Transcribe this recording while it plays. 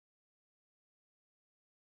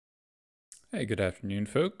Hey, good afternoon,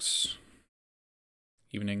 folks.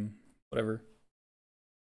 Evening, whatever.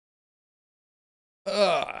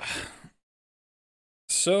 Uh,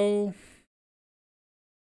 so,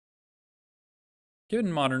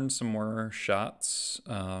 giving Modern some more shots.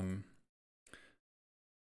 Got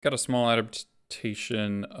a small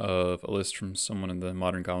adaptation of a list from someone in the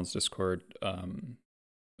Modern Goblins Discord,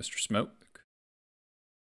 Mr. Smoke.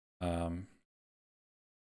 Kind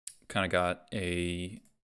of got a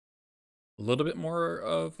little bit more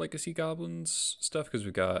of Legacy Goblins stuff because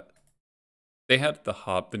they had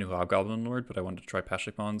the new Hobgoblin Lord, but I wanted to try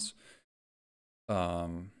Pashikmons.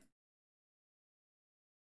 The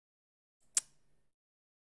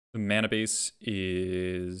mana base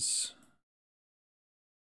is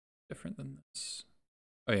different than this.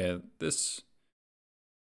 Oh yeah, this.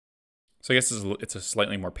 So I guess it's a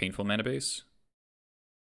slightly more painful mana base.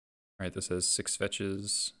 All right, this has 6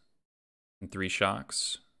 fetches and 3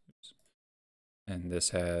 shocks. And this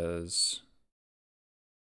has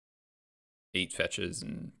 8 fetches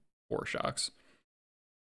and 4 shocks.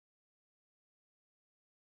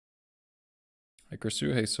 Hey,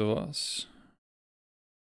 Krisu, hey, Solas.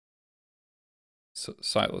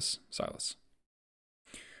 Silas.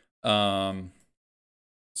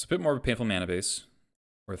 It's a bit more of a painful mana base,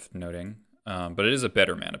 worth noting. But it is a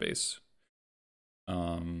better mana base.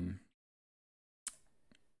 2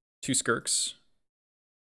 Skirks,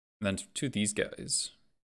 and then 2 of these guys.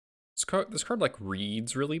 This card like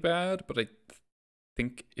reads really bad, but I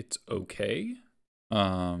think it's okay. It's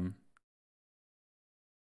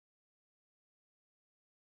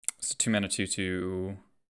a 2 mana 2/2. You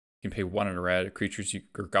can pay 1 in a red. Creatures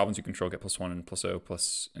or goblins you control get +1 and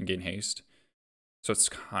 +0 and gain haste. So it's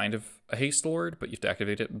kind of a haste lord, but you have to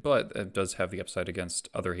activate it. But it does have the upside against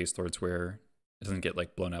other haste lords where it doesn't get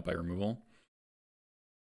like blown out by removal.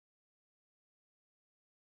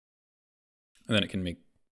 And then it can make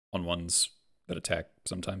 1/1s that attack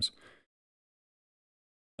sometimes.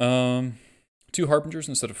 2 harbingers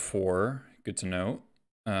instead of 4. Good to note.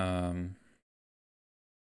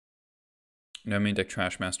 No main deck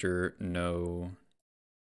Trashmaster, no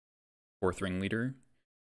 4th Ringleader.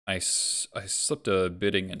 I slipped a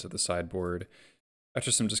bidding into the sideboard.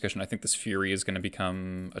 After some discussion, I think this Fury is going to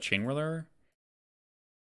become a Chain Whirler.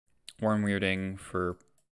 Worm Weirding for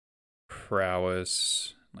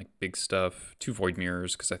prowess, like big stuff. 2 Void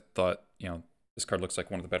Mirrors, because I thought, this card looks like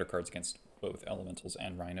one of the better cards against both Elementals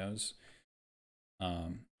and Rhinos.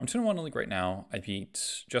 I'm 2-1 in the league right now. I beat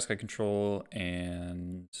Jeskai Control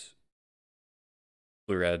and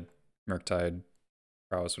Blue-Red, Murktide,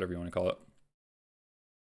 Prowess, whatever you want to call it.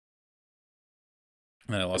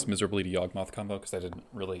 And I lost miserably to Yawgmoth combo because I didn't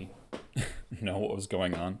really know what was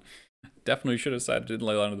going on. Definitely should have decided to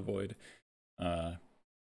lay Line of the Void. And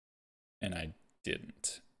I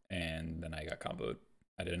didn't. And then I got comboed.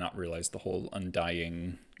 I did not realize the whole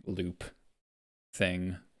undying loop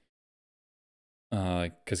thing.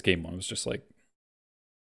 Because game 1 was just like...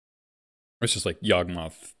 It's just like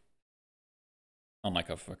Yawgmoth on like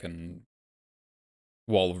a fucking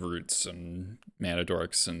wall of roots and mana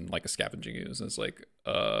dorks and like a scavenging ooze. It's like,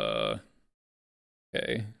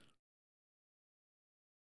 okay.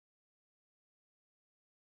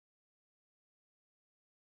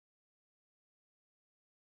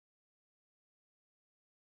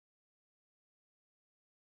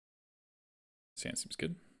 Sand seems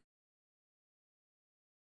good.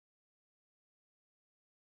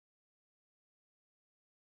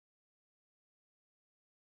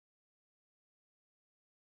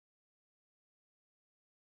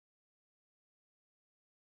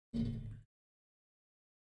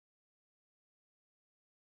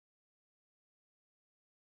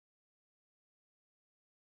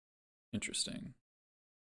 Interesting.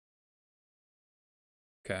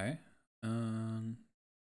 Okay. I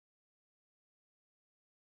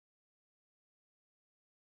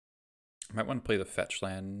might want to play the fetch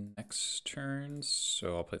land next turn,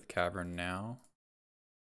 so I'll play the cavern now.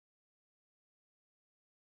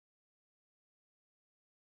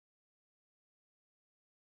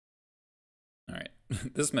 Alright,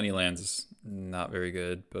 this many lands is not very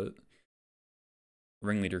good, but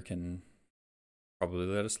Ringleader can probably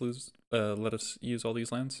let us use all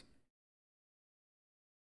these lands.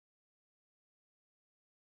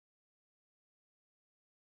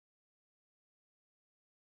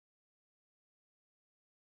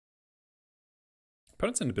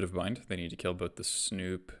 Opponent's in a bit of a bind. They need to kill both the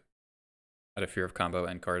Snoop out of fear of combo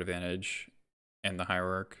and card advantage, and the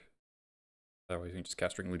Hierarch. That way we can just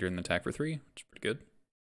cast Ringleader and attack for 3, which is pretty good.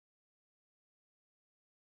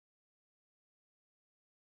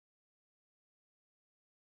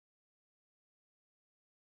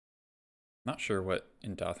 Not sure what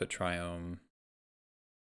Indatha Triome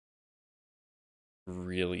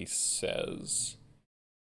really says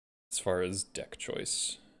as far as deck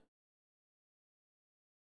choice.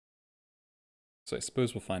 So I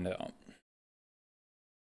suppose we'll find out.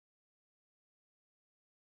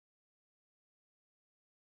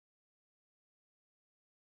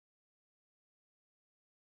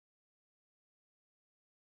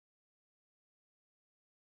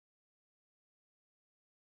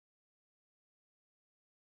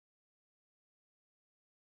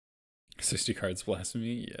 "60 cards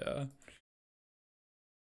blasphemy," yeah.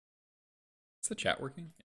 Is the chat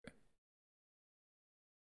working? Okay.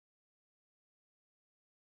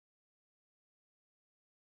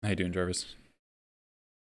 How you doing, Jarvis?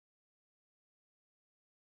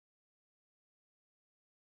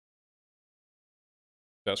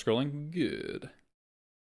 Fast scrolling? Good.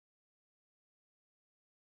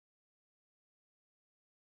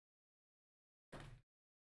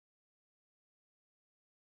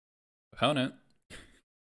 Opponent? I feel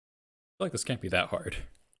like this can't be that hard.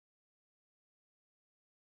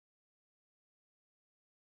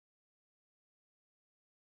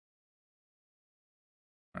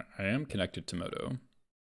 I am connected to Moto.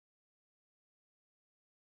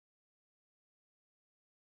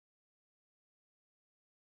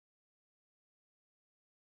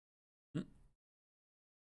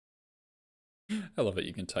 I love that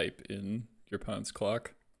you can type in your opponent's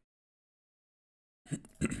clock.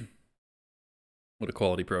 What a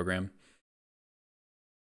quality program.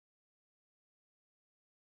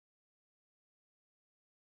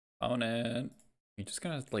 Opponent. You just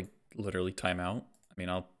gotta, like, literally time out. I mean,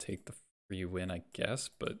 I'll take the free win, I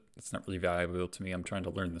guess, but it's not really valuable to me. I'm trying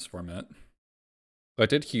to learn this format. But I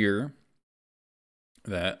did hear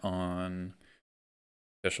that on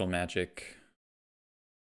Special Magic,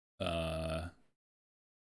 like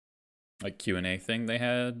Q&A thing they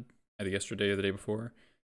had either yesterday or the day before.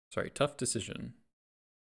 Sorry, tough decision.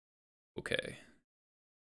 Okay.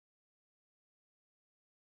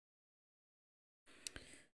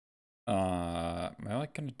 Am I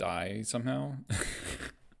like gonna die somehow?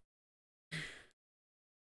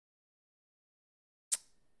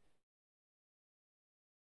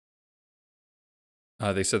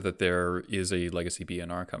 They said that there is a Legacy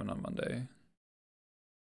BNR coming on Monday.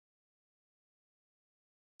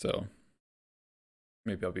 So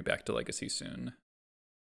maybe I'll be back to Legacy soon.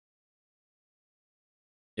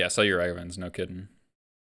 Yeah, sell your Ivans, no kidding.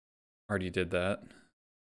 Already did that.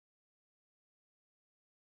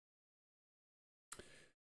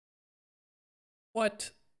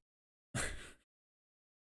 What? What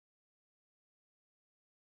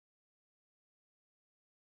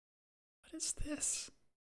is this?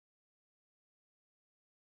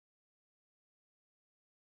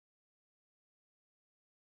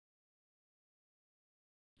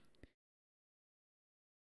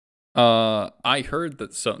 I heard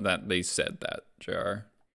that they said that, JR.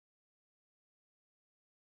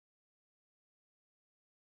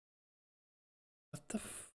 What the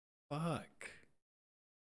fuck?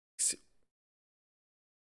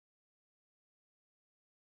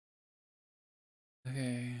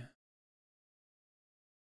 Okay.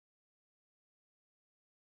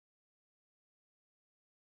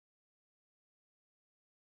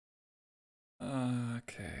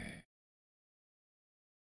 Okay.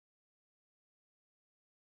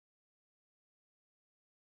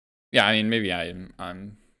 Yeah, I mean, maybe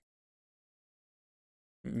I'm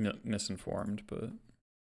misinformed, but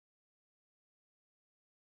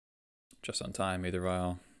just on time either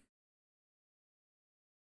while.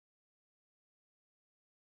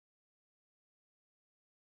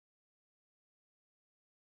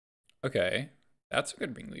 Okay, that's a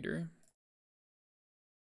good ringleader.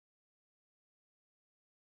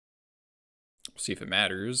 See if it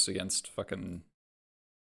matters against fucking.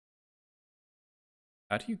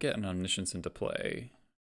 How do you get an omniscience into play?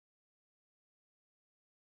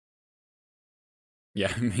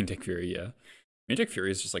 Yeah, main deck fury. Yeah, main deck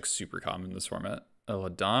fury is just like super common in this format. Oh, a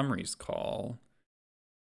Domri's call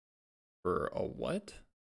for a what?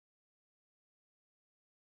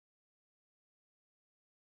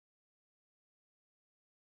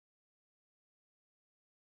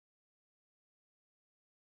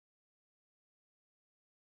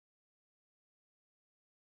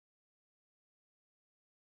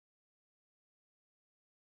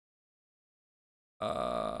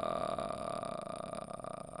 Uh.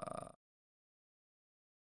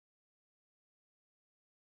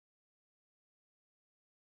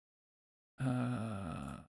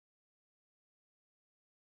 Uh.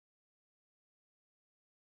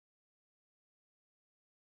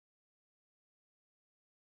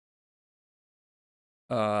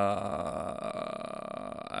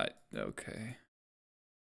 Okay.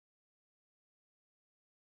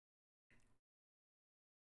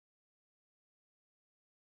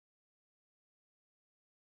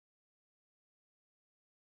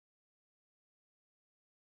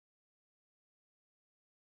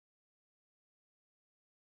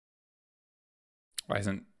 Why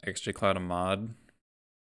isn't XJ Cloud a mod?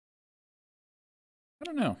 I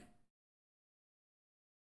don't know.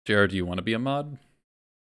 JR, do you want to be a mod?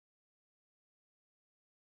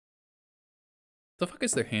 The fuck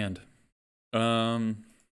is their hand? Alright,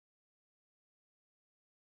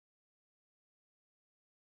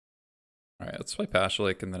 let's play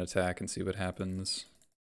Pashalik and then attack and see what happens.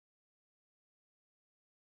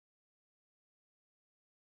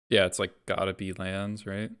 Yeah, it's like gotta be lands,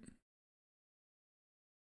 right?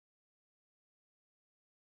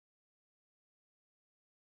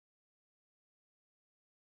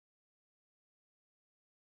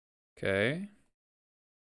 Okay.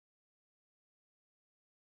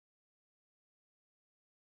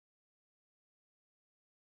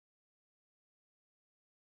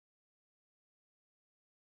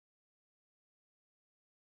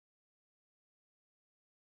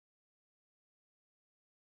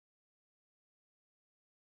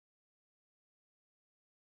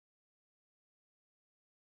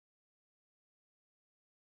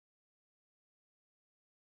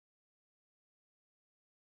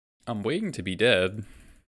 I'm waiting to be dead.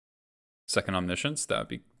 Second Omniscience, that'd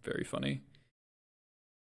be very funny.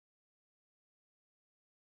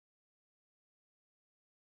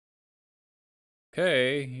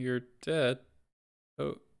 Okay, you're dead.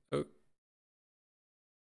 Oh, oh.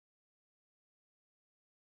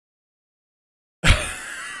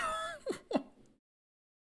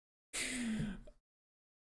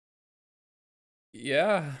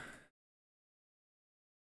 Yeah.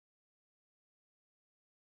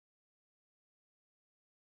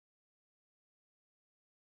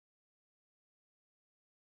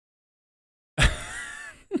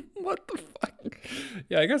 What the fuck?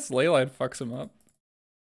 Yeah, I guess Leyline fucks him up.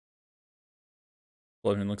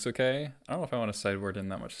 Blood Moon looks okay. I don't know if I want to sideboard in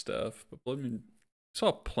that much stuff, but Blood Moon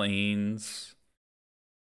saw planes.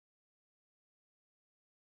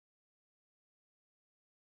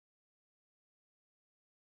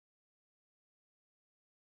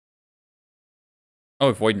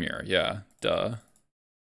 Oh, Void Mirror, yeah, duh.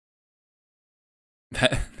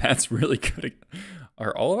 That's really good.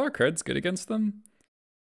 Are all of our cards good against them?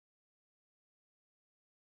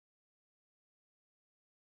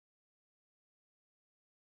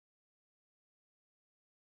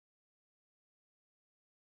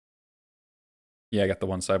 Yeah, I got the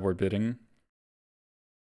one sideboard bidding.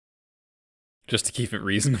 Just to keep it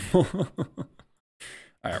reasonable.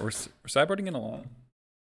 Alright, we're sideboarding in a lot.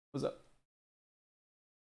 What's up?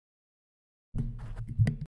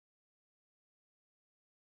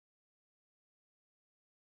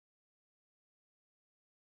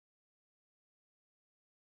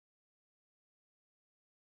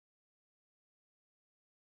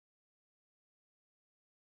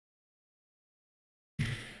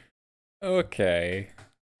 Okay.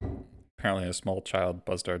 Apparently a small child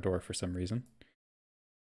buzzed our door for some reason.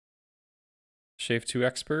 Shave 2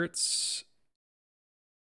 experts.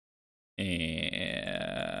 And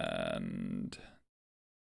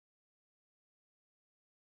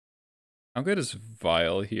how good is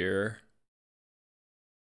Vile here?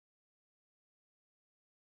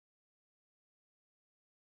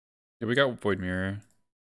 Yeah, we got Void Mirror.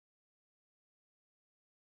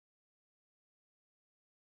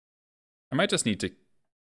 I might just need to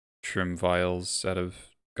trim Vials out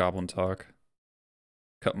of Goblin Talk.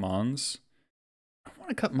 Cut Mons. I want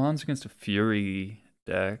to cut Mons against a Fury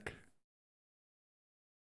deck.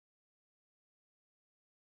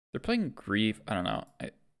 They're playing Grief. I don't know.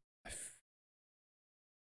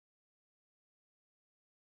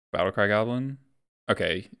 Battlecry Goblin?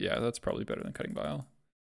 Okay, yeah, that's probably better than cutting Vial.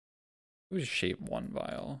 We just shape one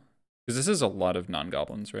Vial. Because this is a lot of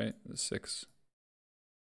non-goblins, right? The 6.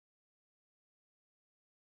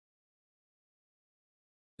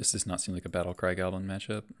 This does not seem like a Battlecry Goblin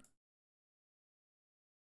matchup.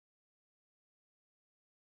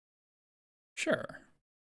 Sure.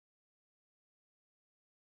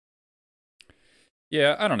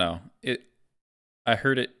 Yeah, I don't know. I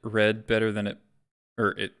heard it read better than it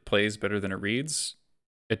plays better than it reads.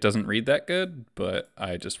 It doesn't read that good, but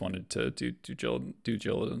I just wanted to do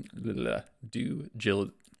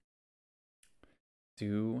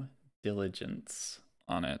diligence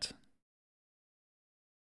on it.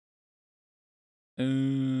 Nah.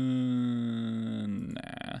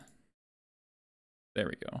 There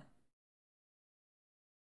we go.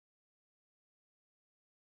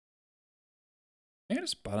 I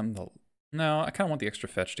just bottom the... No, I kind of want the extra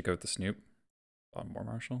fetch to go with the Snoop. Bottom War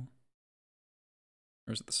Marshal.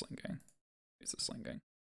 Or is it the Sling Gang? It's the Sling Gang.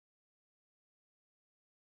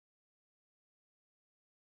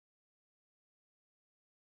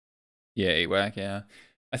 Yeah, 8-whack, yeah.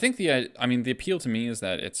 I think I mean, the appeal to me is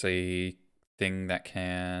that it's a thing that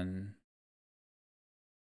can...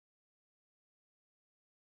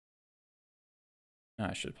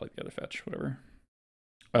 I should have played the other fetch, whatever.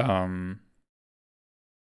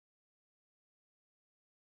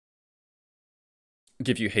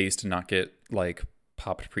 Give you haste to not get, like,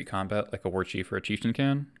 popped pre-combat like a War Chief or a Chieftain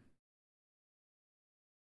can.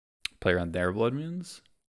 Play around their Blood Moons.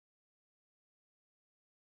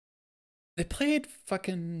 They played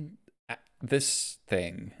fucking this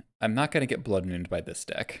thing. I'm not gonna get Blood Mooned by this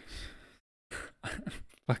deck.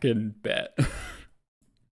 Fucking bet.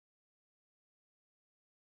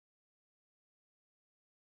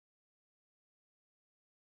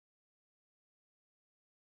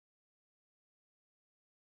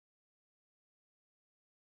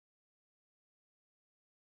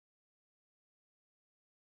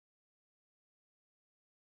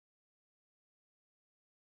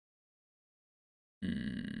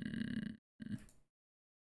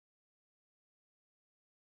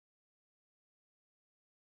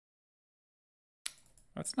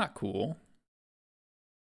 That's not cool.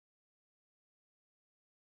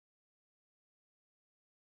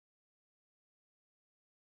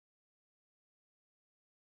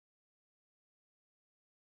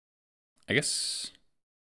 I guess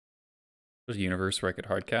there's a universe where I could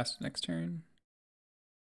hardcast next turn.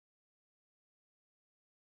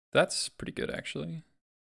 That's pretty good, actually.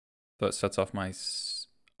 Though it sets off my...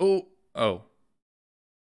 Oh.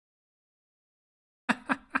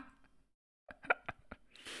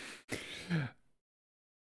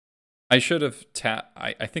 I should have tapped...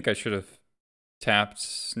 I think I should have tapped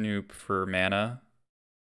Snoop for mana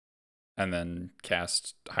and then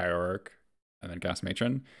cast Hierarch and then cast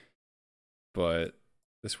Matron. But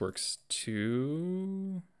this works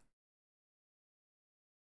too.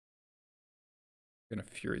 Gonna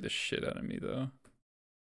Fury the shit out of me, though.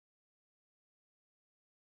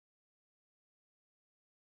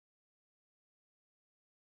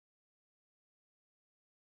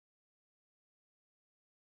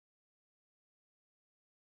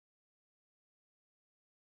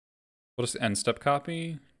 We'll just end step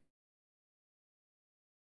copy.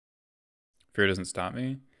 Fear doesn't stop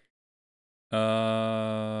me.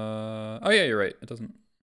 Oh yeah, you're right. It doesn't.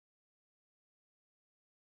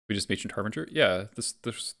 We just Matron Harbinger? Yeah, this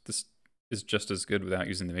is just as good without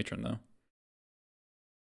using the Matron, though.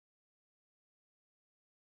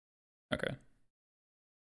 Okay.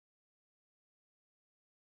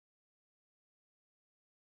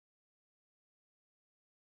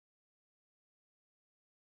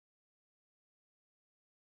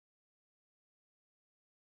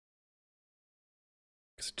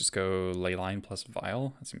 Just go Leyline plus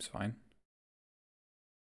Vial. That seems fine.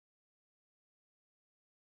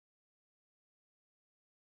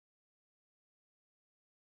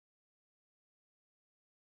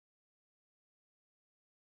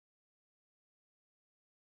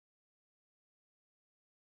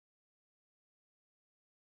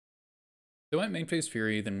 They went main phase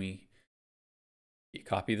Fury, then we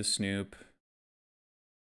copy the Snoop,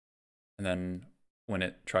 and then when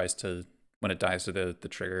it dies to the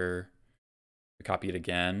trigger, we copy it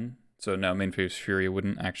again. So no, main phase Fury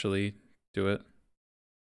wouldn't actually do it.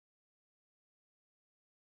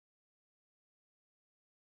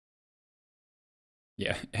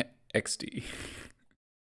 Yeah, XD.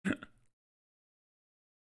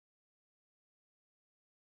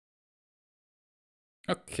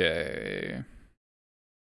 Okay.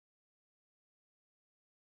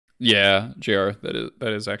 Yeah, JR, that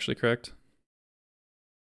is actually correct.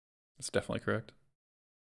 That's definitely correct.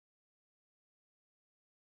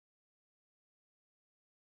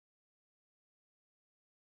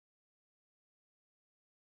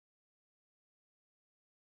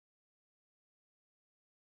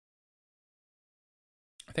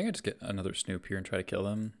 I think I just get another Snoop here and try to kill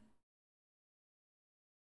them.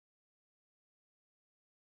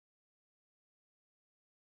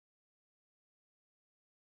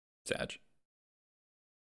 Sag.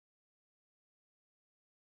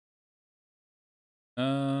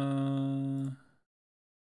 Oh,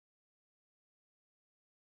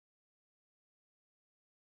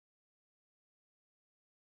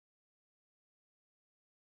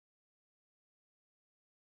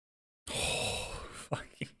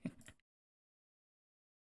 fucking.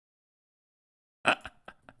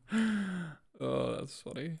 Oh, that's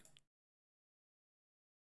funny.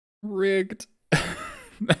 Rigged.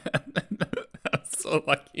 That's so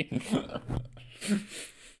lucky.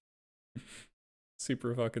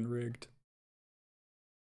 Super fucking rigged.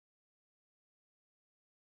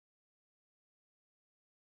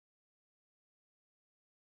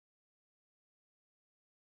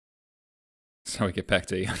 So we get back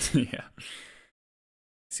to yeah.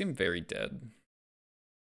 Seem very dead.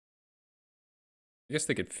 I guess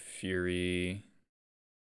they could Fury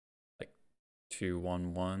like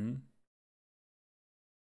 2/1/1.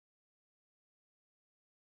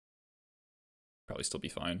 Probably still be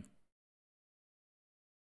fine.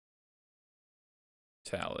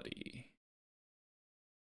 Vitality.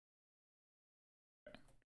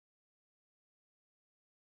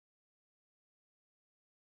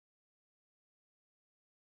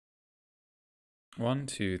 1,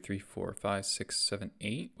 2, 3, 4, 5, 6, 7,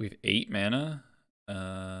 8. We have 8 mana.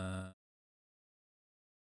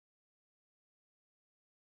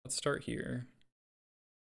 Let's start here.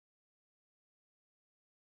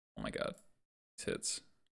 Oh my god. These hits.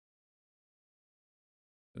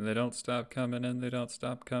 And they don't stop coming, and they don't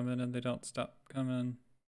stop coming, and they don't stop coming.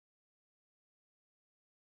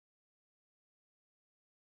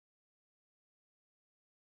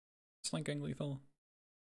 Slinking lethal.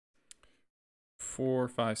 4,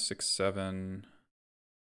 5, 6, 7.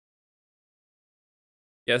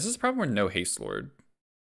 Yeah, this is probably where no haste lord.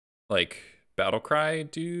 Like, Battlecry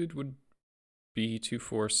dude would be 2,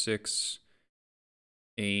 4, 6,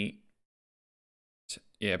 8.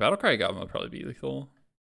 Yeah, Battlecry Goblin would probably be lethal.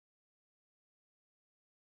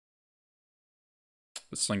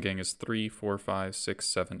 The slinking is 3, 4, 5, 6,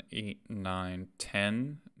 7, 8, 9,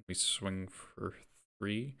 10. We swing for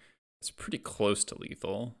 3. It's pretty close to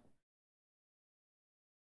lethal.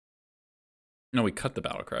 No, we cut the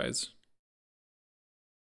battle cries.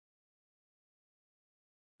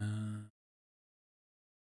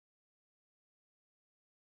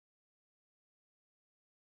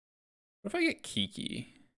 What if I get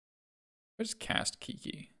Kiki? I just cast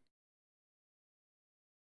Kiki.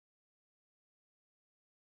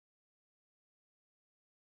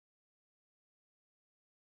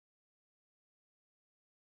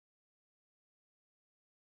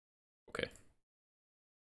 Okay.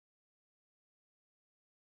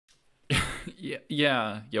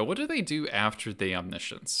 Yeah. What do they do after the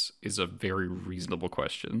omniscience is a very reasonable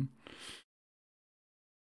question.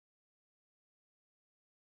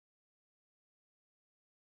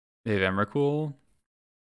 They have Emrakul.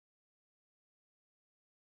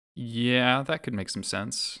 Yeah, that could make some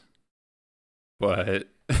sense. But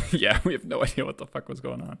yeah, we have no idea what the fuck was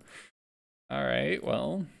going on. All right,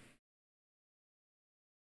 well.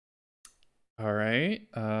 All right.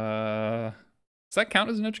 Does that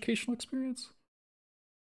count as an educational experience?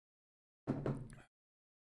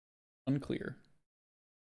 Unclear.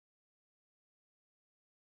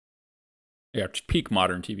 Yeah, peak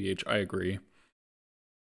modern TBH, I agree.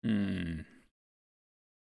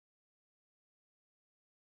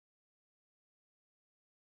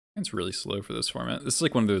 It's really slow for this format. This is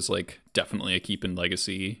like one of those, like, definitely a keep in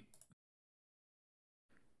legacy.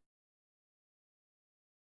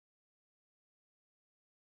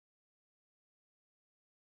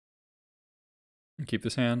 Keep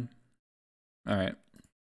this hand. All right.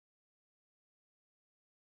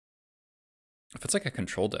 If it's like a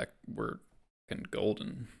control deck, we're fucking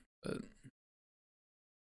golden. But...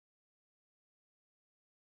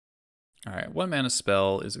 all right, 1 mana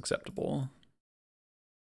spell is acceptable.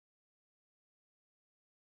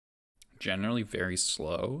 Generally very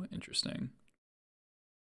slow. Interesting.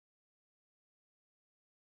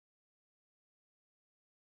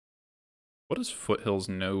 What does Foothills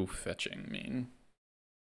no fetching mean?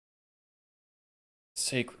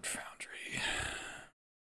 Sacred Foundry.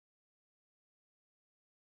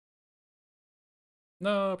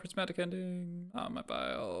 No, prismatic ending. On my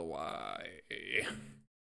pile. Why?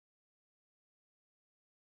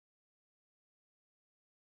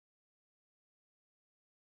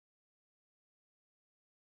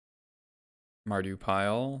 Mardu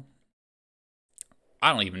pile.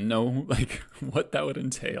 I don't even know, like, what that would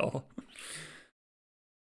entail.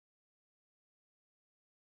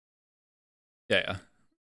 Yeah.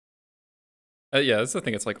 Yeah, that's the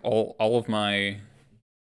thing. It's like all of my...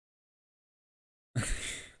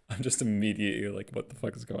 I'm just immediately like, what the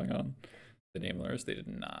fuck is going on? The Namelers, they did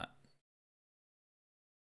not.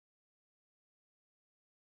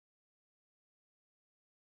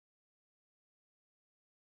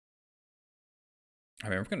 I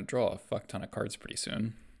mean, we're going to draw a fuck ton of cards pretty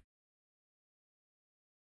soon.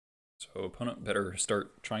 So opponent better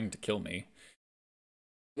start trying to kill me.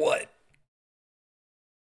 What?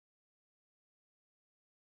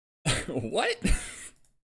 What?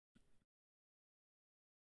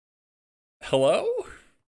 Hello?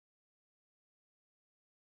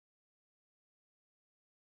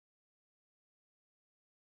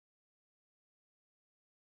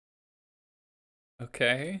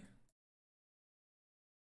 Okay.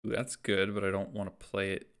 Ooh, that's good, but I don't want to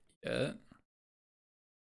play it yet.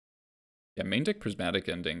 Yeah, main deck prismatic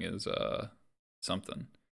ending is something.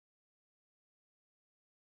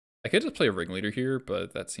 I could just play a ringleader here,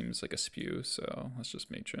 but that seems like a spew, so let's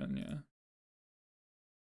just matron, yeah.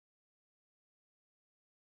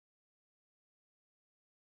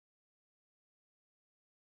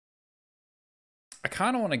 I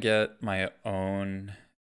kind of want to get my own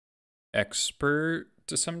expert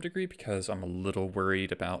to some degree because I'm a little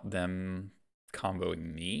worried about them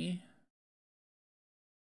comboing me.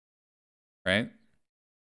 Right?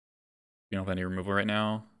 You don't have any removal right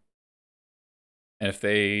now. And if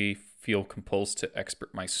they feel compulsed to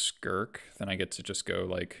expert my Skirk, then I get to just go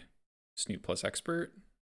like Snoop plus expert.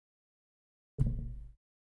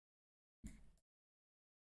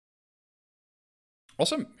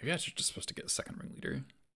 Also, maybe I should just supposed to get a second ringleader.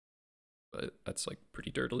 But that's like pretty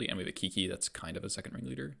dirtily. And we have a Kiki that's kind of a second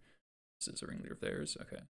ringleader. This is a ringleader of theirs.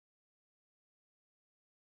 Okay.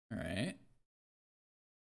 All right.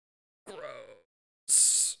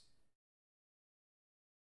 Gross.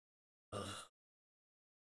 Ugh.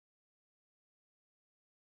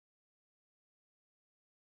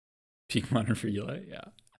 Peak monitor for Eli, yeah.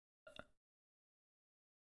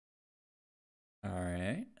 All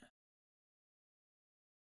right.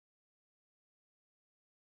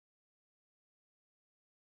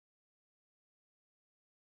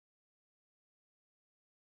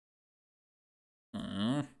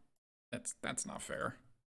 That's not fair.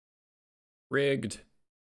 Rigged.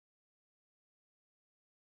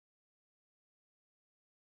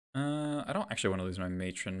 I don't actually want to lose my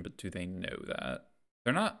matron, but do they know that?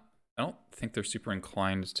 They're not. I don't think they're super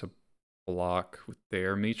inclined to block with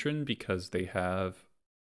their matron because they have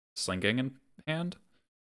Slinging in hand.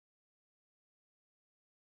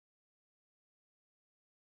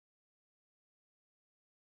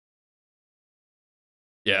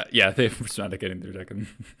 Yeah, they've responded getting their deck and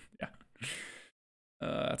yeah.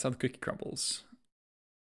 That's how the cookie crumbles.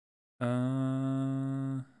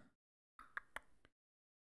 Uh,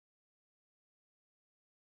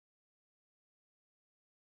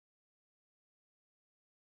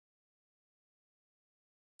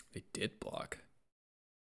 they did block.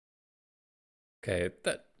 Okay,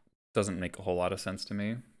 that doesn't make a whole lot of sense to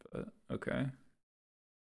me, but okay.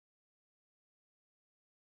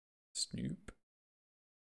 Snoop.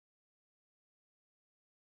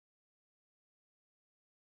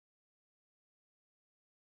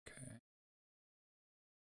 Okay.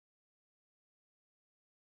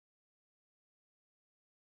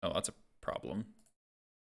 Oh, that's a problem.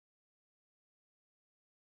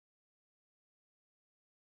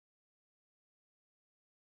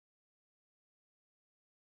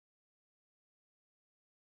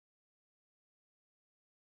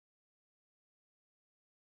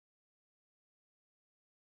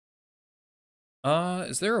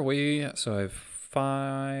 Is there a way? So I have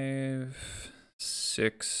 5,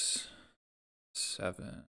 6,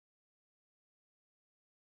 7.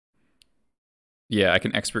 Yeah, I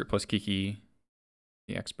can expert plus Kiki.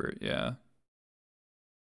 The expert, yeah.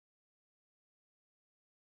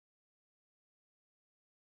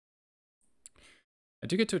 I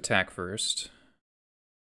do get to attack first.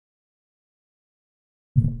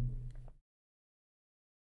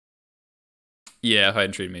 Yeah, if I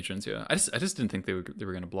hadn't traded matrons, yeah. I just didn't think they were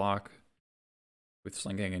gonna block with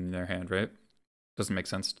slinging in their hand, right? Doesn't make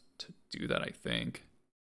sense to do that, I think.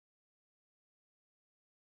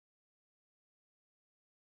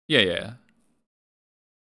 Yeah.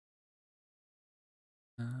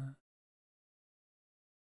 Uh,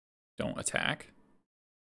 don't attack.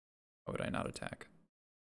 Why would I not attack?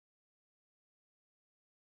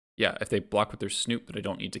 Yeah, if they block with their Snoop, but I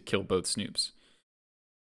don't need to kill both Snoops.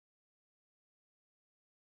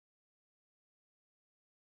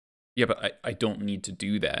 Yeah, but I don't need to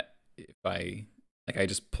do that if I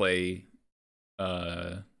just play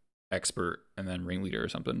expert and then ringleader or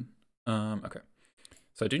something. Okay.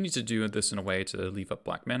 So I do need to do this in a way to leave up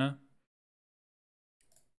black mana.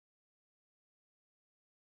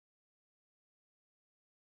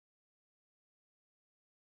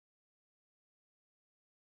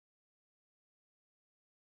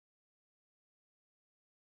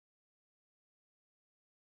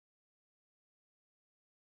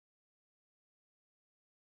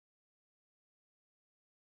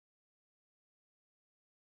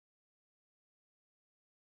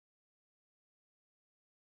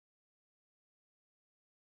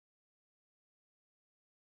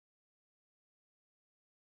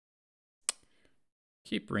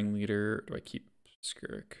 keep ringleader, or do I keep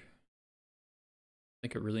Skirk? I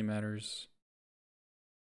think it really matters.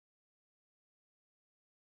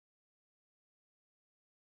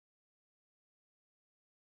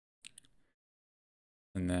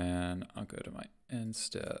 And then I'll go to my end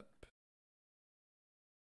step.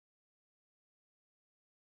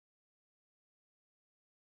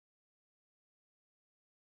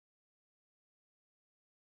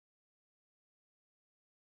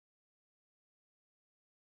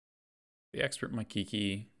 The expert my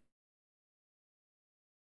Kiki.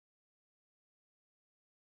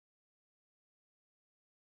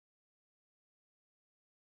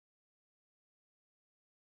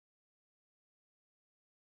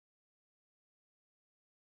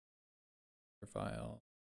 Profile.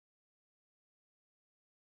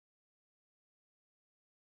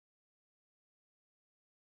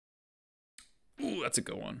 Ooh, that's a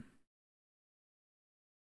good one.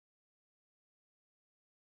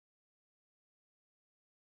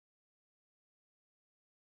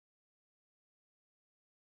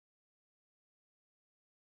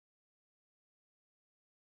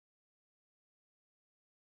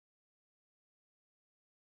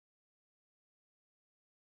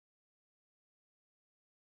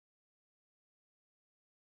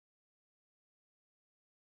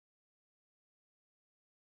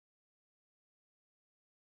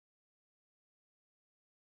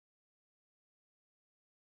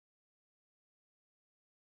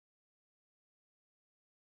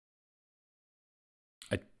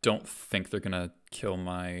 I don't think they're gonna kill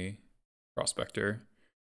my prospector.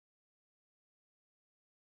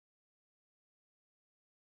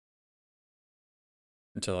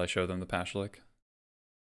 Until I show them the Pashlik.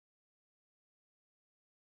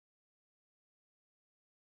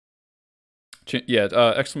 Yeah,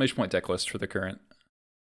 exclamation point deck list for the current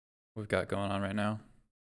we've got going on right now.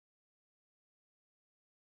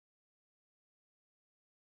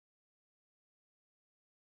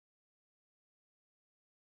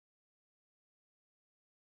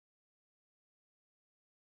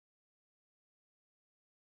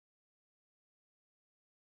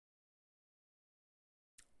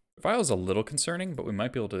 Vile's a little concerning, but we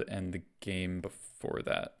might be able to end the game before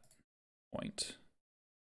that point.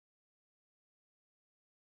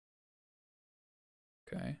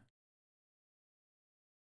 Okay.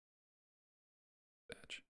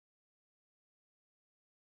 Badge.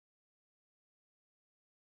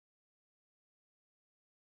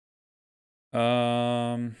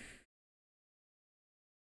 Hmm.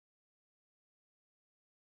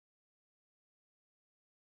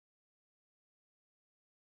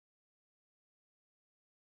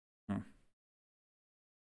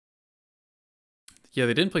 Yeah,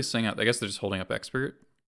 they didn't play Sing Out. I guess they're just holding up Expert.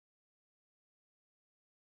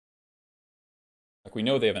 Like, we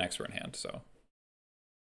know they have an Expert in hand, so.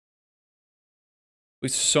 We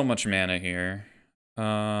have so much mana here.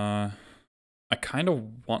 I kind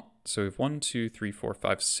of want... So we have 1, 2, 3, 4,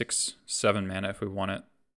 5, 6, 7 mana if we want it.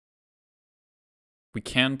 We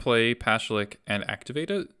can play Pashlik and activate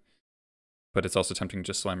it, but it's also tempting to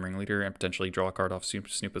just slam Ringleader and potentially draw a card off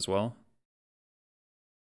Snoop as well.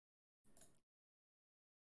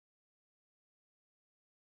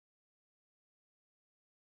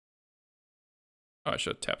 Oh, I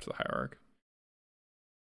should have tapped the Hierarch.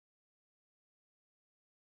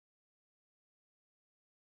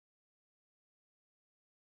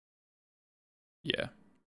 Yeah.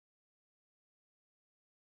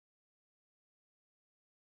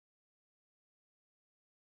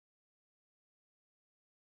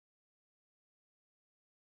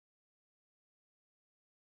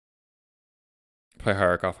 Play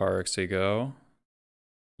Hierarch off Hierarch, so you go.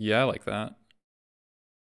 Yeah, I like that.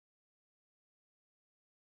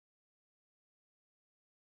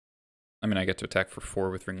 I mean, I get to attack for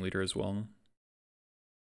 4 with Ringleader as well.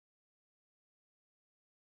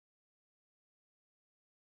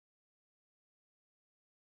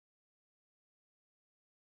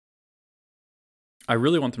 I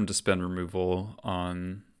really want them to spend removal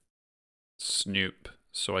on Snoop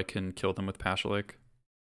so I can kill them with Pashlik.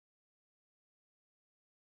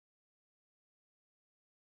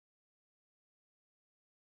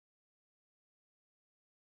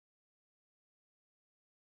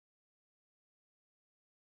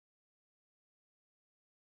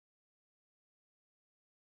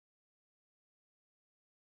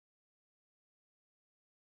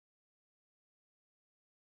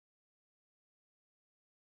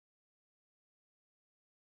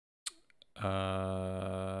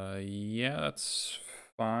 Yeah, that's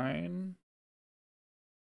fine.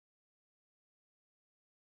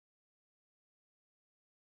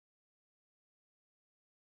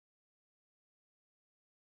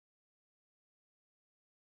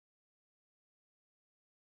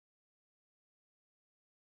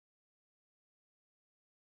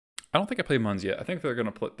 I don't think I play Muns yet. I think they're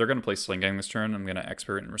gonna play Sling Gang this turn. I'm gonna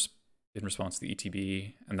expert in response to the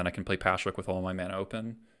ETB, and then I can play Pashlik with all my mana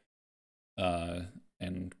open,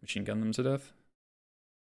 and machine gun them to death.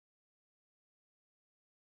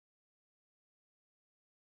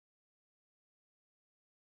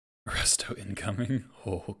 Resto incoming.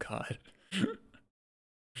 Oh god.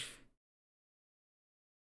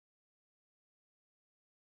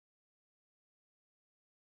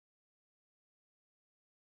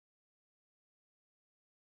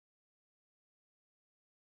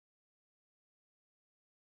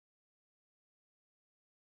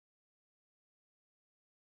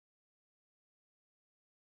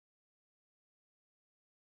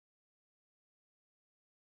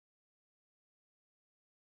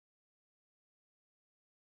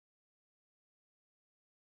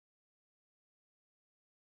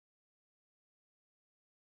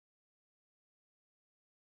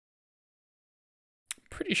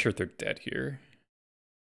 Pretty sure they're dead here.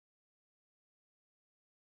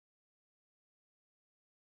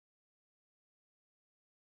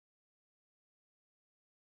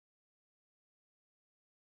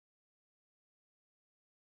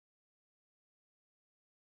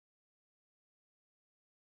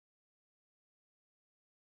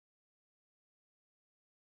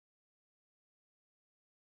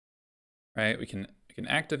 Right, we can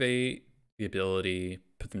activate the ability,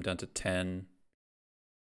 put them down to 10,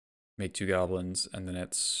 make 2 goblins, and then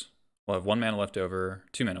we'll have 1 mana left over,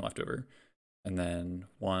 2 mana left over, and then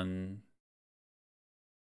 1,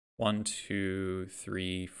 2,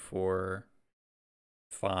 3, 4,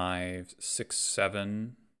 5, 6,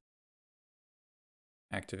 7.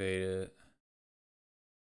 Activate it.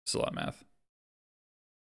 It's a lot of math.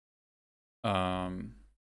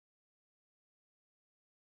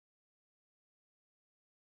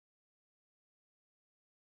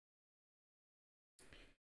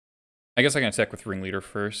 I guess I can attack with Ringleader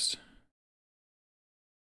first.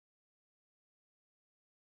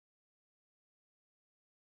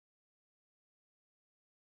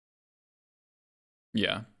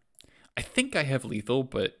 Yeah. I think I have lethal,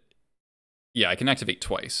 but yeah, I can activate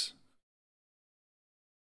twice.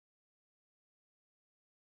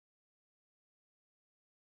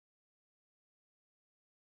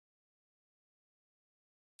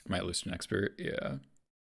 Might lose to an expert, yeah.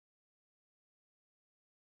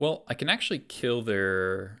 Well, I can actually kill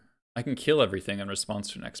I can kill everything in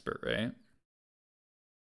response to an expert, right?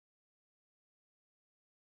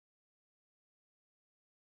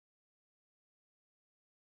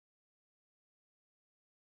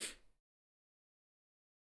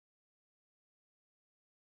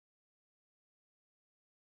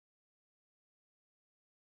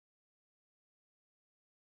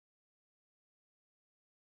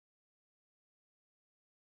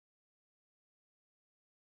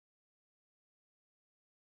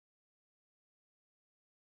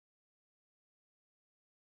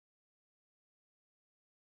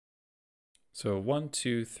 So 1,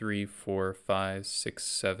 2, 3, 4, 5, 6,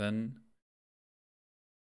 7.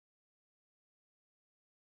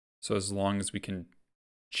 So as long as we can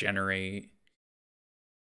generate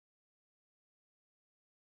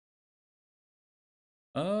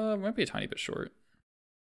might be a tiny bit short.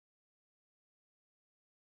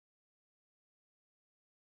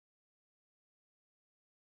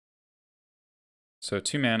 So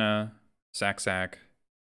 2 mana, sack,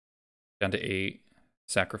 down to 8,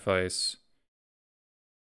 sacrifice,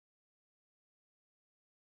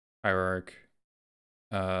 hierarch,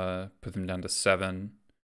 put them down to 7,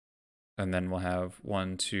 and then we'll have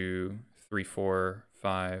 1, 2, 3, 4,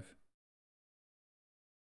 5.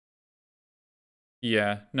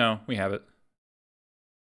 Yeah, no, we have it.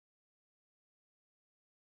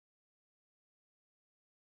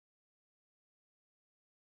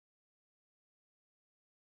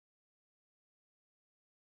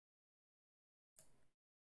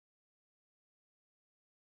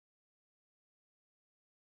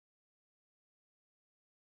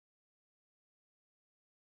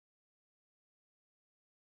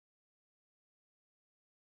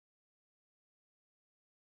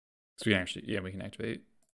 So we can actually, yeah, we can activate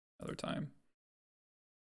another time.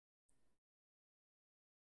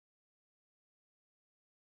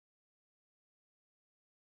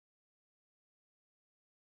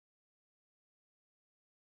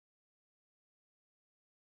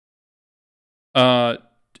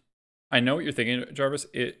 I know what you're thinking, Jarvis.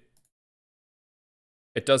 It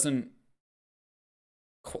doesn't,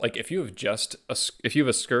 like, if you have if you have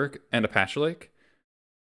a Skirk and a Patch Lake,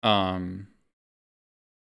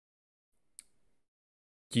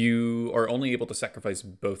 you are only able to sacrifice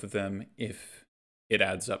both of them if it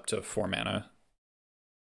adds up to 4 mana.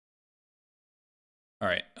 All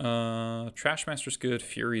right. Trash Master's good.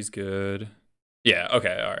 Fury's good. Yeah.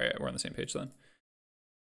 Okay. All right. We're on the same page then.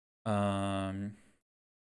 Yeah.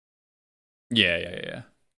 Yeah. Yeah. Yeah.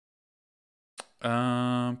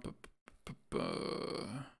 How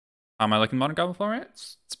am I liking Modern Goblin Fall? Right?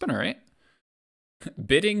 It's been alright.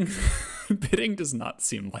 Bidding, bidding does not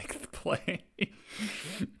seem like the play.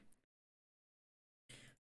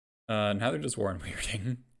 Neither does Warren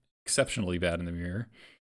Weirding. Exceptionally bad in the mirror.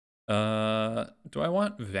 Do I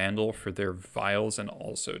want Vandal for their vials and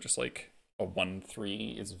also just like a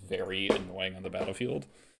 1/3 is very annoying on the battlefield?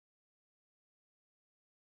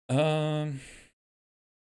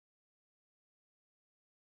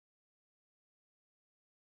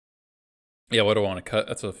 Yeah, what do I want to cut?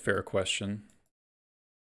 That's a fair question.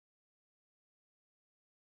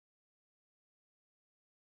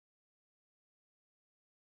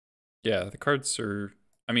 Yeah, the cards are,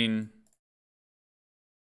 I mean,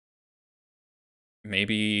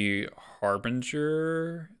 maybe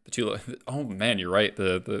Harbinger. The two. Oh man, you're right.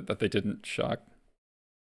 The that they didn't shock.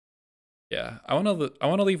 Yeah, I want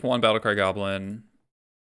to leave one Battlecry Goblin.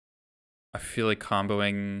 I feel like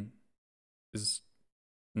comboing is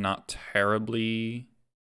not terribly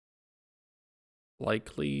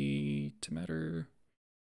likely to matter,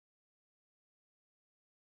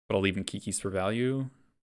 but I'll leave in Kiki's for value.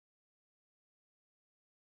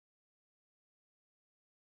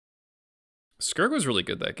 Skirg was really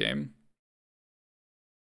good that game.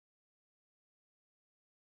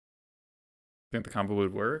 Think the combo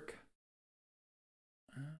would work.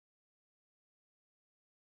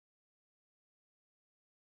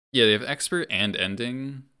 Yeah, they have expert and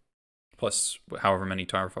ending, plus however many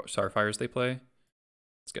Starfires they play.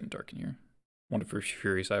 It's getting dark in here. One for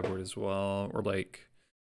Fury sideboard as well, or like,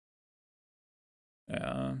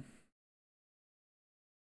 yeah.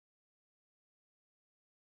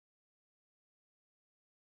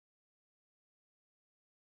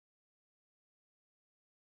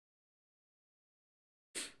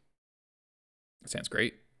 This hand's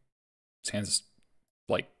great. This hand's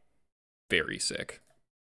like very sick.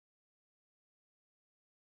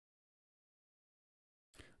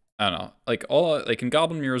 I don't know, like in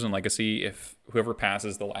Goblin Mirrors and Legacy, if whoever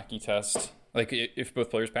passes the Lackey test, like if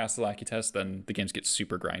both players pass the Lackey test, then the games get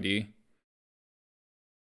super grindy.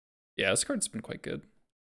 Yeah, this card's been quite good.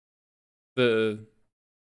 The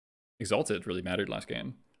Exalted really mattered last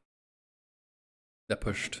game. That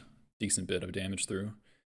pushed a decent bit of damage through.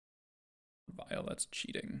 Vile, that's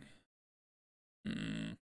cheating.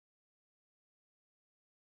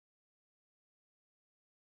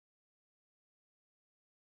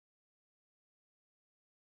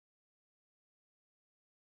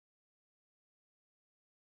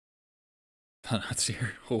 That's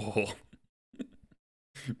here. Oh.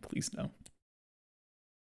 Please no.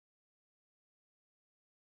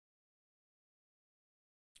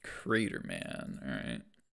 Crater Man. All right.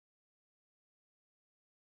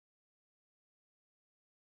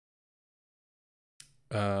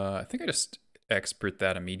 I think I just expert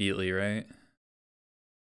that immediately, right?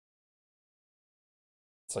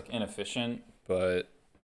 It's like inefficient, but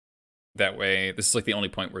that way, this is like the only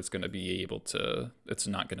point where it's going to be able to, it's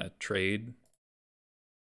not going to trade.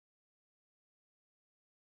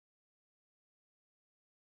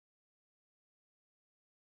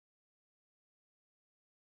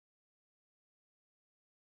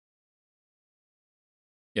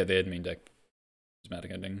 Yeah, they had main deck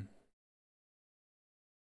prismatic ending.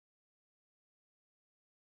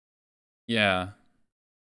 Yeah.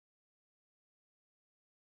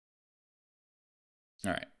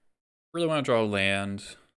 All right. Really want to draw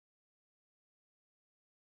land.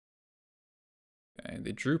 Okay,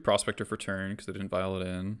 they drew Prospector for turn because they didn't vial it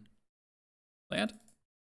in. Land.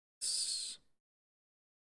 Nice.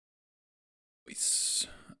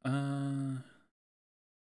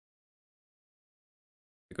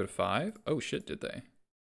 They go to 5. Oh shit, did they?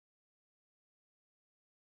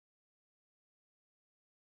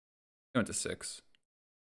 They went to 6.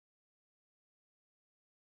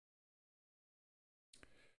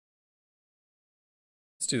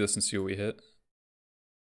 Let's do this and see what we hit.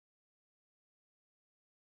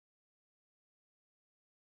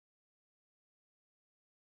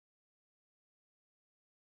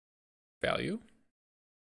 Value.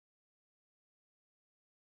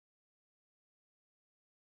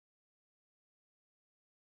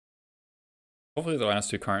 Hopefully the last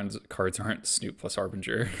two cards aren't Snoop plus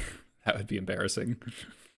Harbinger. That would be embarrassing.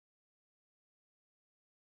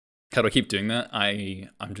 How do I keep doing that?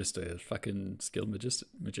 I'm just a fucking skilled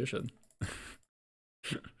magician.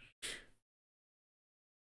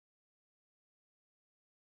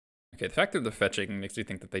 Okay, the fact that they're fetching makes me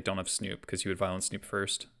think that they don't have Snoop, because you would violent Snoop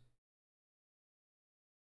first.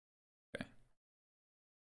 Okay.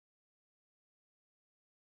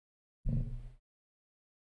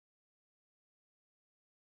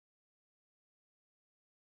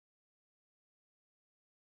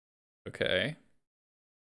 Okay.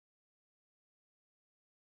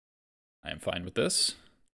 I am fine with this.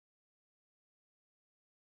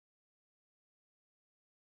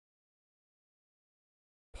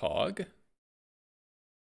 Pog. You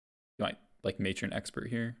might like matron expert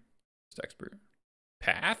here. Just expert.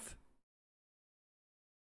 Path?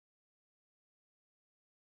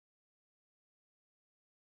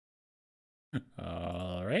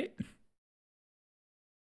 All right.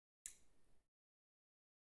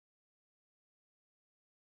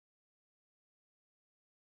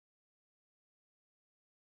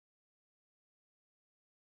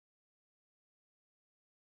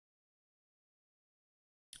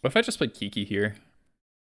 What if I just played Kiki here?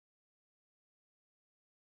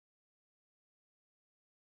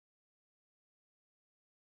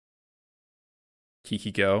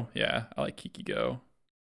 Kiki Go? Yeah, I like Kiki Go.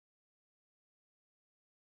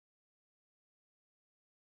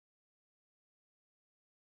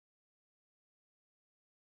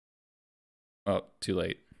 Oh, too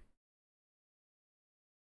late.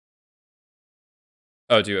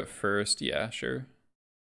 Oh, do it first? Yeah, sure.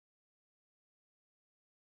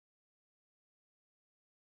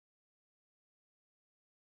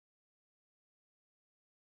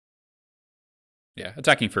 Yeah,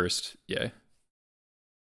 attacking first. Yeah.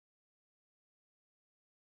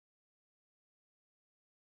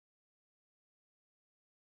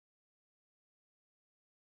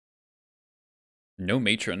 No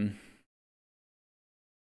matron.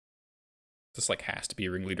 This like has to be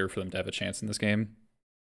a ringleader for them to have a chance in this game.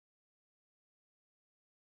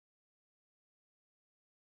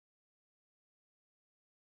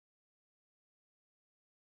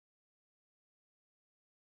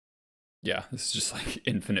 Yeah, this is just like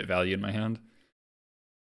infinite value in my hand.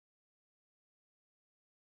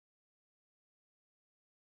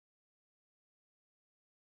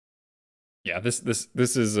 Yeah, this is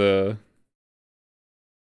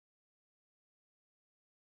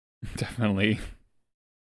definitely.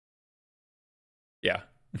 Yeah.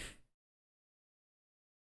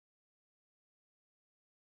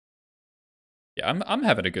 Yeah, I'm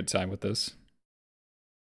having a good time with this.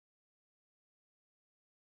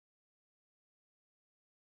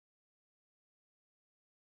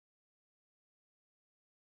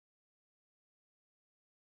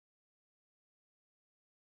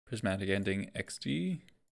 Prismatic ending XD.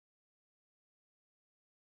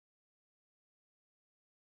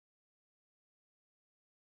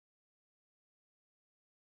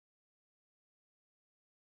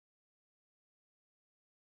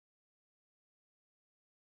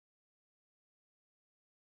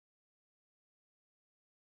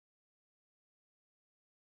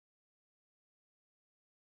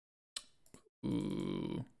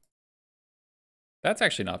 Ooh. That's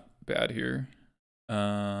actually not bad here.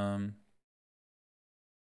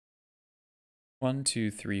 1, 2,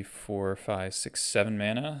 3, 4, 5, 6, 7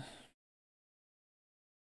 mana.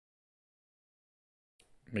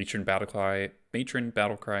 Matron Battlecry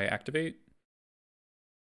activate.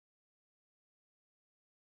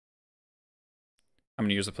 How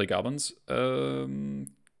many years to play Goblins?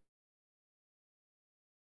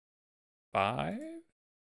 5?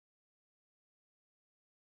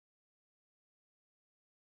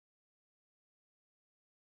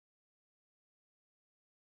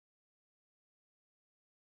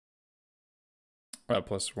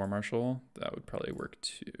 Plus War Marshal. That would probably work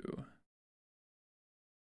too.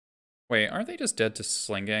 Wait, aren't they just dead to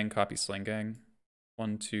Sling Gang? Copy Sling Gang.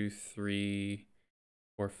 1, 2, 3,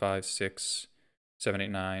 4, 5, 6, 7, 8,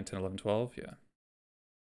 9, 10, 11, 12. Yeah.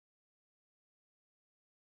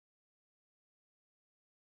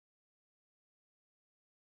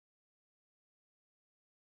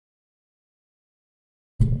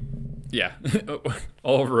 Yeah.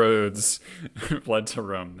 All roads led to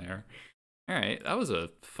Rome there. All right, that was a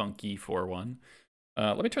funky 4-1.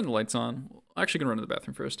 Let me turn the lights on. I'm actually gonna run to the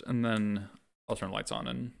bathroom first, and then I'll turn the lights on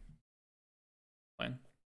and play.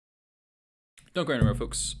 Don't go anywhere,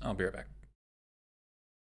 folks. I'll be right back.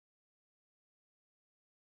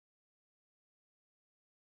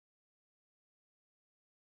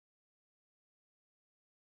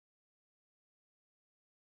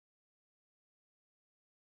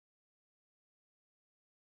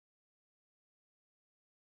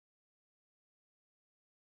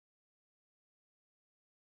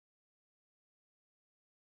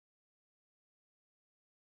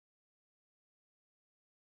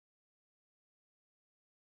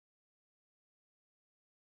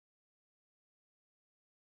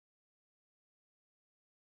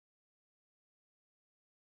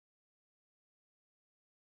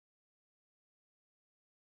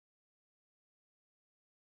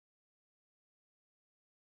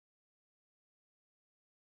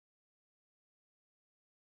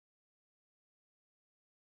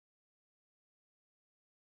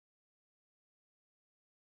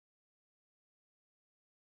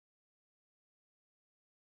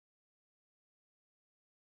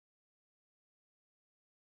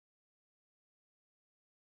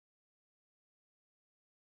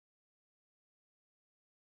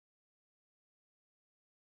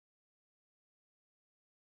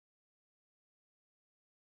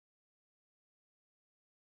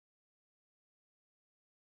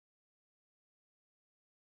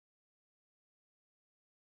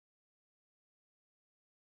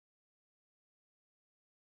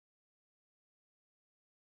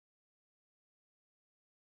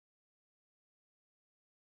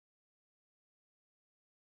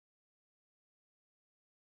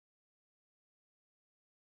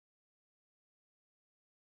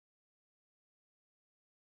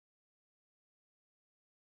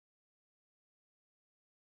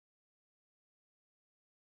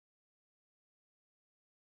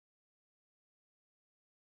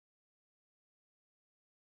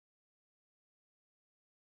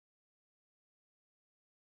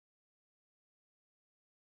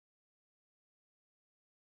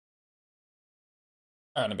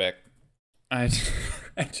 All right, I'm back. I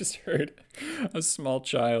I just heard a small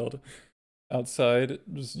child outside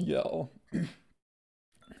just yell,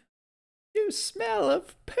 "You smell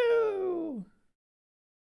of poo!"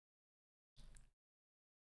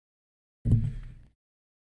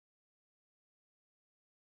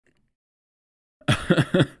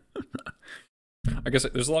 I guess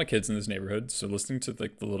there's a lot of kids in this neighborhood, so listening to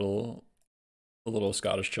like the little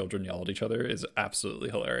Scottish children yell at each other is absolutely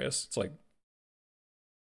hilarious. It's like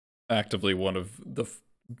actively one of the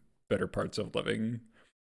better parts of living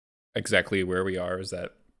exactly where we are is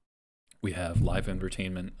that we have live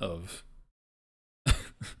entertainment of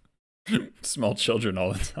small children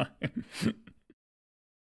all the time.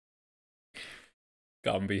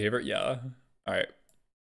 Goblin behavior, yeah. All right,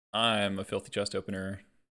 I'm a filthy chest opener.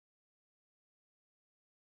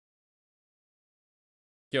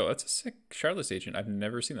 Yo, that's a sick Charlotte's agent. I've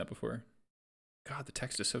never seen that before. God, the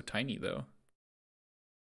text is so tiny though.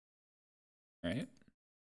 All right.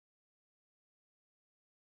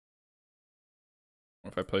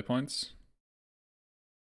 What if I play points?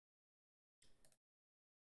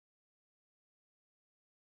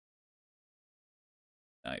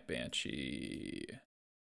 Night Banshee.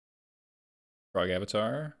 Frog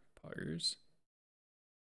Avatar. Poggers.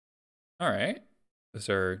 Alright. Those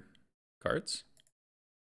are cards.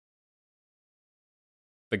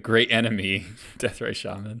 The Great Enemy. Deathray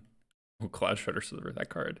Shaman. Oh, Cloud Shredder Sliver. That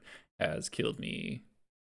card has killed me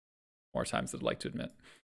more times than I'd like to admit.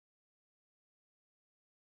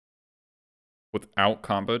 Without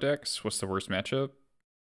combo decks, what's the worst matchup?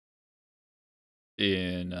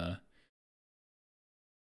 In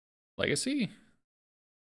Legacy?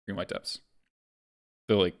 Green White Depths.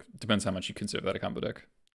 So, like, depends how much you consider that a combo deck.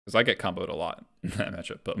 Because I get comboed a lot in that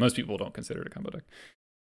matchup, but most people don't consider it a combo deck.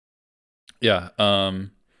 Yeah,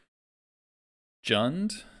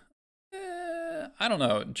 Jund? I don't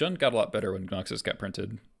know. Jund got a lot better when Noxus got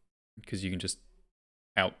printed. Because you can just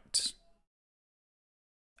out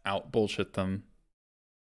bullshit them.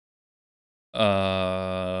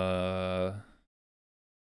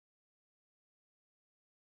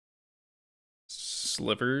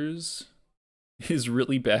 Slivers is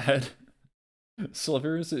really bad.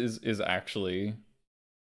 Slivers is actually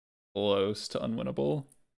close to unwinnable.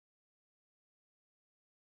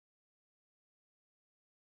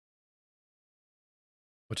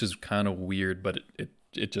 Which is kind of weird, but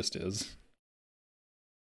it just is.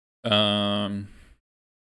 Okay,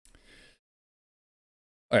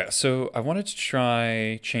 so I wanted to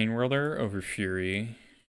try Chain Whirler over Fury.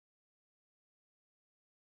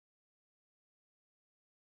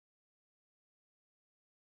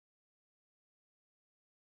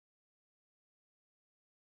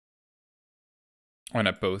 Why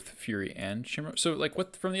not both Fury and Chain Whirler? So, like,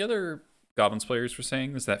 what from the other Goblins players were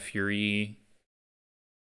saying is that Fury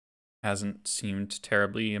hasn't seemed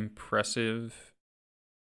terribly impressive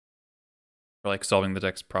for like solving the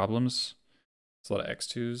deck's problems. It's a lot of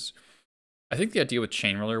X2s. I think the idea with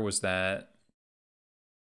Chain Whirler was that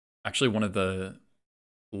actually one of the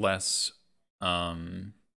less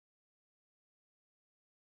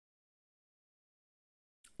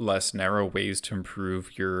less narrow ways to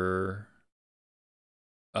improve your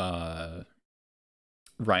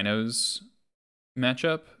Rhinos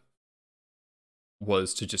matchup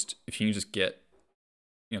was to just if you just get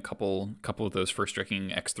a couple of those first striking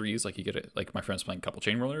X3s, like you get it, like my friend's playing a couple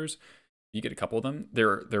Chain Rollers, you get a couple of them.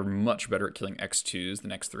 They're much better at killing X2s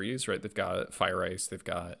than X3s, right? They've got Fire Ice, they've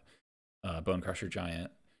got Bone Crusher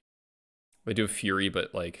Giant. They do a Fury,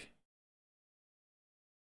 but like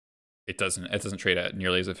it doesn't trade at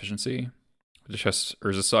nearly as efficiency. Just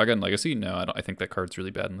Urza Saga and Legacy? No, I don't. I think that card's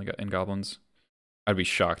really bad in Goblins. I'd be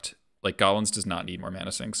shocked. Like Goblins does not need more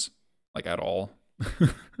mana sinks, like at all.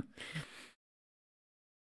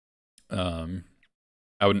 I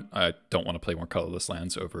don't want to play more colorless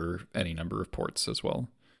lands over any number of ports as well.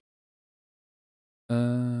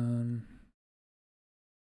 And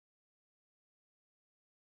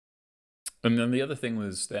then the other thing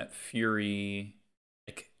was that Fury,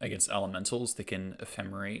 like against elementals, they can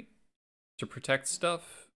ephemerate to protect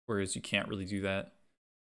stuff, whereas you can't really do that.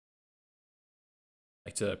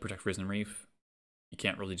 Like to protect Risen Reef, you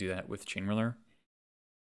can't really do that with Chain Whirler.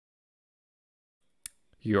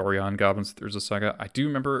 Yorion Goblins, there's a saga. I do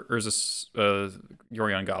remember there's a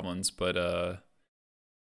Yorion Goblins, but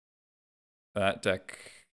that deck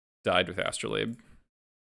died with Astrolabe.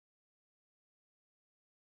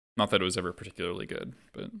 Not that it was ever particularly good,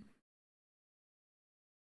 but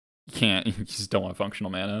you can't. You just don't want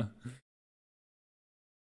functional mana.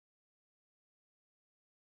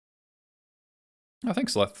 Oh,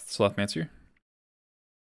 thanks, Slothmancer.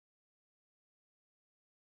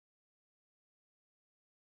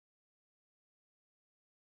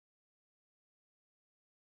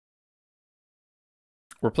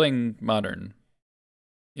 We're playing modern,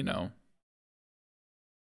 you know.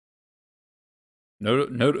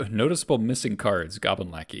 Noticeable missing cards,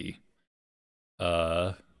 Goblin Lackey.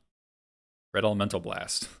 Red Elemental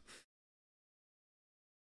Blast.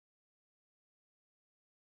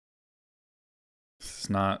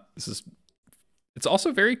 It's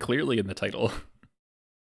also very clearly in the title.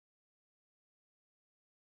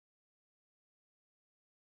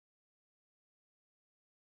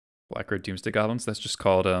 Black Red Doomsday Goblins. That's just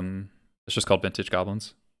called Vintage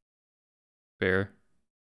Goblins. Bear.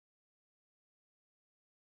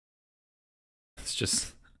 It's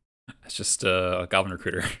just a Goblin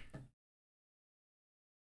Recruiter.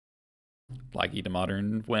 Laggy to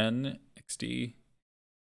Modern when XD.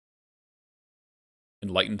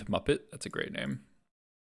 Enlightened Muppet. That's a great name.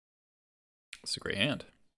 That's a great hand.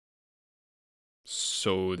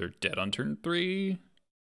 So they're dead on turn 3.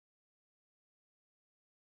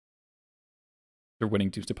 They're winning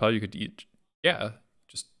Doomsday Pile. You could eat. Yeah.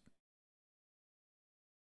 Just.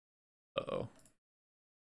 Uh-oh.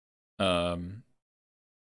 Alright,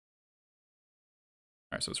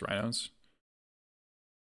 so it's Rhinos.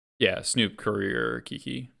 Yeah, Snoop, Courier,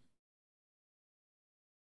 Kiki.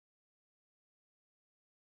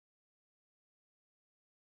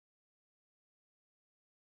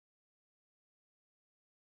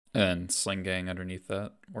 And Sling Gang underneath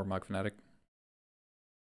that, or Mog Fanatic.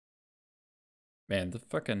 Man, the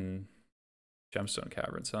fucking Gemstone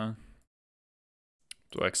Caverns, huh?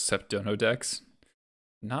 Do I accept Dono decks?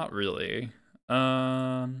 Not really.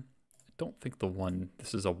 I don't think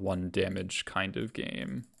this is a 1 damage kind of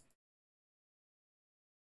game.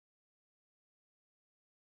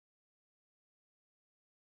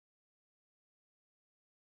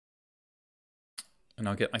 And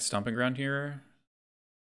I'll get my Stomping Ground here.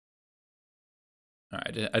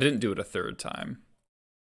 Alright, I didn't do it a 3rd time.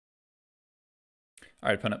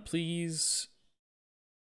 Alright, opponent, please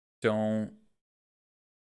don't.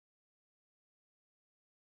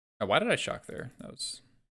 Oh, why did I shock there? That was.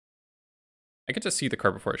 I get to see the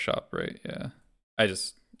card before I shop, right? Yeah. I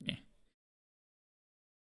just. Yeah.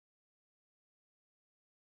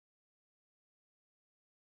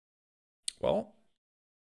 Well.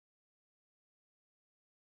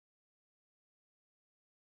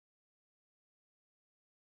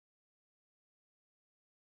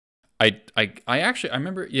 I actually, I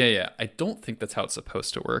remember, yeah. I don't think that's how it's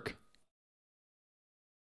supposed to work.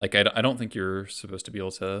 Like, I don't think you're supposed to be able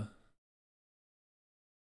to.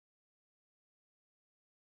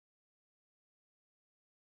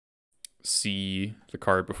 See the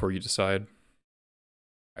card before you decide.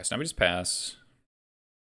 Alright, so now we just pass.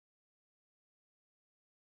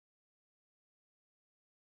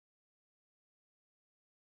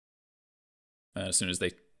 And as soon as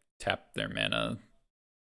they tap their mana,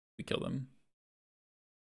 we kill them.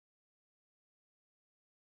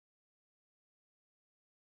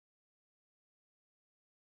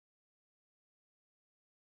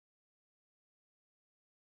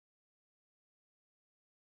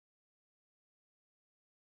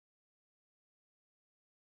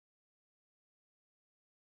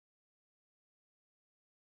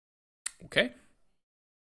 Okay.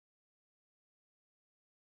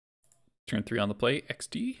 Turn 3 on the play,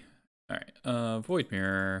 XD. Alright, Void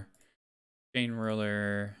Mirror, Chain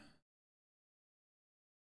Whirler.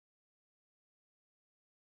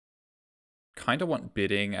 Kind of want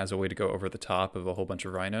bidding as a way to go over the top of a whole bunch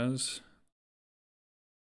of rhinos.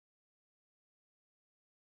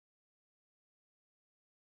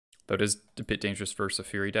 Though it is a bit dangerous versus a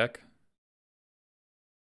Fury deck.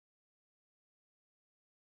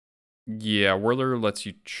 Yeah, Whirler lets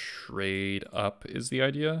you trade up is the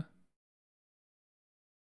idea.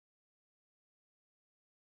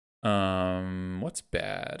 What's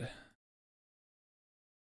bad?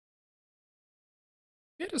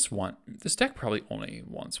 This deck probably only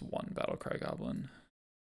wants 1 Battlecry Goblin.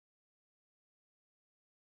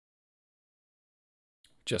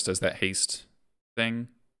 Just as that haste thing.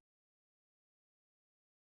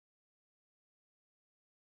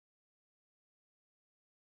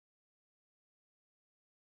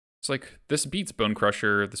 It's like, this beats Bone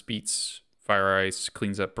Crusher, this beats Fire Ice,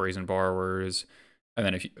 cleans up Brazen Borrowers, and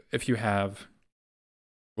then if you have,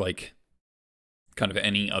 like, kind of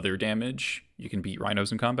any other damage, you can beat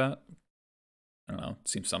Rhinos in combat. I don't know,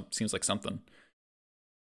 seems like something.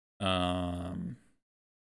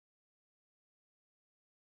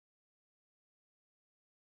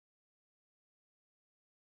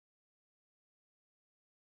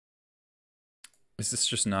 Is this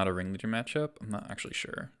just not a Ringleader matchup? I'm not actually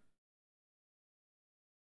sure.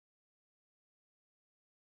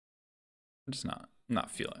 I'm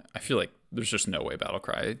not feeling it. I feel like there's just no way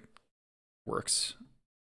Battlecry works.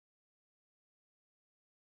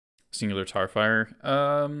 Singular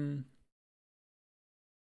Tarfire.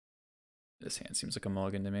 This hand seems like a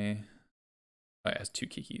mulligan to me. Oh, it has 2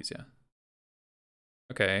 Kikis, yeah.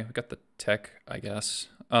 Okay, we got the tech, I guess.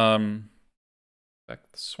 Back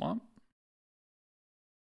the swamp.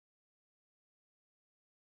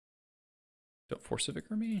 Don't force a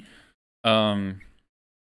Vigor me.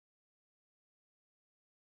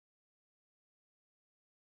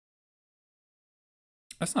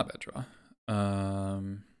 That's not a bad draw.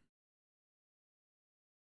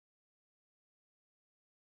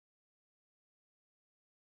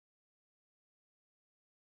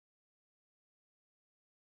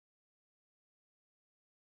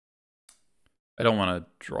 I don't want to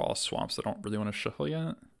draw swamps. I don't really want to shuffle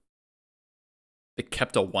yet. They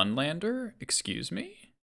kept a 1-lander? Excuse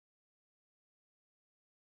me?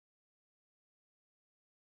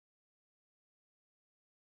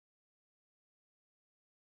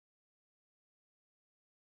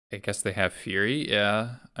 I guess they have Fury.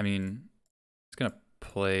 Yeah, I mean, it's gonna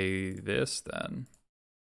play this then.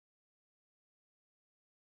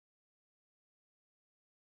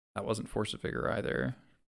 That wasn't Force of Vigor either.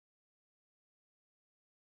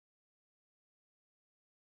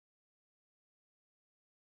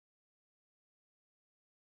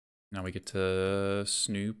 Now we get to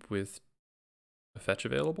snoop with a fetch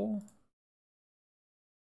available.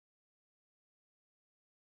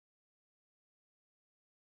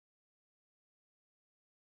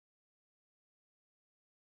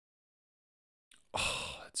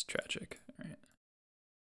 Oh, that's tragic. All right.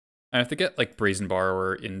 I have to get like Brazen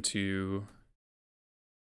Borrower into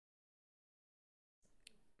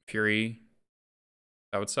Fury.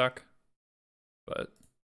 That would suck. But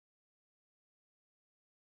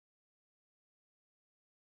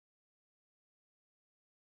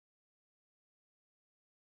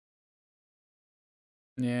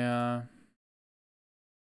yeah.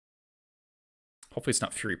 Hopefully it's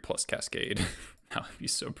not Fury plus Cascade. That would be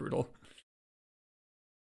so brutal.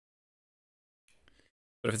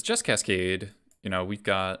 But if it's just Cascade, you know, we've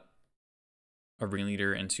got a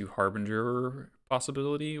Ringleader into Harbinger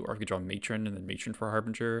possibility, or we could draw Matron and then Matron for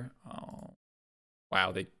Harbinger. Oh,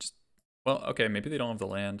 wow, they just... Well, okay, maybe they don't have the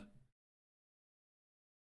land.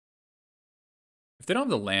 If they don't have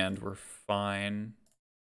the land, we're fine.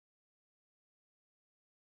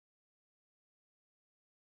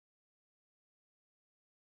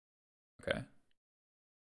 Okay.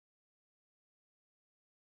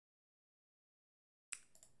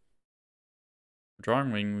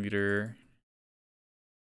 Drawing Ringleader.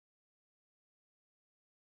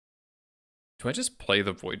 Do I just play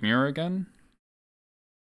the Void Mirror again?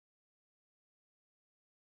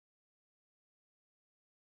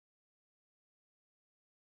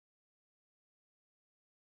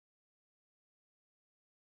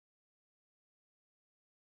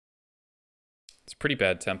 It's pretty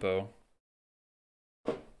bad tempo.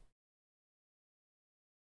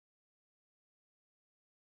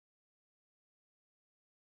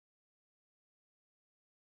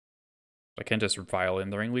 I can just Vile in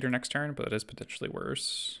the Ringleader next turn, but it is potentially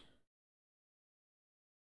worse.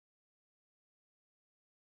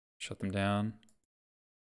 Shut them down.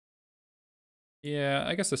 Yeah,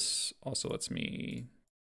 I guess this also lets me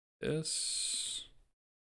this.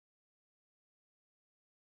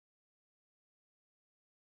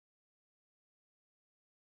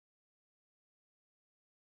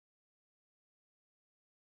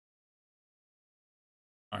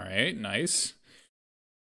 All right, nice.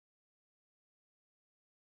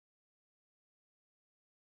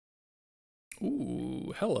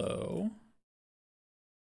 Ooh, hello.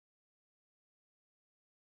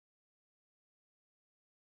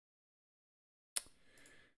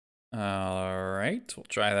 All right, we'll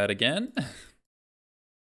try that again.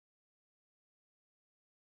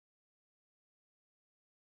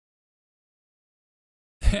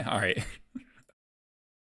 All right.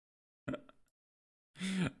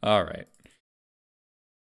 All right.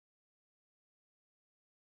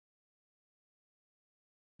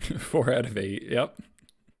 Four out of 8, yep.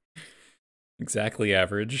 Exactly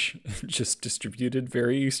average, just distributed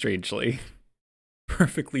very strangely.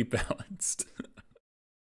 Perfectly balanced.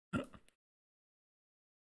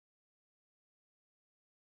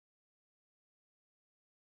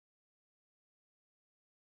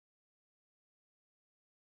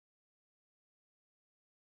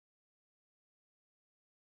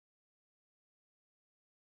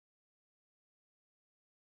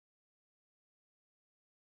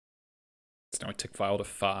 So now we tick file to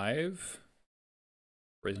 5.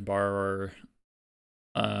 Brazen Bar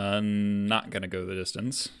are not gonna go the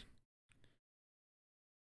distance.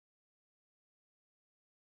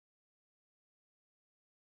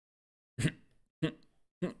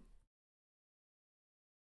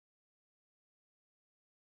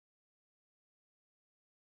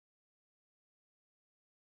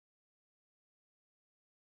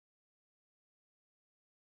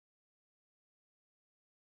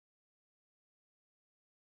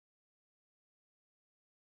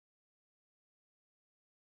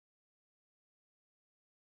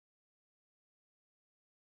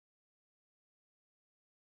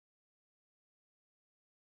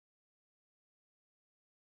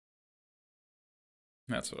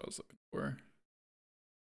 That's what I was looking for.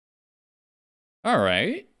 All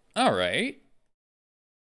right. All right.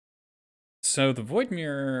 So the Void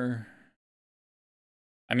Mirror...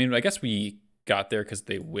 I mean, I guess we got there because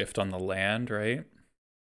they whiffed on the land, right?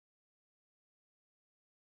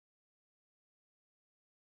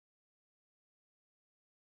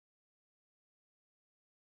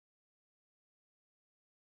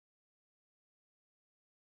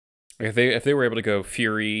 If they were able to go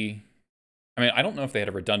Fury... I mean, I don't know if they had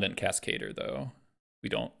a redundant Cascader, though. We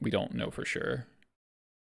don't know for sure.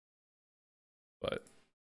 But...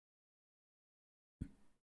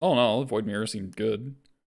 oh no, Void Mirror seemed good.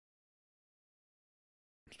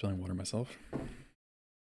 I'm spilling water myself.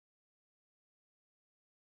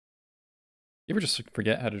 You ever just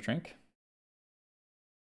forget how to drink?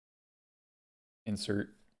 Insert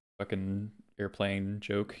fucking airplane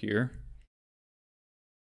joke here.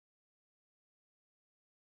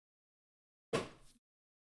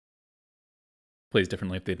 Plays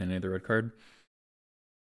differently if they didn't need the red card.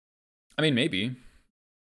 I mean, maybe.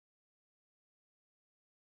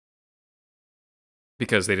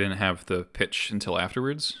 Because they didn't have the pitch until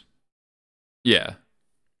afterwards? Yeah.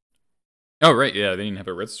 Oh, right, yeah, they didn't have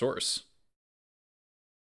a red source.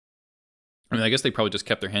 I mean, I guess they probably just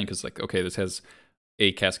kept their hand because, like, okay, this has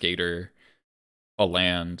a Cascader, a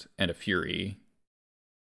land, and a Fury.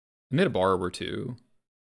 And they had a Borrower, too.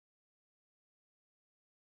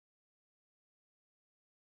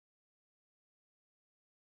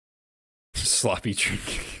 Sloppy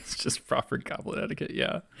drink. It's just proper Goblin etiquette,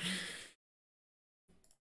 yeah.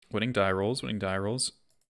 Winning die rolls, winning die rolls.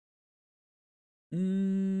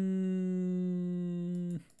 I'm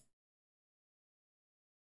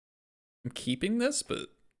keeping this, but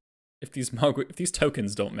if these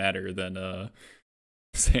tokens don't matter, then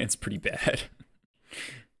this hand's pretty bad.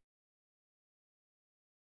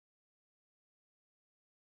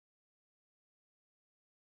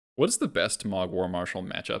 What is the best Mog War Marshal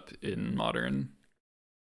matchup in Modern?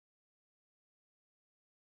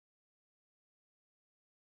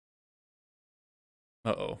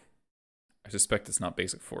 Uh-oh. I suspect it's not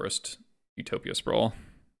Basic Forest. Utopia Sprawl.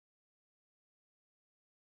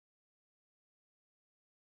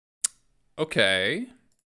 Okay.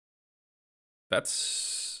 That's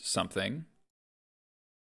something.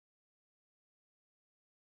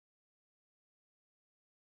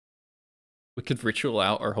 We could ritual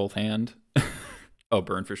out our whole hand. Oh,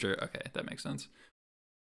 burn for sure. Okay, that makes sense.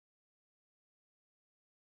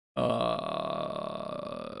 Mm.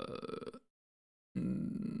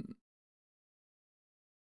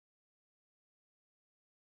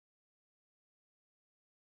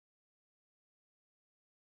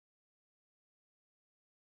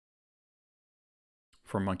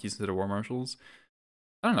 For monkeys instead of war marshals.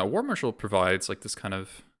 I don't know. War Marshal provides like this kind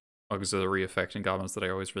of auxiliary effect in goblins that I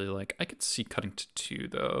always really like. I could see cutting to 2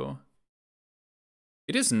 though.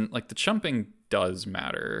 It isn't like the chumping does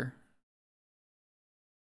matter.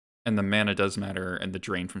 And the mana does matter, and the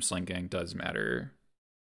drain from Sling Gang does matter.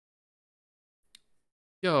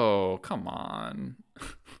 Yo, come on.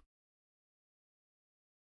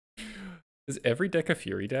 Is every deck a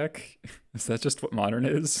Fury deck? Is that just what Modern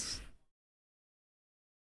is?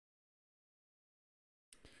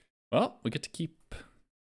 Well, we get to keep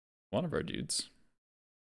one of our dudes.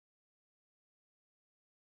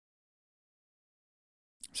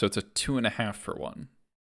 So it's a 2.5 for 1.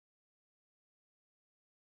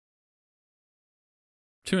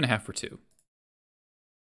 2.5 for 2.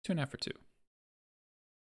 2.5 for 2.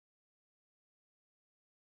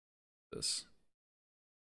 This.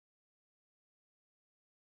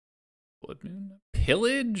 Blood Moon?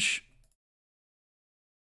 Pillage?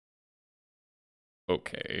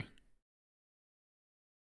 Okay.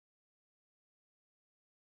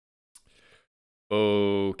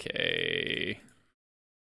 Okay.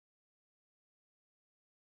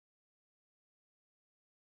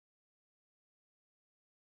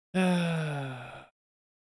 I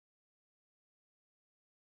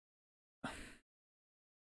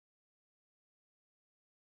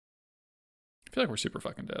feel like we're super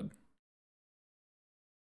fucking dead.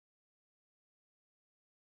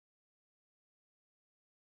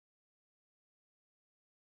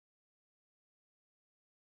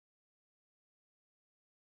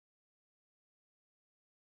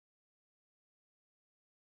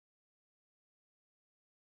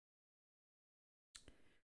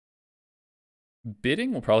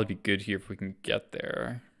 Bidding will probably be good here if we can get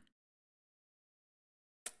there.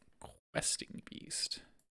 Questing Beast.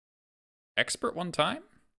 Expert one time?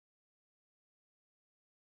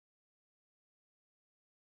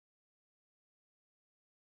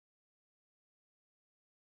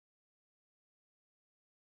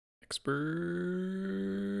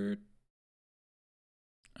 expert.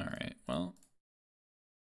 All right, well.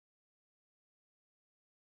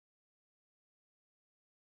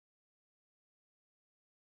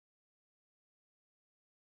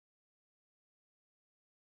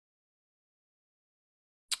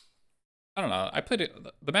 I don't know. I played it,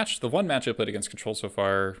 the one match I played against Control so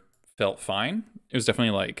far felt fine. It was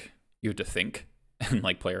definitely like you had to think and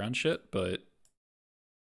like play around shit, but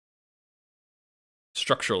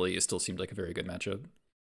structurally it still seemed like a very good matchup.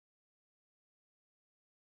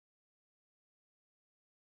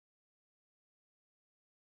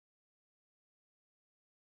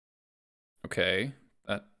 Okay,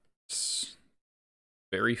 that's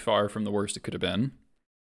very far from the worst it could have been.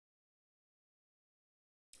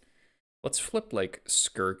 Let's flip like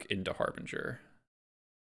Skirk into Harbinger.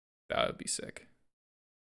 That would be sick.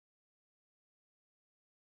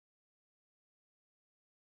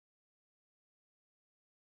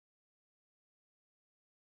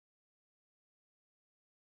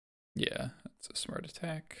 Yeah, that's a smart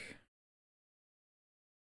attack.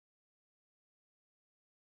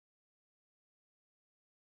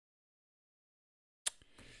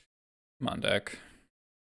 Come on, deck.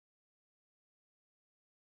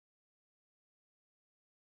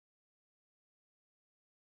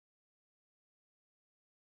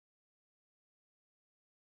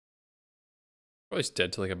 Always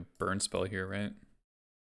dead to like a burn spell here, right?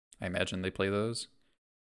 I imagine they play those.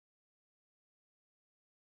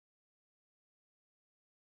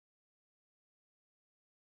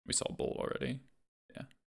 We saw Bolt already. Yeah.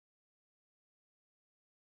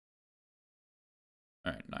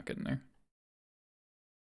 All right, not getting there.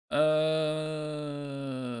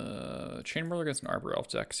 Chain Whirler against an Arbor Elf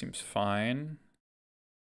deck seems fine.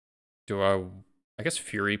 Do I guess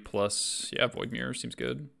Fury plus, yeah, Void Mirror seems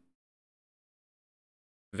good.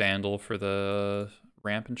 Vandal for the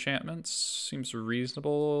ramp enchantments seems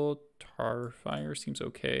reasonable. Tarfire seems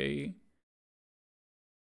okay.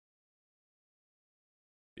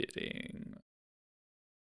 Bidding.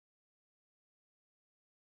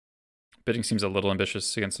 Bidding seems a little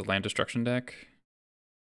ambitious against the land destruction deck.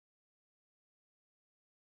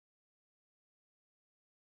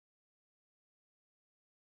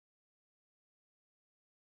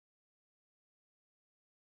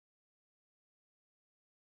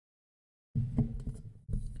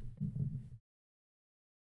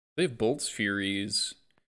 They have Bolts, Furies.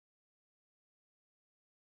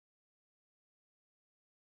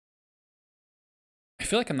 I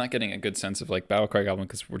feel like I'm not getting a good sense of like Battlecry Goblin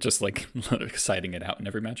because we're just like exciting it out in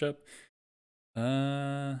every matchup.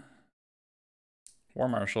 War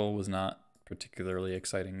Marshal was not particularly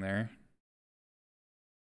exciting there.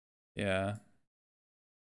 Yeah.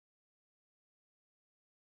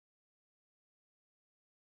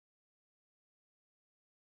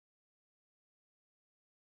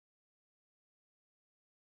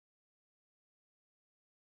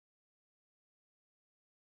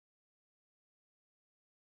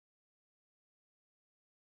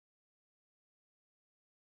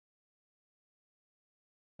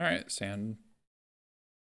 All right, sand.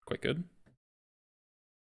 Quite good.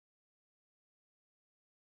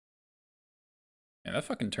 And that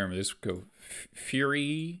fucking term is go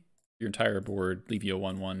Fury, your entire board, leave you a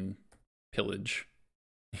 1/1 pillage.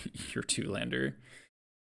 Your 2-lander.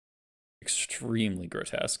 Extremely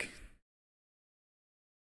grotesque.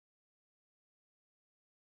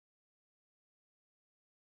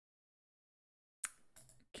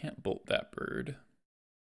 Can't bolt that bird.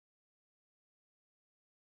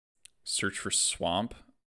 Search for swamp.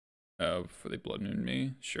 Oh, before they blood moon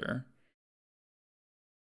me. Sure.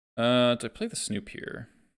 Do I play the Snoop here?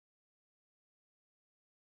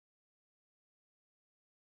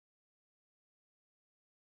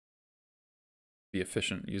 Be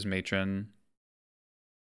efficient. Use Matron.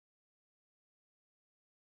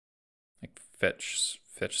 Like fetch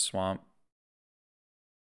swamp.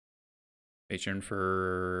 Matron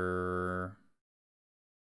for,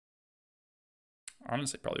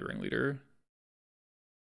 honestly, probably Ringleader.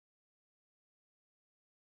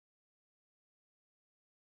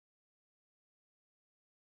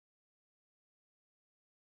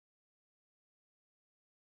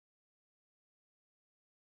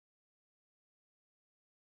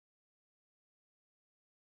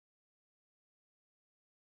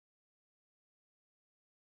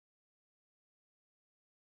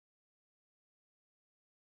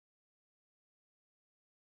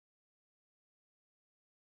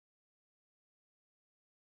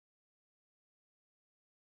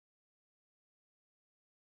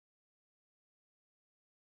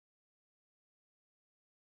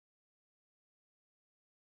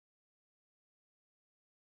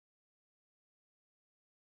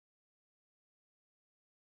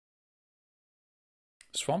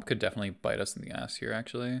 Swamp could definitely bite us in the ass here,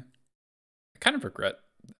 actually. I kind of regret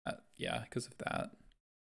that. Yeah, because of that.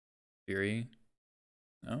 Fury.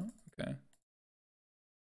 No? Okay.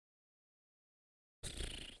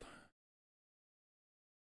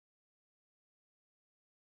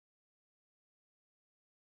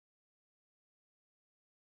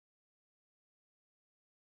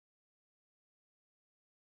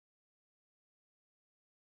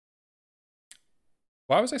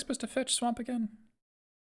 Why was I supposed to fetch Swamp again?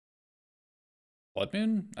 Blood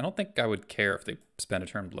Moon? I don't think I would care if they spent a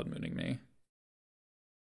turn Blood Mooning me.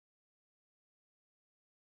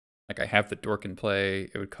 Like, I have the Dork in play.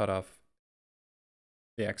 It would cut off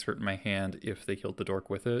the Expert in my hand if they killed the Dork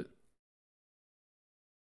with it.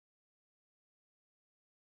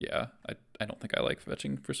 Yeah, I don't think I like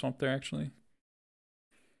fetching for Swamp there, actually.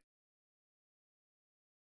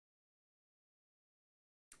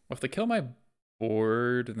 Well, if they kill my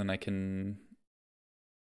board, then I can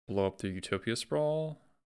blow up the Utopia Sprawl.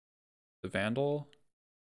 The Vandal.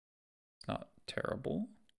 It's not terrible.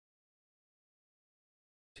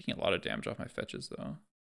 Taking a lot of damage off my fetches, though.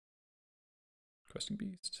 Questing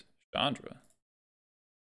Beast. Chandra.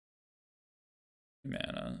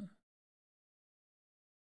 Mana.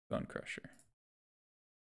 Bone Crusher.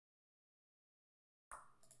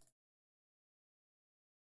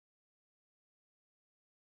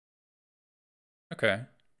 Okay.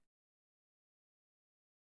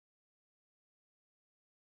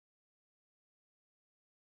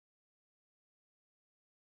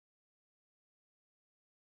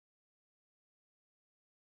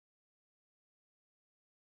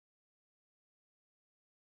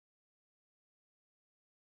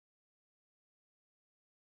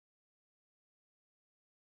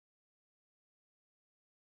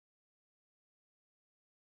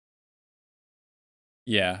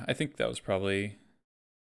 Yeah, I think that was probably a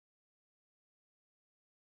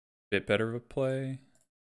bit better of a play.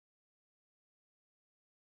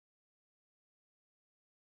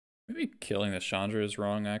 Maybe killing the Chandra is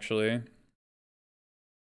wrong, actually.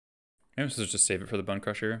 Maybe this is just save it for the Bone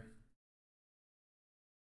Crusher.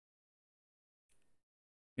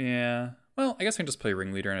 Yeah. Well, I guess I can just play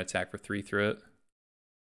Ringleader and attack for 3 through it.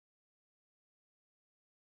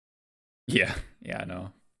 Yeah. Yeah, I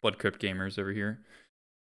know. Blood Crypt gamers over here.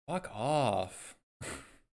 Fuck off.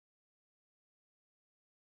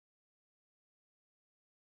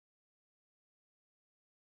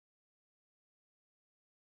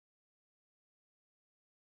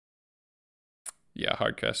 Yeah,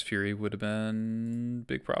 Hardcast Fury would have been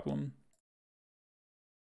big problem.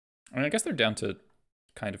 I mean, I guess they're down to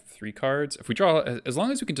kind of 3 cards. If we draw, as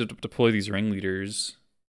long as we can deploy these Ringleaders,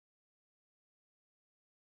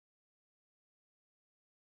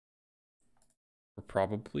 we're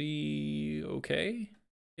probably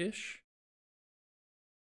okay-ish.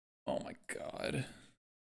 Oh my god.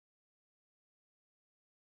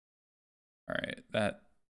 All right, that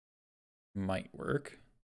might work.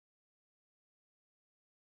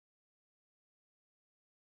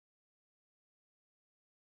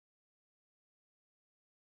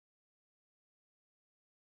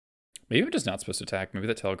 Maybe I'm just not supposed to attack. Maybe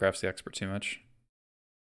that telegraphs the Expert too much.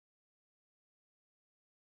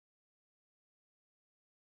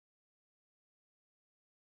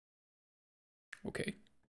 Okay.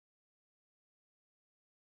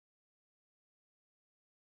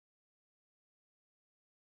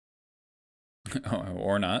 Oh,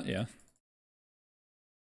 or not, yeah.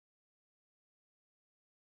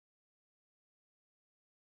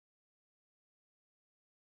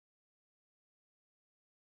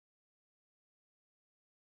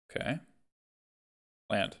 Okay.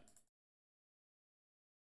 Land.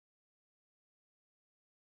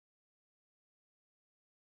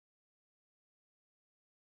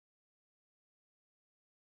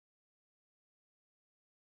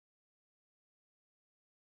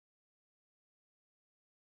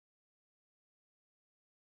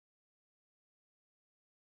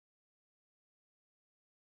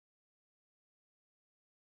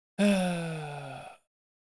 All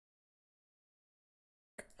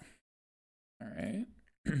right.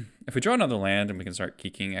 If we draw another land and we can start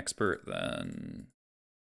keeking Expert, then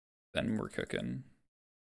we're cooking.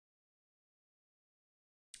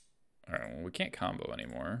 All right, well, we can't combo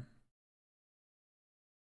anymore.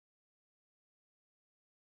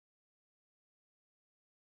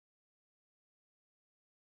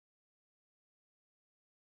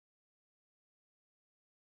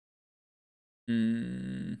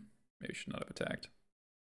 Maybe we should not have attacked.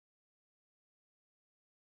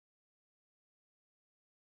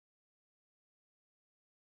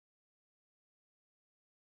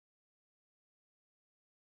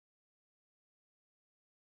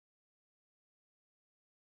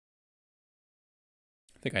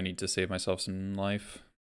 think I need to save myself some life.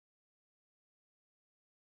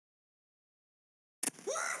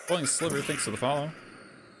 Falling Sliver, thanks for the follow.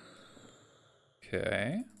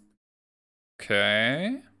 Okay.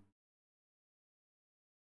 Okay.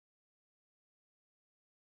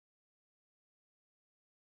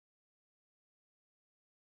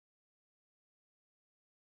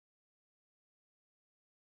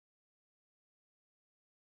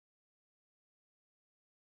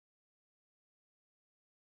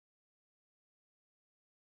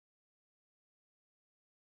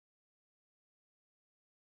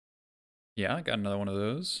 Yeah, I got another one of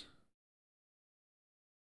those.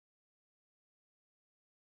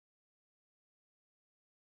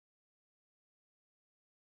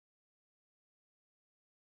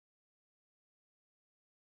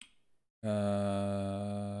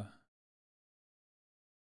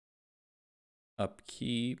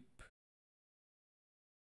 Upkeep.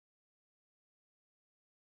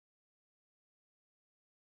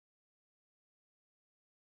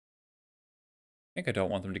 I think I don't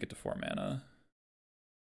want them to get to 4 mana.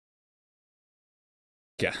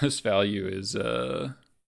 Gas value is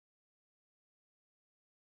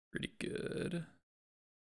pretty good.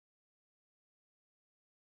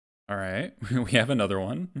 All right, we have another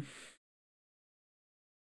one.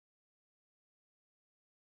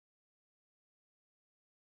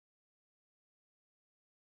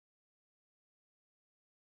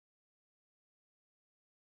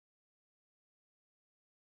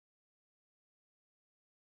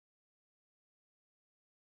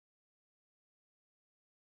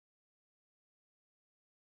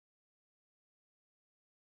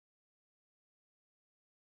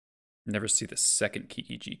 Never see the second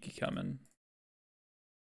Kiki Jiki coming.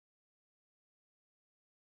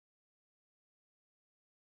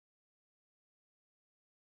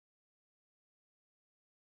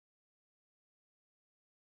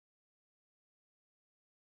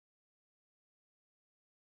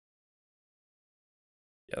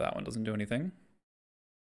 Yeah, that one doesn't do anything.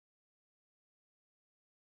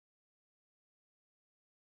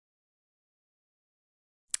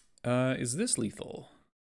 Is this lethal?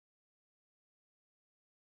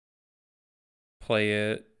 Play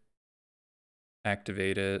it.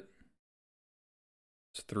 Activate it.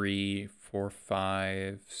 It's 3, 4,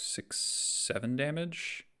 5, 6, 7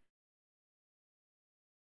 damage.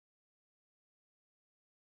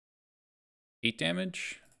 Eight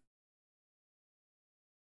damage.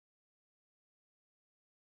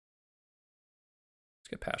 Let's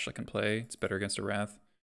get Pashlik in play. It's better against a Wrath.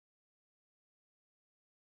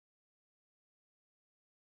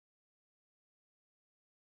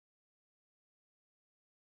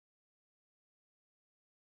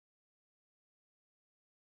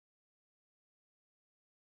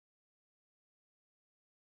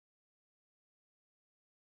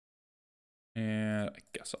 And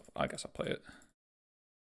I guess I'll play it.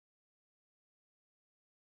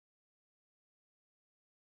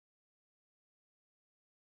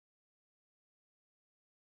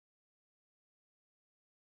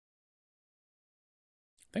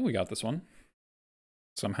 I think we got this one.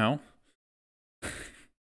 Somehow.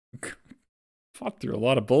 Fought through a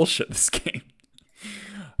lot of bullshit this game.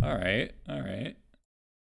 Alright, alright.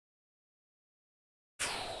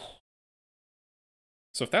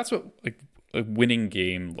 So if that's what like a winning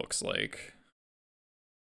game looks like.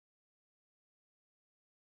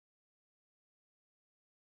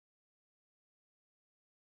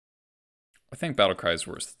 I think Battlecry is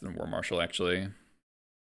worse than War Marshal, actually.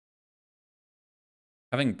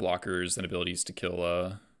 Having blockers and abilities to kill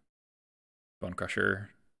Bone Crusher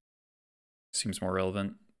seems more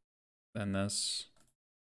relevant than this.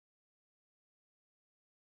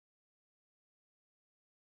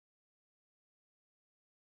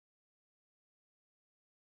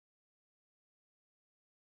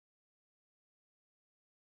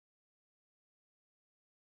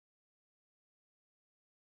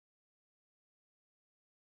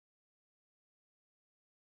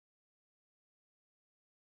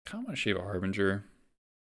 I want to shave a Harbinger.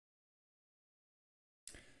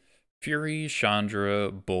 Fury,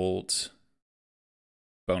 Chandra, Bolt,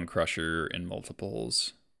 Bone Crusher in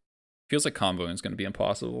multiples. Feels like comboing is going to be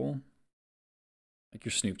impossible. Like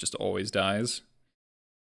your Snoop just always dies.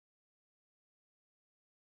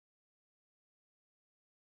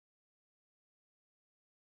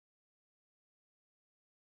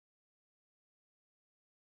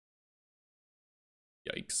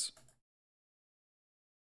 Yikes.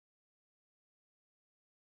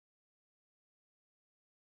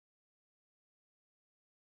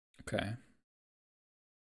 Okay.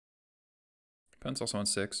 Opponent's also on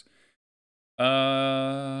 6.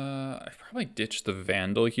 I probably ditch the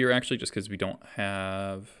Vandal here actually, just because we don't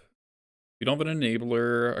have an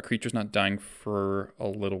enabler. A creature's not dying for a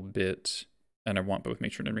little bit, and I want both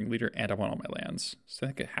Matron and Ringleader, and I want all my lands. So I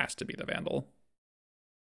think it has to be the Vandal.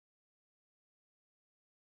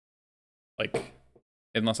 Like,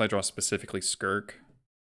 unless I draw specifically Skirk,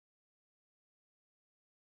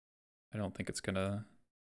 I don't think it's gonna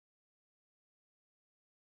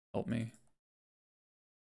help me.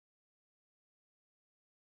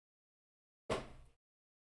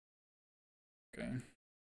 Okay.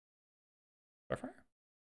 Starfire?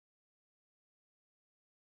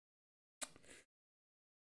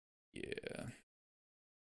 Yeah.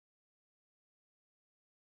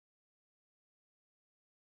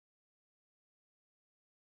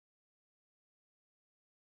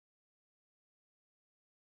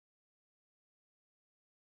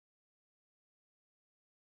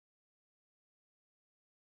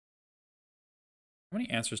 How many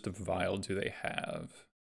answers to Vile do they have?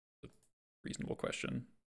 A reasonable question.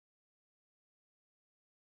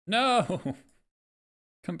 No!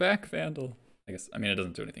 Come back, Vandal. I mean, it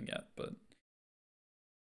doesn't do anything yet, but...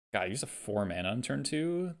 God, use a 4 mana on turn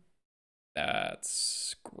 2?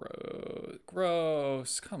 That's gross.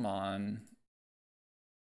 Gross, come on.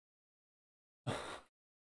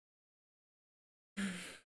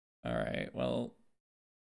 Alright, well...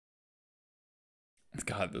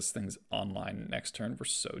 God, this thing's online next turn. We're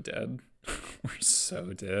so dead. We're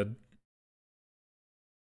so dead.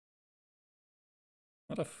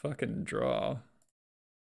 What a fucking draw.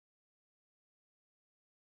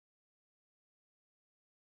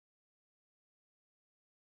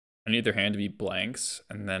 I need their hand to be blanks,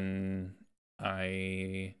 and then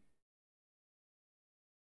I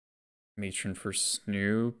matron for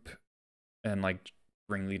Snoop and like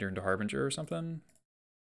bring leader into Harbinger or something.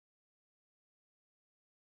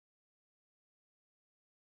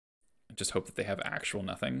 Just hope that they have actual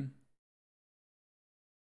nothing.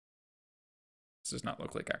 This does not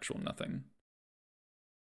look like actual nothing.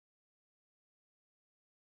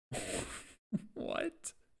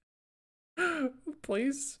 What?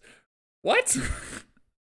 Please? What?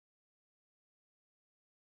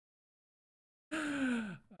 All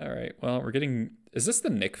right, well, we're getting... Is this the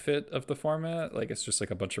Nick fit of the format? Like, it's just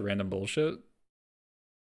like a bunch of random bullshit?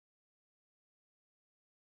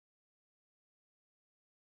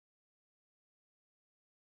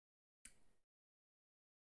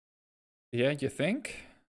 Yeah, you think?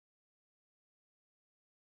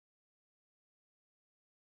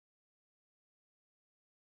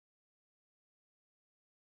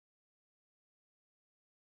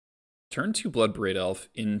 Turn 2 Blood Braid Elf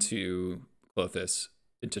into Clothis,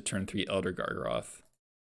 into turn 3 Elder Gargaroth.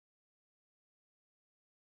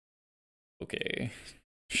 Okay,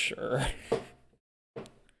 sure.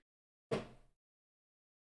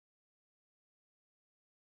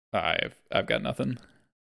 I've got nothing.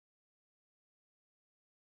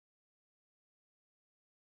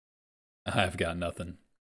 I've got nothing.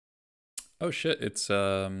 Oh shit, it's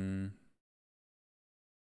what's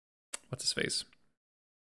his face?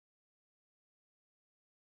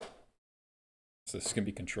 So this is gonna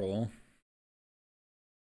be control.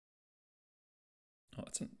 Oh,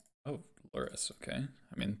 that's an Luris, okay.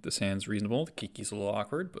 I mean, this hand's reasonable. The Kiki's a little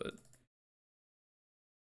awkward, but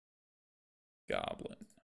Goblin.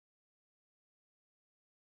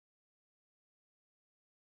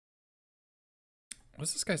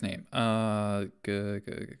 What's this guy's name? Good.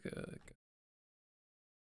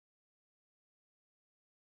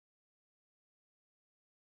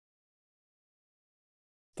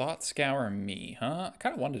 Thought Scour me, huh? I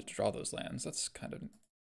kind of wanted to draw those lands. That's kind of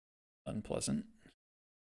unpleasant.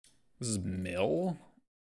 This is Mill?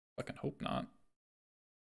 Fucking hope not.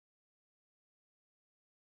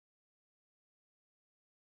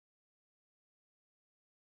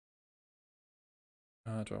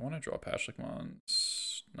 Do I want to draw Pashlik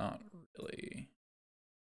Mons? Not really.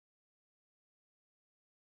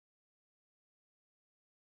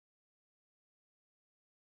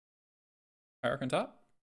 Hierarch on top?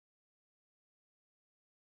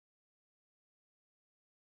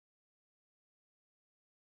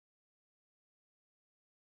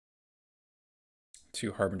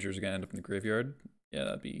 Two Harbingers are gonna end up in the graveyard. Yeah,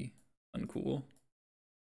 that'd be uncool.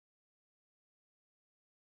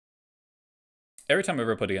 Every time I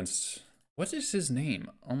ever put against... What is his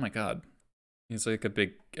name? Oh my god. He's like a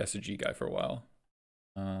big SG guy for a while.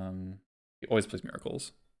 He always plays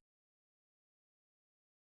Miracles.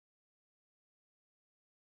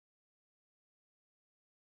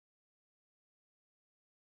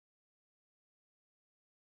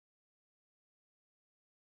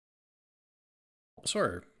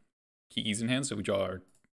 Sorry. keys in hand, so we draw our...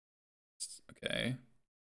 Okay.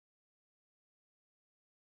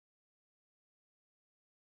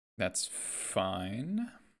 That's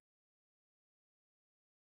fine.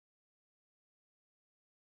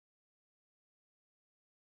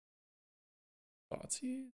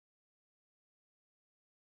 Thoughtseize?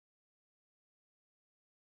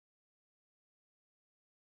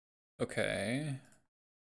 Okay.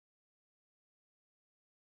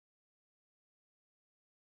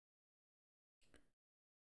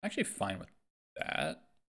 Actually fine with that.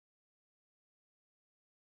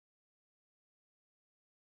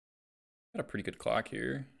 Got a pretty good clock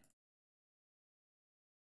here.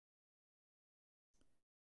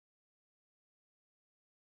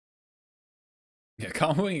 Yeah,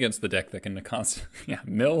 comboing against the deck that can constant... Yeah,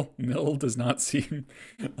 mill does not seem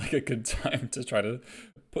like a good time to try to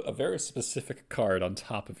put a very specific card on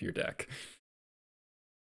top of your deck.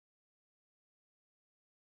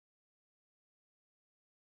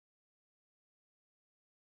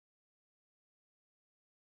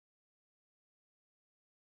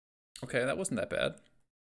 Okay, that wasn't that bad.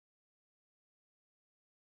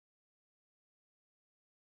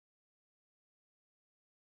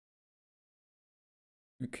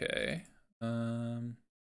 Okay. They're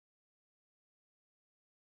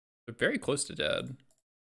very close to dead.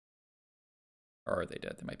 Or are they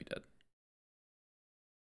dead? They might be dead.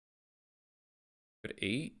 Good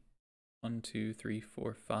 8. 1, 2, 3,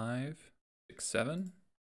 4, 5, 6, 7.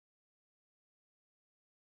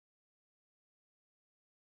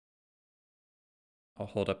 I'll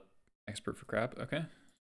hold up expert for crap. Okay.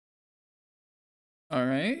 All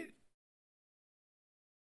right.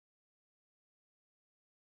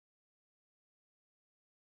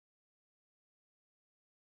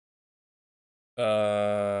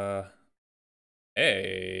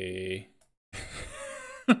 Hey.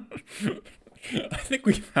 I think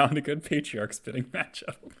we found a good patriarch spinning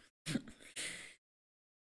matchup.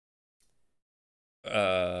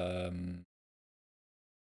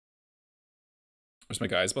 Was my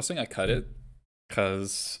guys busting? I cut it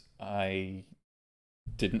because I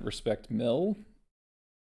didn't respect Mill.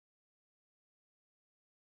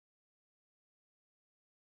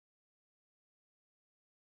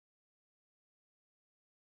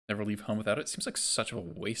 Never leave home without it. Seems like such a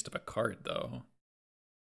waste of a card, though.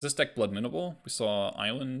 Is this deck blood minnable? We saw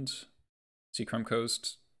Island, Seacrum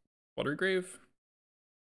Coast, Watergrave.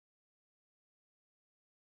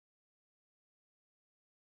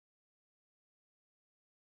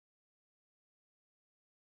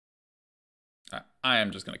 I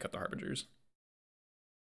am just going to cut the Harbingers.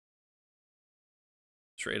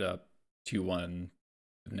 Straight up 2-1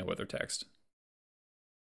 with no other text.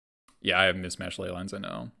 Yeah, I have mismatched ley lines, I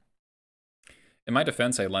know. In my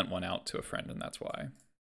defense, I lent one out to a friend, and that's why.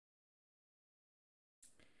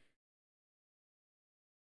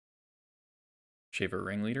 Shave a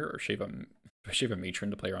ringleader or shave a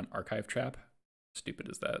matron to play around Archive Trap? Stupid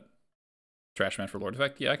is that? Trashman for Lord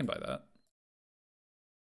Effect? Yeah, I can buy that.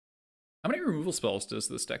 How many removal spells does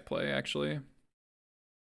this deck play, actually?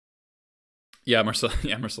 Yeah,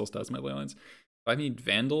 Marcellus does my ley lines. If I need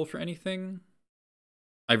Vandal for anything,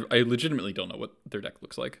 I legitimately don't know what their deck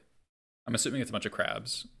looks like. I'm assuming it's a bunch of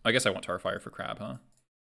crabs. I guess I want Tarfire for crab, huh?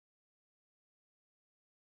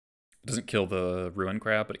 It doesn't kill the Ruin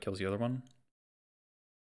crab, but it kills the other one.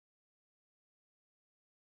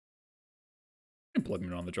 Blood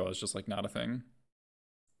Moon on the draw is just like not a thing.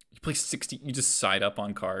 You play 60, you just side up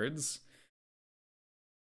on cards.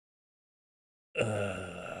 8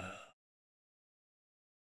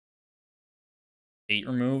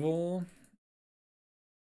 removal.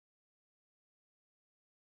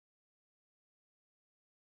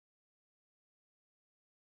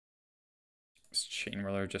 Is Chain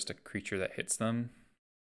Whirler just a creature that hits them?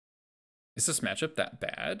 Is this matchup that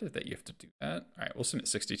bad that you have to do that? All right, we'll submit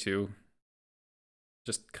 62.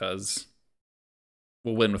 Just cuz.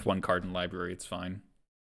 We'll win with one card in library, it's fine.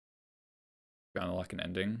 Bound to lock an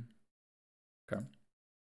ending. Okay.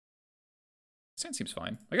 Sand seems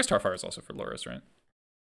fine. I guess Tarfire is also for Loris, right?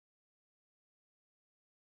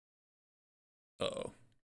 Uh-oh.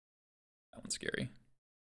 That one's scary.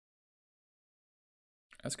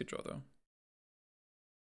 That's a good draw, though.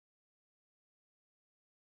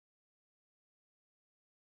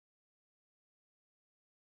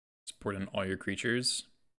 Support in all your creatures.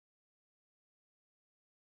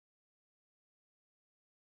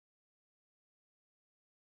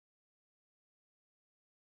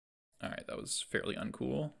 Alright, that was fairly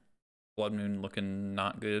uncool. Blood Moon looking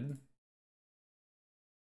not good.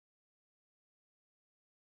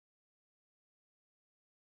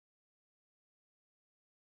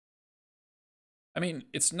 I mean,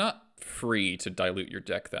 it's not free to dilute your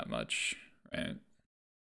deck that much, right?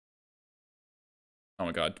 Oh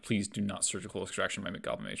my god, please do not surgical extraction my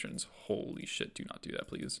Goblin Matrons. Holy shit, do not do that,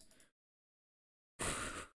 please.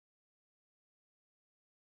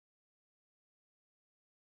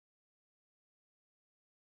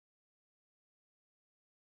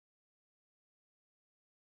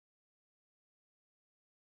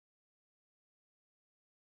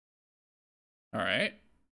 Alright.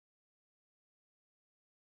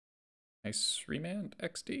 Nice remand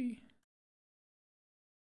XD.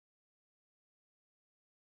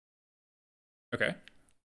 Okay.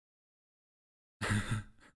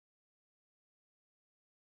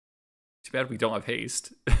 Too bad we don't have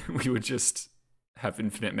haste. We would just have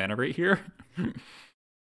infinite mana right here.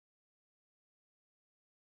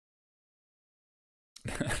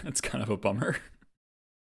 That's kind of a bummer.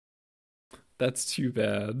 That's too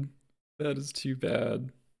bad. That is too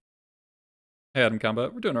bad. Hey, Adam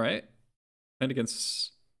Combat, we're doing alright. And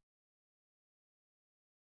against...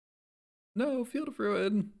 No, Field of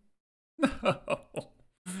Ruin. No.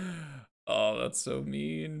 Oh, that's so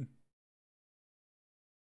mean.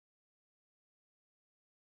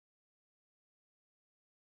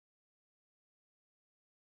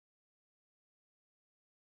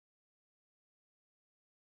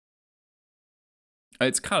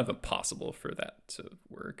 It's kind of impossible for that to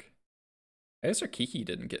work. I guess our Kiki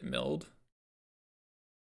didn't get milled.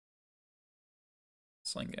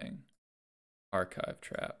 Sling Gang. Archive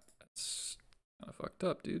Trap. That's kind of fucked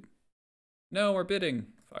up, dude. No, we're bidding.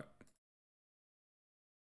 Fuck.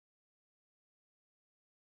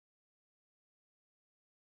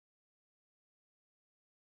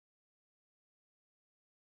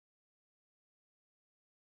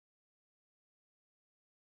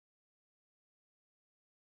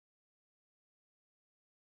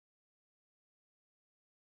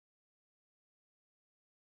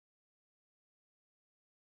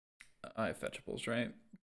 I have fetchables, right?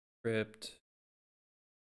 Crypt.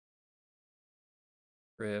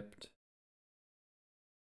 Crypt.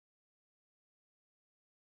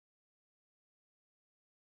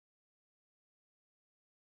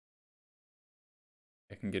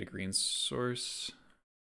 I can get a green source.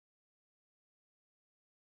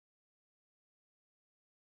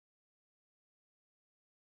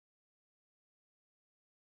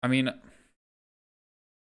 I mean...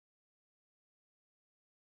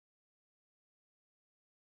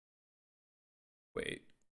 Wait.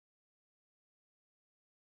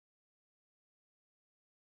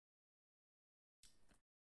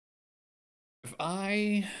 If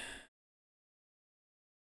I...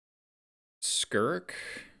 Skirk...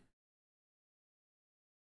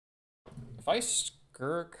 If I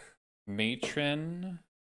Skirk Matron...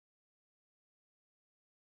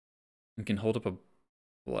 and can hold up a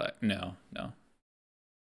black... No, no.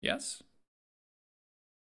 Yes?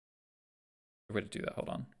 Way to do that, hold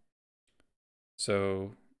on.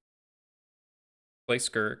 So... Play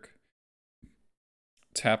Skirk.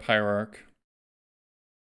 Tap Hierarch.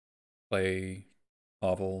 Play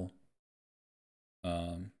Hovel.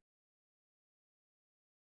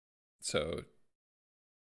 So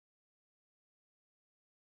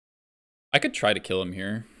I could try to kill him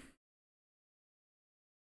here.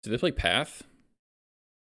 Do they play Path?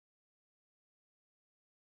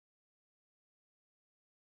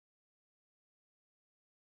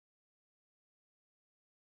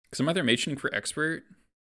 Because I'm either matrining for Expert,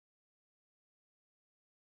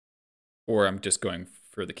 or I'm just going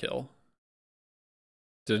for the kill.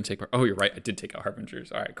 Didn't take... Oh, you're right. I did take out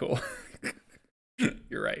Harbingers. All right, cool.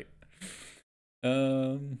 You're right.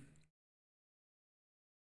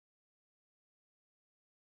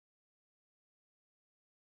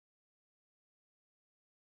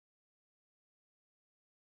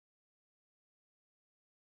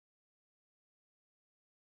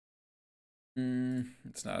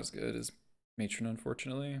 It's not as good as Matron,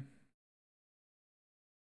 unfortunately.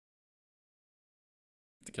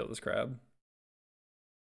 To kill this crab.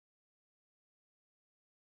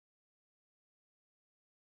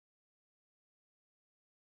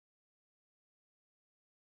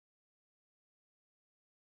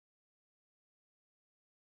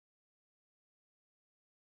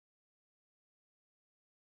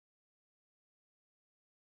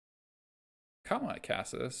 Come on,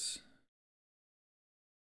 Cassis.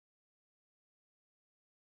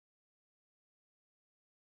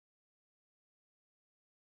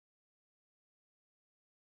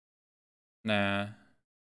 Nah.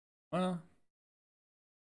 Well.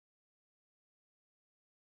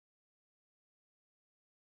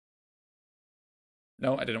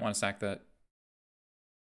 No, I didn't want to sack that.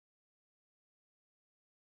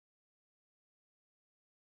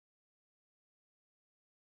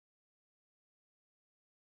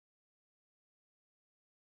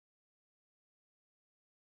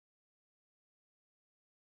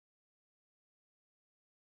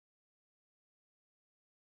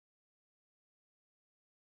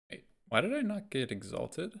 Why did I not get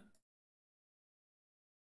exalted?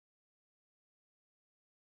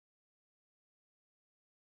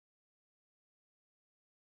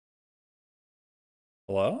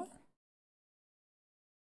 Hello?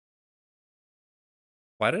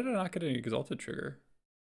 Why did I not get an exalted trigger?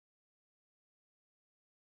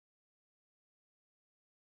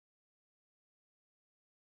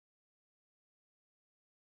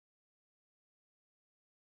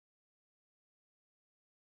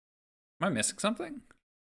 Am I missing something?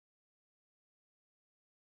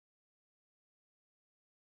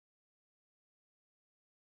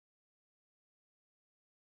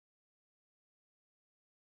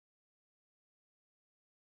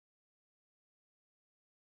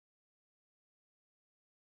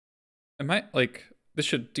 Am I, like, this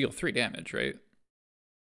should deal 3 damage, right?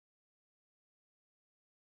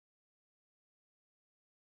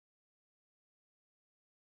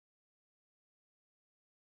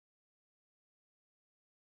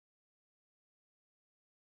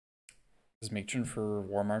 Does Matron for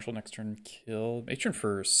War Marshal next turn kill? Matron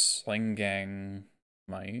for Sling Gang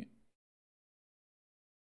might.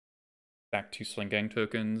 Back 2 Sling Gang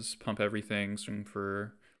tokens, pump everything, swing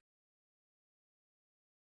for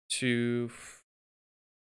 2,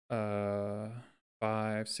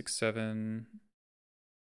 5, 6, 7,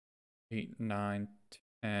 8, 9,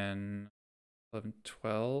 10, 11,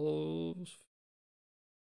 12,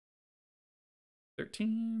 13,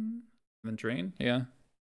 and then drain, yeah.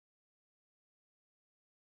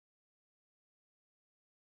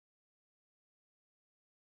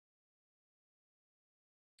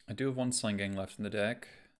 I do have 1 Sling Gang left in the deck.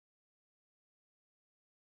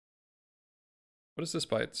 What is this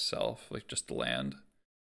by itself? Like, just the land?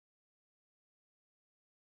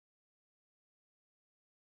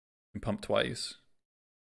 And pump twice.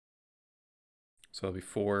 So it'll be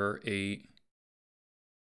 4, 8,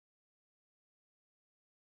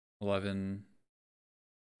 11,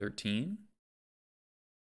 13.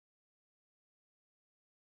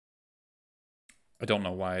 I don't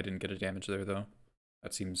know why I didn't get a damage there, though.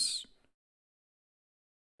 That seems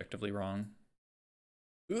effectively wrong.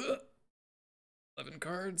 Ugh. 11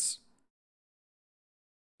 cards.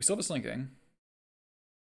 We still have a Sling Gang.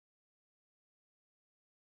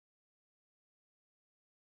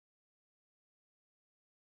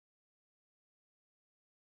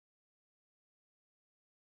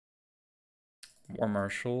 War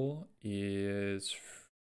Marshal is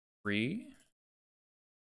free.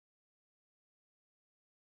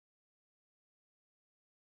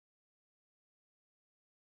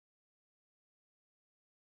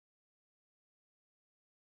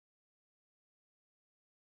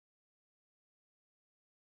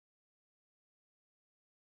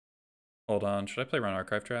 Hold on, should I play Run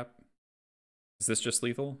Archive Trap? Is this just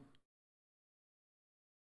lethal?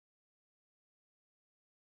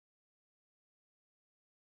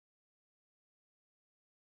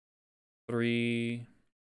 Three,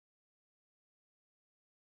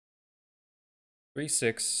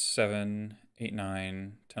 6, 7, 8,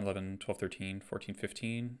 9, 10, 11, 12, 13, 14,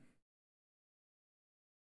 15,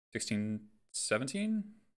 16, 17?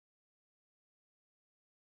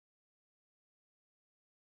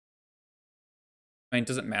 I mean,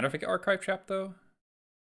 does it matter if I get Archive Trap, though?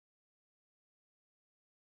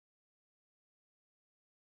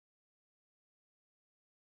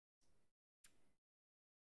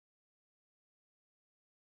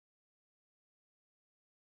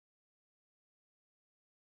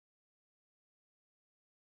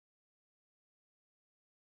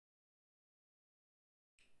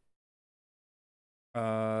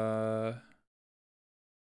 I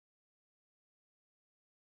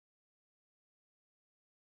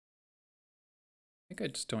think I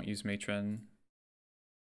just don't use Matron.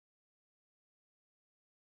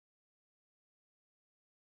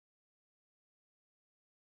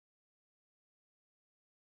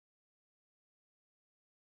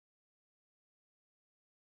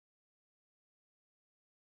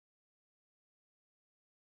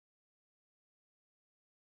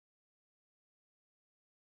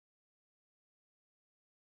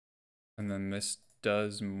 And then this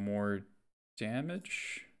does more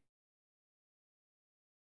damage.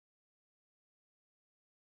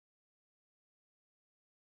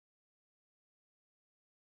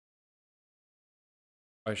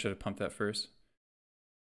 I should have pumped that first.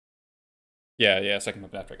 Yeah, second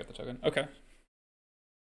pump after I get the token. Okay.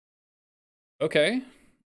 Okay.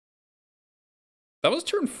 That was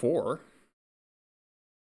turn 4.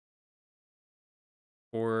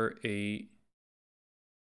 4, 8,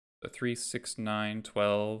 3, 6, 9,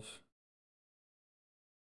 12,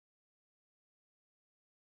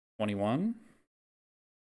 21.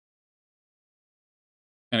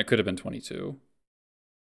 And it could have been 22.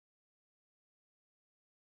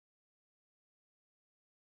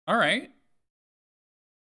 All right.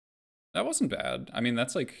 That wasn't bad. I mean,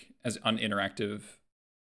 that's like as uninteractive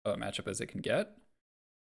a matchup as it can get.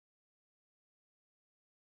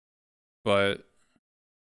 But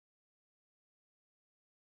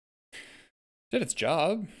did its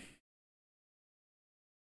job.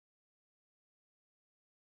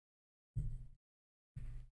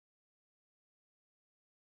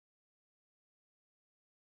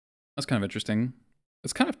 That's kind of interesting.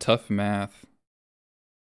 It's kind of tough math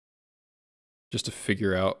just to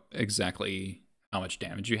figure out exactly how much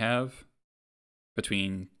damage you have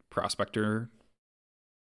between Prospector,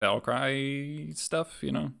 Battlecry stuff,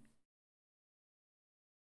 you know?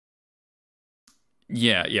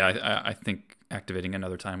 Yeah, I think activating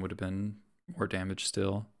another time would have been more damage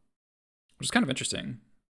still. Which is kind of interesting.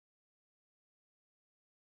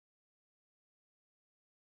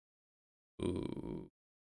 Ooh.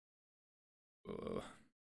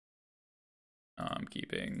 I'm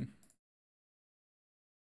keeping.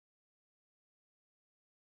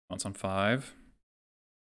 Once on 5.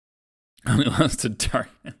 Only lost to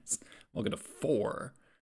darkness. Mulligan to 4.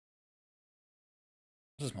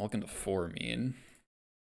 What does Mulligan to 4 mean?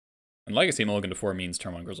 And Legacy, Mulligan to 4 means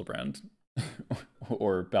turn 1 Grizzlebrand.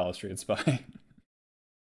 Or Balustrade Spy.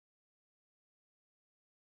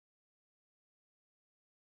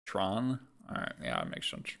 Tron? Alright, yeah, it makes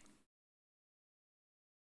sense.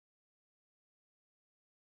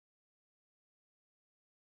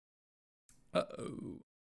 Uh-oh.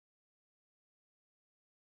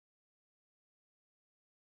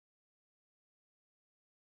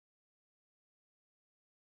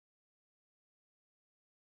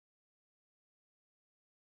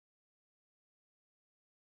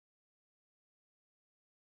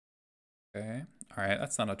 Okay. Alright,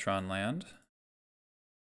 that's not a Tron land.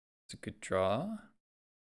 It's a good draw.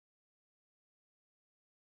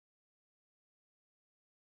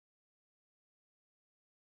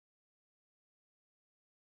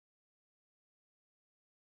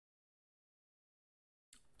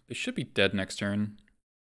 They should be dead next turn.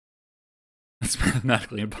 It's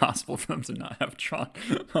mathematically impossible for them to not have Tron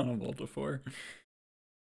on a Vault of 4.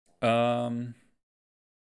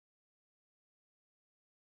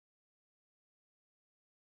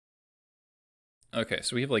 Okay,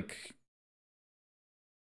 so we have like...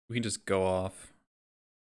 We can just go off.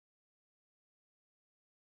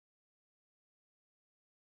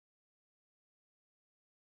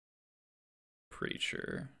 Pretty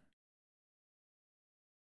sure.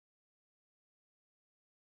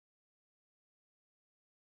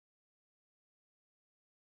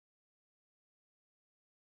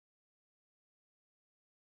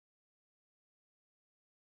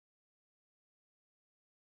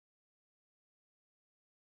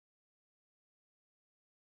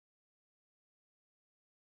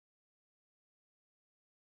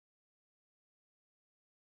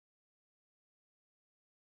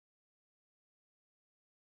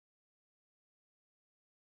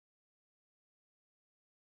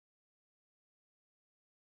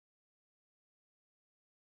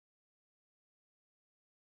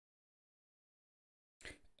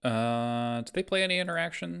 Do they play any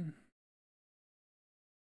interaction?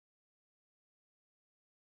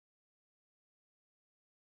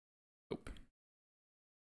 Nope.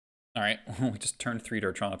 All right, we just turned 3 to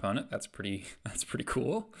our Tron opponent. That's pretty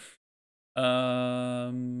cool.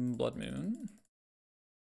 Blood Moon.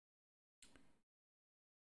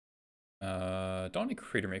 Don't need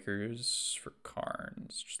Crater Makers for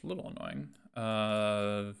Karns. Just a little annoying.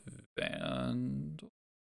 Vandal.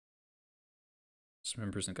 Some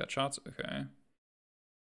members and got shots. Okay.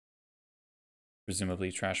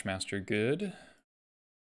 Presumably Trash Master good.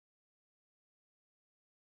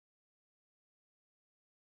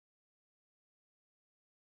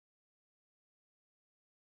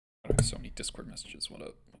 Oh, so many Discord messages. What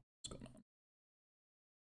up? What's going on?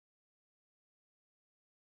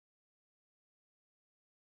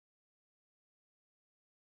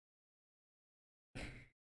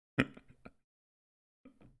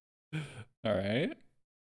 All right.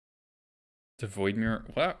 Devoid Mirror.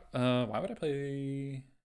 What? Why would I play?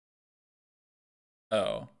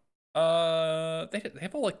 Oh. They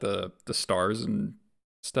have all like the stars and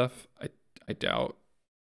stuff. I doubt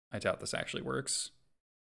this actually works.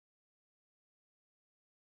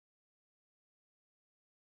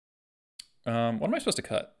 What am I supposed to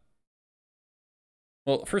cut?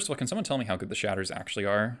 Well, first of all, can someone tell me how good the shatters actually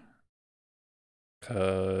are?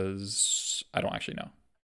 Because I don't actually know.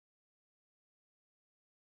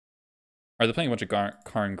 Are they playing a bunch of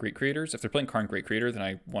Karn Great Creators? If they're playing Karn Great Creator, then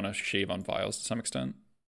I want to shave on Vials to some extent.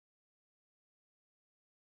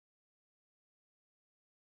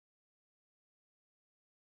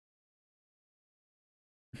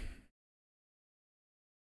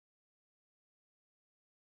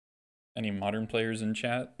 Any modern players in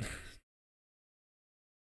chat?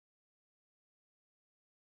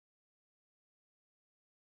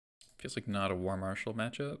 Feels like not a War Marshal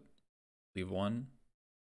matchup. Leave one.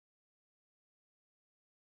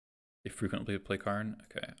 They frequently play Karn.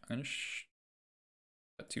 Okay, I'm gonna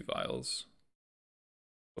got 2 vials.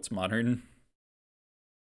 What's modern?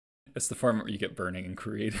 It's the farm where you get burning and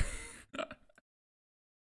create.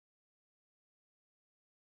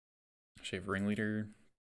 Shave ringleader.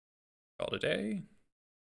 Call it a day.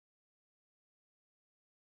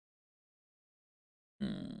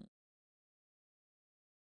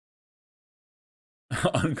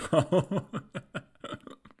 Uncle.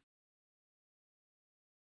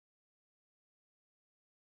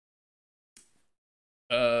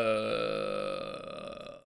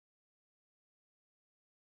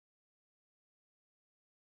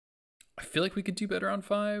 I feel like we could do better on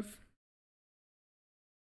 5.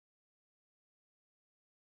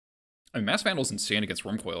 I mean, Mass Vandal's insane against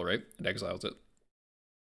Wormcoil, right? It exiles it.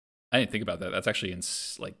 I didn't think about that. That's actually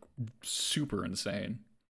like super insane.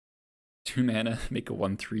 2 mana, make a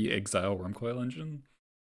 1/3 exile Wormcoil engine.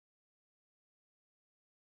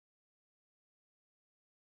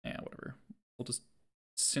 Yeah, whatever. We'll just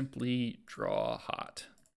simply draw hot.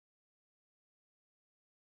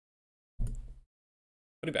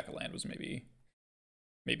 Putting back a land was maybe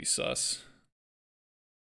sus.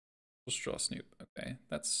 Let's draw Snoop. Okay,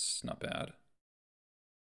 that's not bad.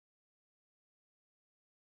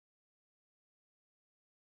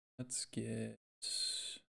 Let's get...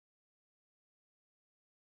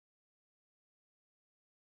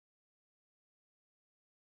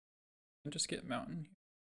 and just get Mountain.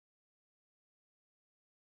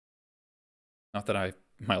 Not that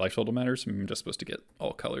my life total matters. I'm just supposed to get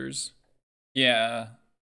all colors. Yeah.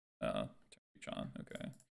 John.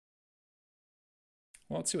 Okay.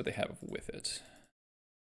 Well, let's see what they have with it.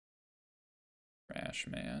 Trash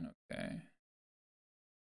Man. Okay.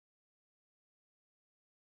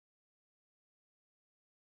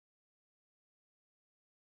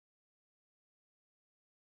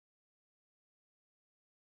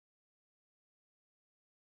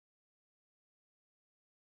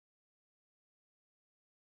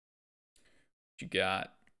 You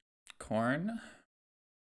got corn.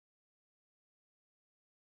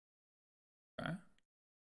 Okay.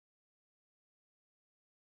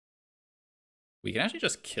 We can actually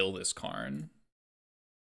just kill this Karn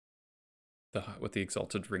with the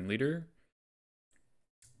Exalted Ringleader,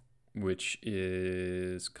 which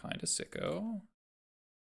is kind of sicko.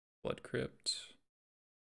 Blood Crypt.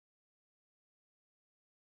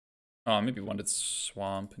 Oh, maybe Wanted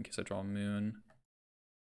Swamp in case I draw a Moon.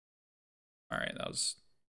 Alright, that was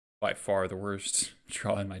by far the worst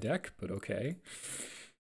draw in my deck, but okay.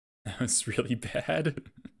 That was really bad.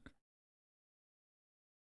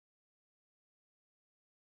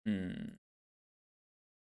 Alright,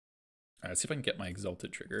 let's see if I can get my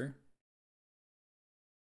Exalted trigger.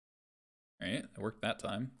 Alright, it worked that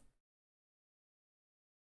time.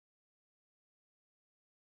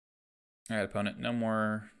 Alright, opponent, no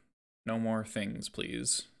more things,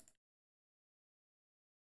 please.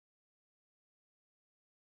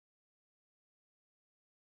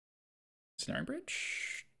 Snaring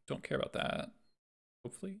Bridge? Don't care about that.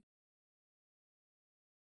 Hopefully.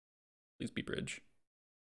 Please be Bridge.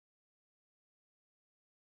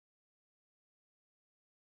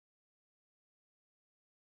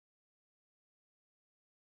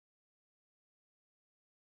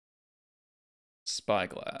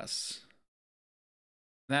 Spyglass.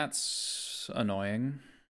 That's annoying.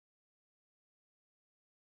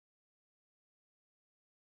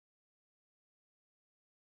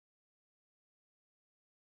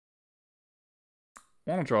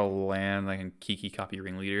 I want to draw a land that can Kiki copy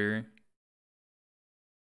Ringleader.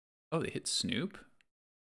 Oh, they hit Snoop?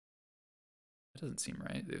 That doesn't seem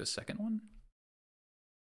right. They have a second one?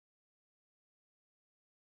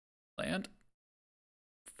 Land?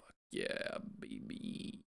 Fuck yeah,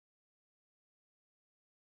 baby.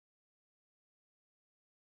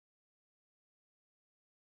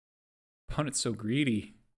 Opponent's so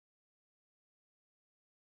greedy.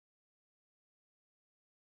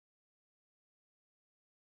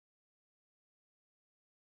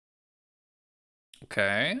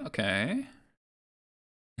 Okay, okay.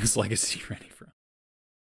 Is Legacy ready for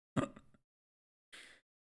him?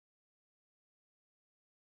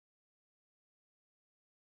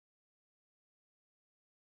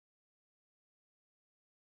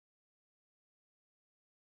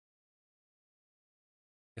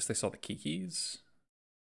 Guess they saw the Kikis.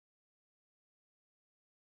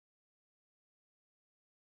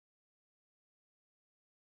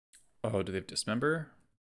 Oh, do they have Dismember?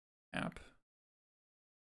 App.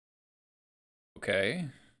 Okay.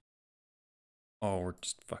 Oh, we're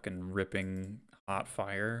just fucking ripping hot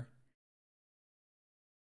fire.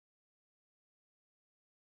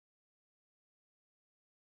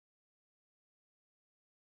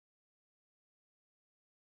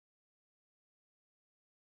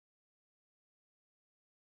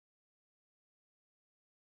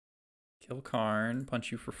 Kill Karn,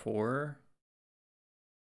 punch you for 4.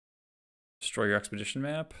 Destroy your expedition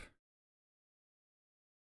map.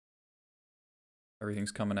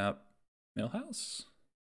 Everything's coming up. Millhouse?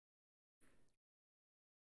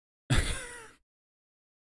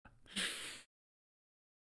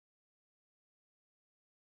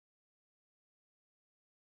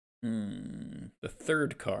 The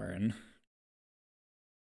third Karn.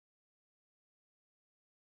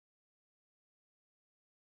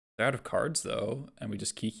 They're out of cards though, and we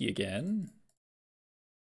just Kiki again.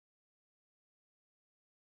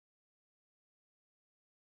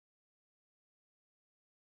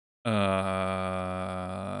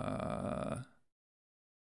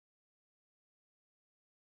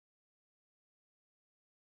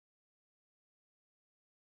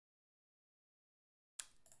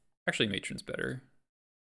 Actually, Matron's better.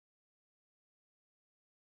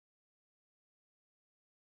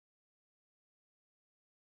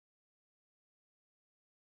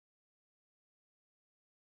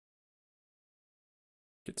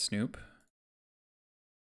 Get Snoop.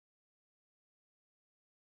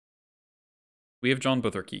 We have drawn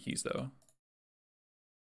both our Kikis though.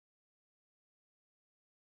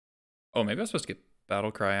 Oh, maybe I was supposed to get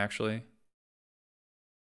Battle Cry actually.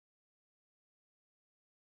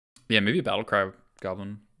 Yeah, maybe Battle Cry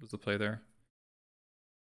Goblin was the play there.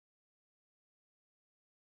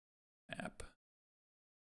 App.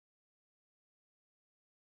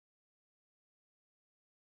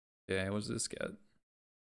 Yeah, what does this get?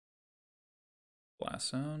 Blast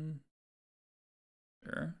Zone.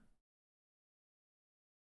 Sure.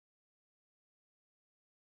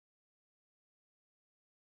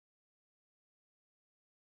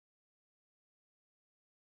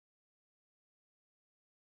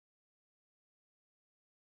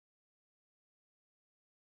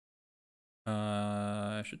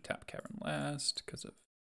 I should tap Cavern last because of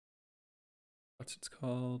what's it's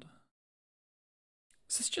called.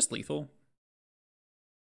 Is this just lethal?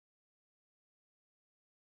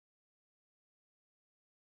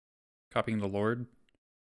 Copying the Lord.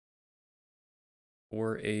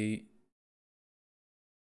 4, 8.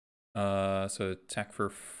 So attack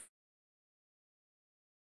for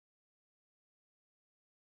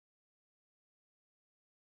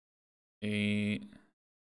 8.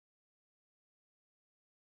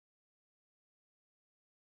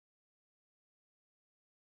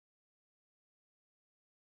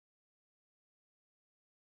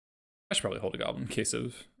 I should probably hold a Goblin in case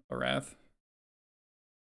of a Wrath.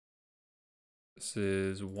 This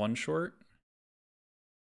is 1 short.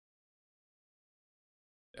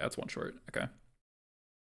 Yeah, it's 1 short. Okay.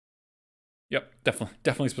 Yep,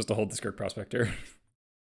 definitely supposed to hold the Skirk Prospector.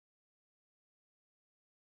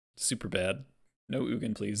 Super bad. No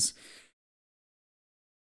Ugin, please.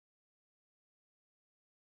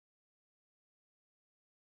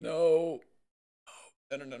 No.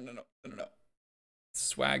 No.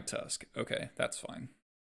 Swag Tusk. Okay, that's fine.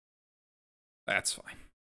 That's fine.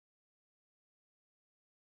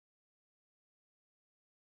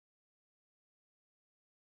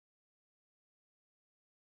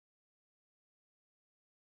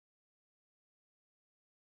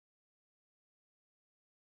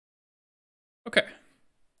 Okay.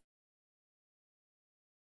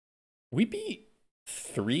 We beat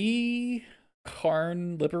 3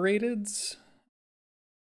 Karn Liberateds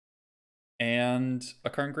and a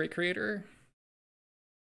Karn Great Creator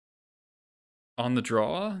on the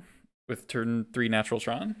draw with turn 3 Natural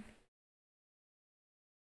Tron.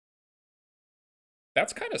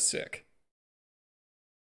 That's kind of sick.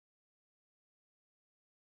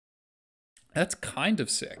 That's kind of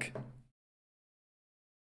sick.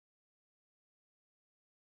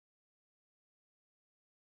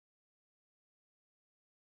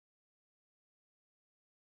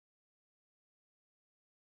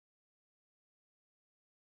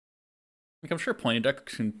 Like, I'm sure plenty of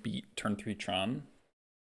decks can beat turn 3 Tron.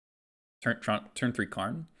 Turn 3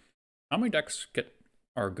 Karn. How many decks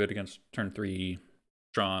are good against turn 3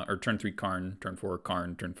 Tron or turn 3 Karn, turn 4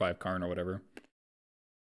 Karn, turn 5 Karn, or whatever?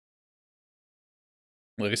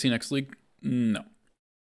 Legacy next league? No.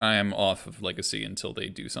 I am off of Legacy until they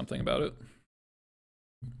do something about it.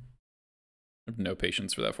 I have no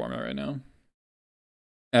patience for that format right now.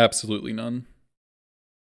 Absolutely none.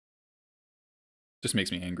 Just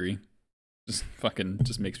makes me angry.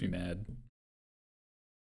 Just makes me mad.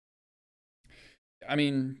 I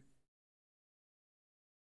mean,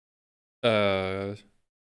 I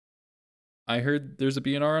heard there's a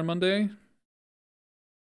BNR on Monday.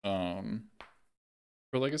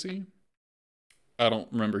 For Legacy. I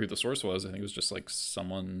don't remember who the source was. I think it was just like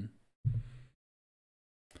someone.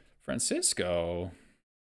 Francisco.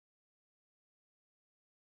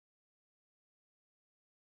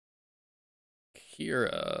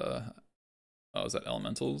 Kira. Oh, is that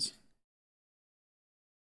Elementals?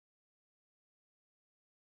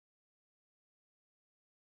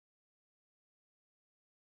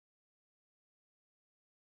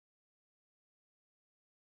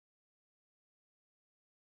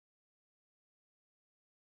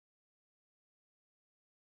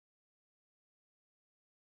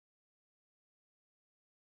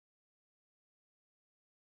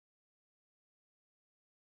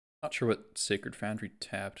 Not sure what Sacred Foundry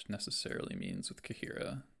tapped necessarily means with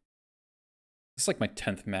Kahira. It's like my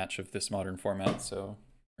 10th match of this modern format, so...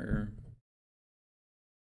 Or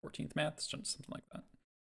 14th match, something like that.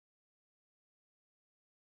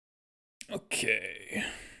 Okay.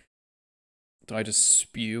 Do I just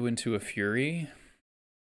spew into a fury?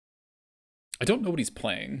 I don't know what he's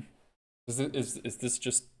playing. Is this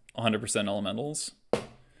just 100% elementals?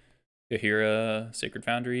 Kahira, Sacred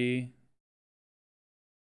Foundry.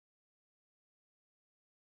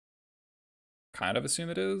 Kind of assume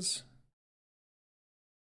it is.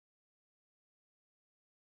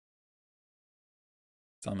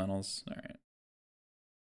 It's elementals. All right.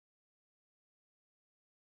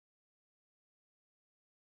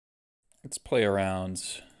 Let's play around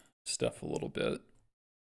stuff a little bit.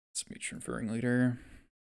 Speech conferring leader.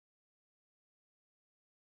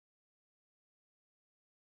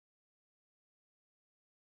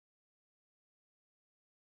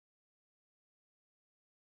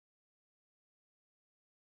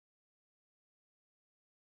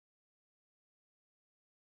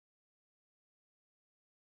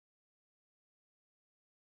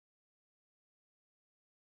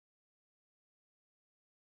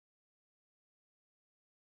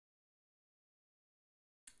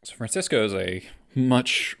 So Francisco is a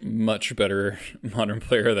much better modern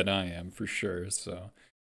player than I am, for sure. So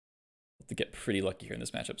to get pretty lucky here in this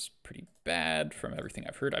matchup's pretty bad from everything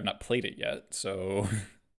I've heard. I've not played it yet, so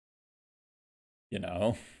you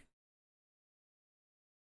know.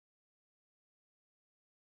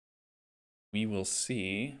 We will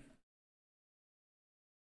see.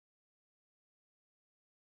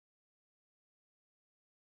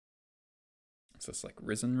 Is this like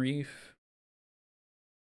Risen Reef?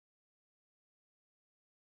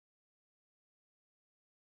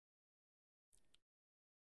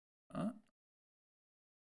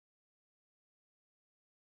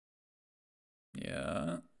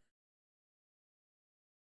 Yeah.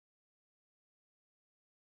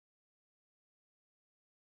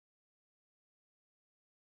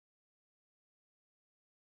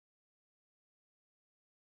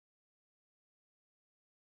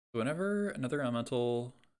 Whenever another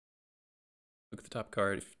elemental, look at the top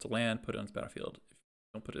card. If it's a land, put it on the battlefield. If you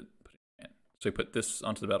don't put it in your hand. So he put this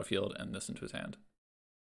onto the battlefield and this into his hand.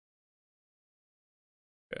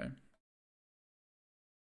 Okay.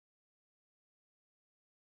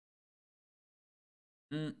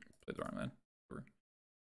 Played the wrong man.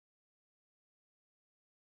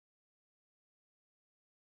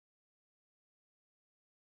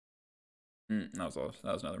 That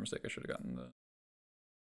was another mistake. I should have gotten the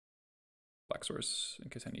black source in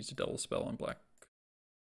case I need to double spell on black.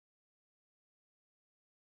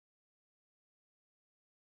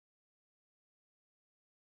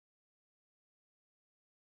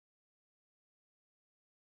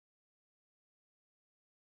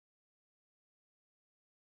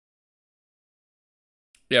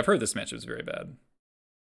 Yeah, I've heard this match is very bad.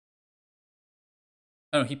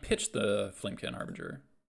 Oh, he pitched the Flamekin Harbinger.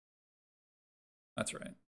 That's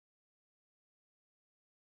right.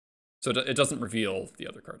 So it doesn't reveal the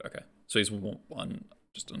other card. Okay. So he's one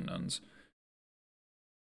just unknowns.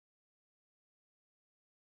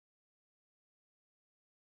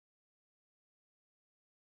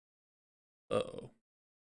 Uh-oh.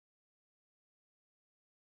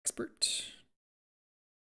 Expert.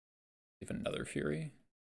 Even another Fury.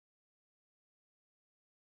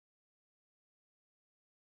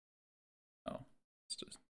 Oh, it's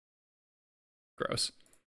just gross.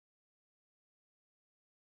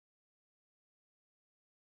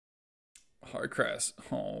 Hard Crest.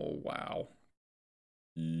 Oh, wow.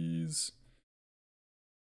 Jeez.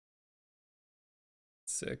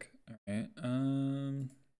 Sick. All right.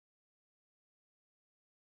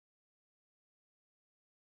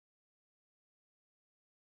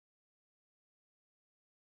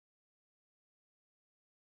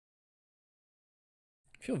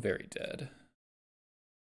 I feel very dead.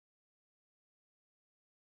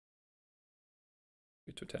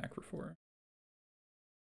 Get to attack for 4.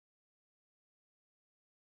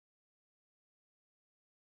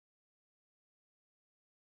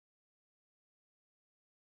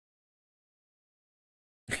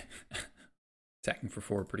 Attacking for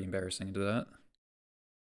 4, pretty embarrassing into that.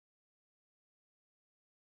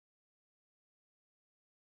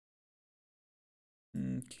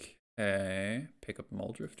 Okay, pick up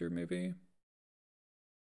Muldrifter maybe?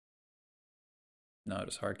 No,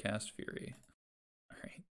 just hardcast Fury.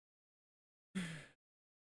 Alright.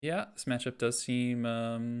 Yeah, this matchup does seem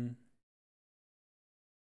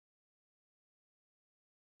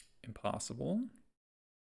impossible.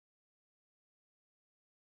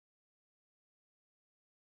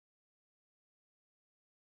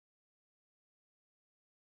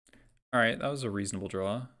 Alright, that was a reasonable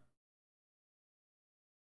draw.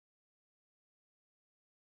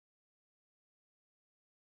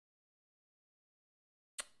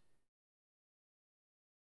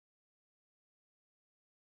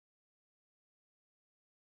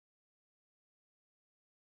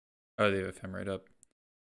 Oh, they have him right up.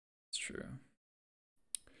 It's true.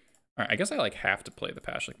 Alright, I guess I like have to play the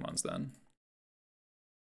Pashlik Mons then.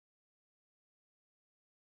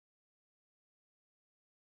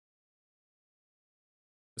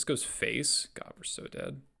 This goes face. God, we're so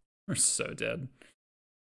dead. We're so dead.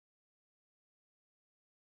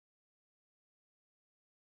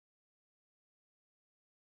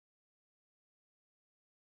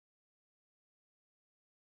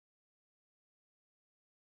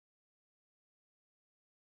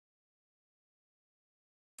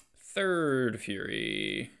 Third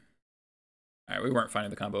Fury. Alright, we weren't finding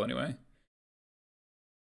the combo anyway.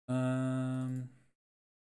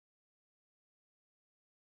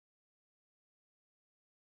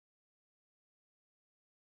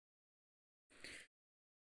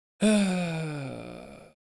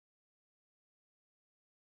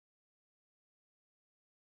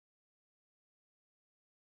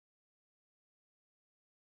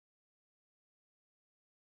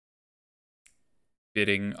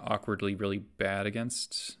 Bidding awkwardly really bad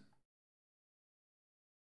against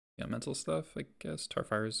mental stuff, I guess.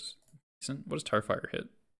 Tarfire is decent. What does Tarfire hit?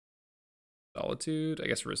 Solitude? I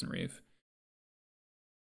guess Risen Reef.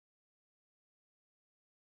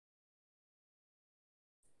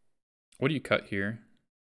 What do you cut here?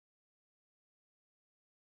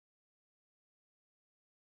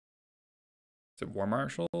 Is it War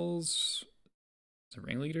Marshals? Is it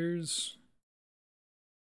Ringleaders?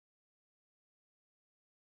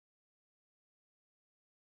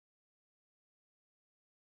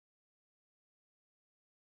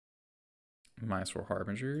 -4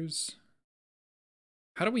 Harbingers.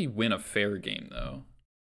 How do we win a fair game, though?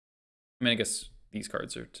 I mean, I guess these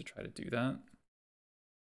cards are to try to do that.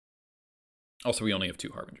 Also, we only have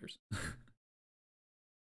 2 Harbingers.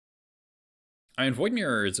 I mean, Void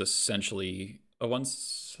Mirror is essentially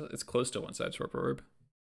it's close to one-side Swarp Orb.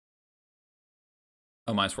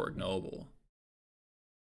 Oh, -4 Ignoble.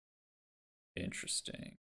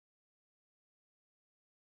 Interesting.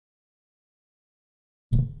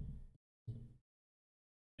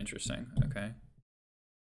 Interesting, okay.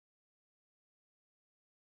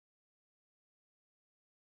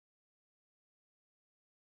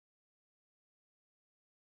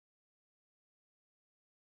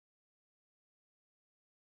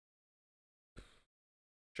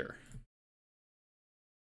 Sure.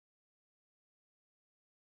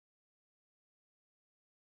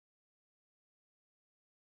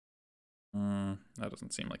 That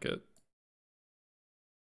doesn't seem like it.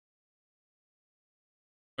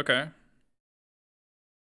 Okay.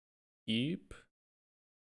 Keep.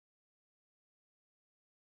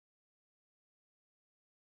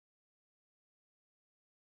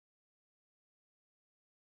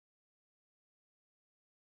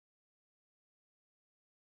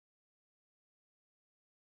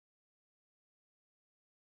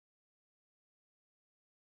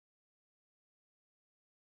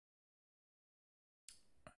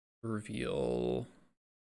 Reveal.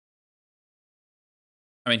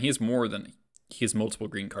 I mean, he has multiple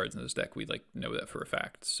green cards in his deck. We like know that for a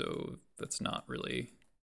fact, so that's not really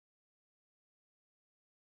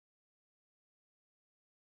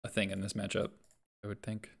a thing in this matchup, I would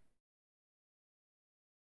think.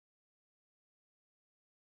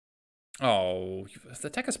 Oh, the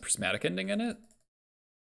deck has Prismatic Ending in it?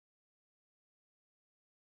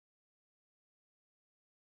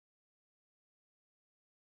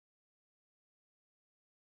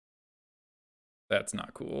 That's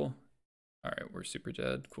not cool. All right, we're super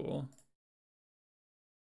dead. Cool.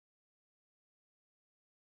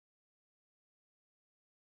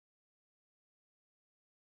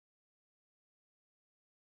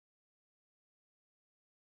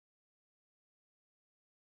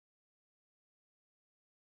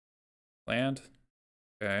 Land.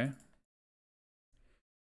 Okay.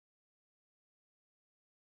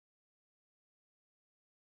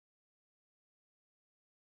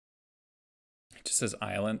 It just says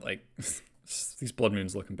island. Like, these blood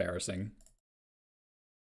moons look embarrassing.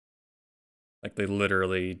 Like, they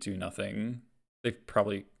literally do nothing. They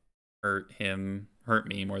probably hurt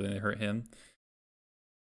me more than they hurt him.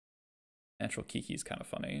 Natural Kiki's kind of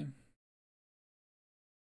funny.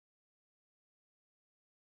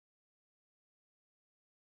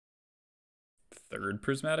 Third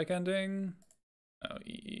prismatic ending? Oh,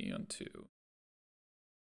 E on 2.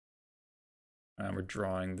 And we're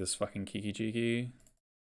drawing this fucking Kiki Jiki.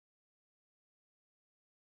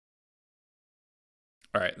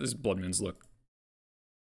 Alright, these blood moons look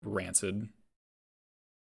rancid.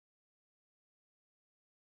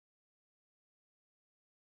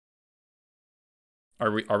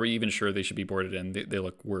 Are we even sure they should be boarded in? They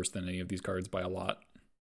look worse than any of these cards by a lot.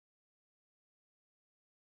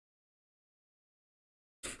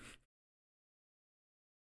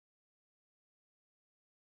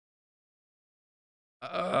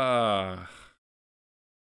 I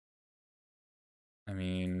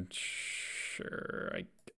mean, sure, I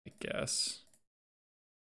guess.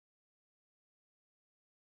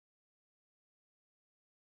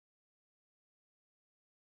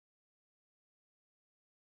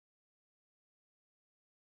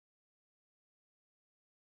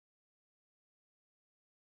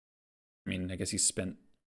 I mean, I guess he spent.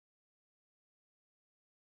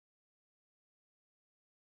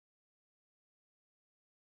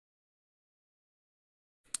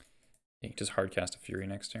 He can just hardcast a Fury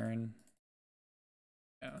next turn.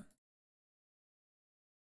 Yeah.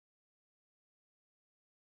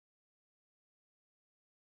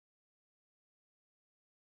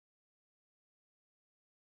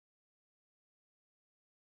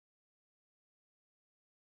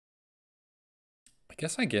 I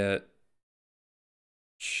guess I get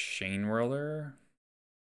Chain Whirler.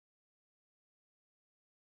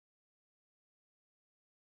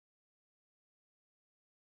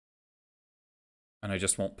 And I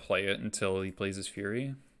just won't play it until he plays his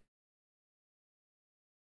Fury.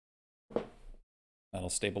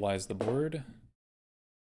 That'll stabilize the board.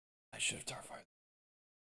 I should have Tarfired.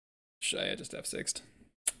 Should I just F6'd?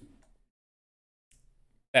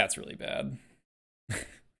 That's really bad.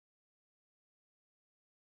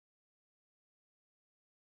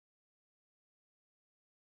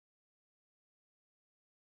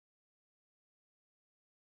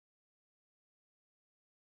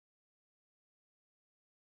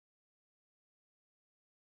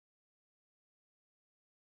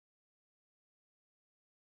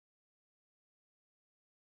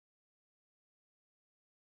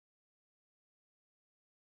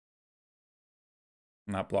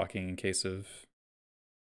 I'm not blocking in case of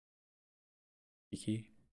Kiki.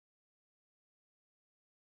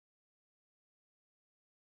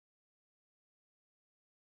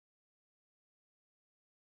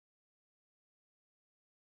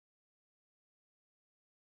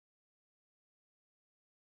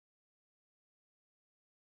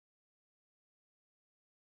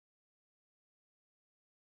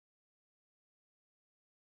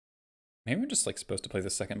 Maybe we're just like supposed to play the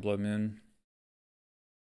second Blood Moon.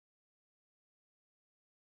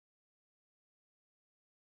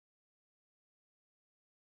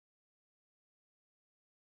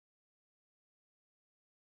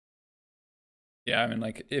 Yeah, I mean,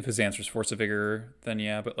 like, if his answer's Force of Vigor, then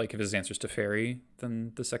yeah, but like if his answer's to Fairy,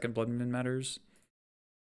 then the second Blood Moon matters.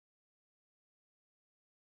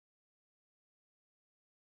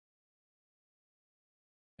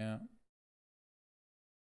 Yeah.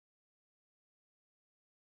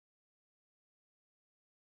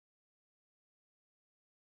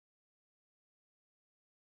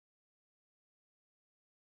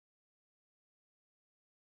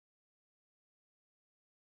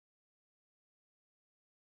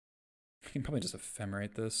 You can probably just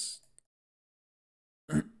ephemerate this.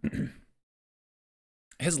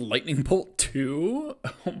 His Lightning Bolt too?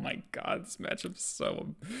 Oh my god, this matchup's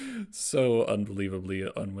so unbelievably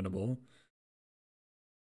unwinnable.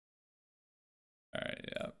 Alright,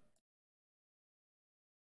 yeah.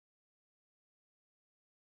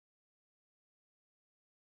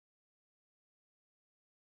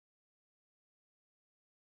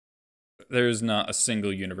 There's not a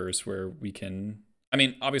single universe where we can. I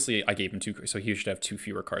mean, obviously, I gave him 2, so he should have 2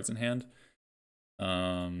 fewer cards in hand.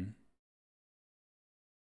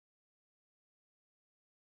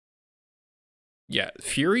 Yeah,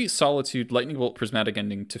 Fury, Solitude, Lightning Bolt, Prismatic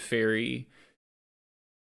Ending to Fairy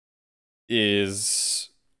is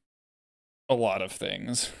a lot of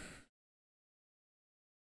things.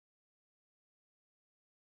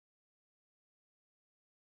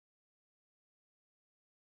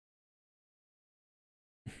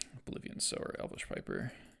 Oblivion Sower, Elvish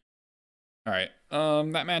Piper. All right.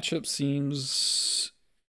 That matchup seems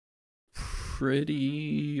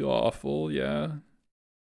pretty awful, yeah.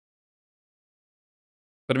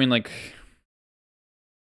 But I mean, like,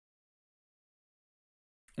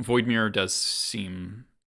 Void Mirror does seem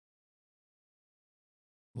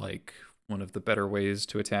like one of the better ways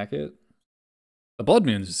to attack it. The Blood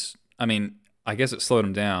Moons, I mean, I guess it slowed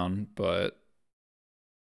him down, but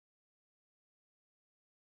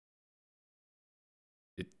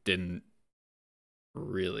it didn't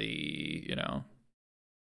really, you know.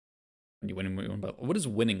 When you win, what does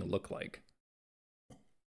winning look like?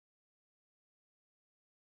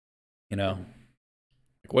 You know,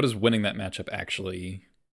 like what is winning that matchup actually?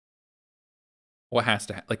 What has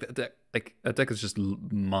to like that deck? Like that deck is just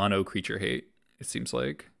mono creature hate. It seems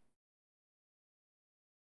like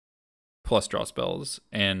plus draw spells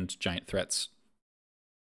and giant threats.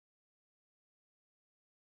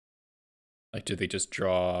 Like, do they just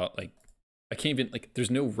draw? Like, I can't even like.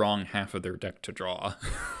 There's no wrong half of their deck to draw.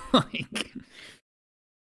 Like,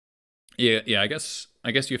 yeah. I guess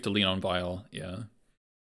you have to lean on Vile. Yeah,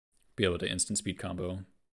 be able to instant speed combo.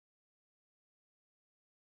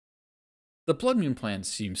 The Blood Moon plan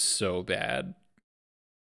seems so bad.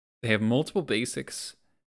 They have multiple basics,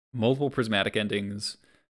 multiple prismatic endings,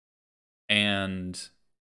 and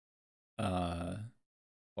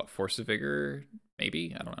what, Force of Vigor?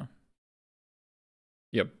 Maybe? I don't know.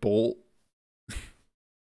 Yeah, Bolt.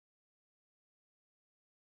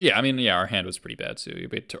 Yeah, I mean, yeah, our hand was pretty bad too.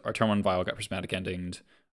 Our turn 1 Vial got prismatic endinged,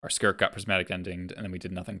 our Skirk got prismatic endinged, and then we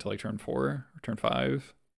did nothing till like turn 4 or turn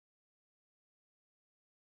 5.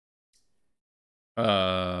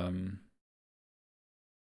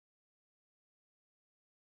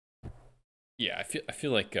 Yeah, I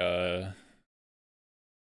feel like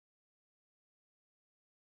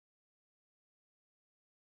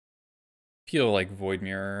Void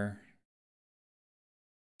Mirror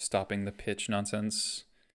stopping the pitch nonsense.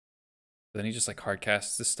 But then he just like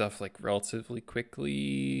hardcasts this stuff like relatively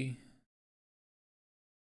quickly.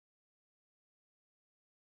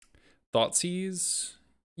 Thoughtseize?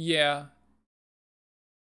 Yeah.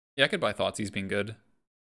 Yeah, I could buy Thoughtseize being good.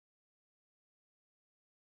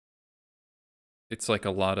 It's like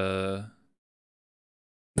a lot of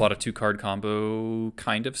 2-card combo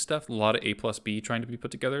kind of stuff. A lot of A plus B trying to be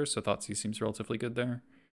put together, so Thoughtseize seems relatively good there.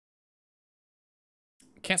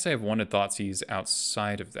 Can't say I've wanted Thoughtseize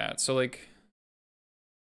outside of that. So like,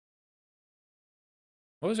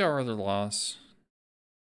 what was our other loss?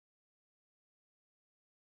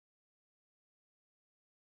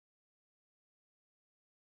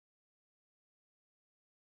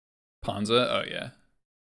 Ponza? Oh yeah.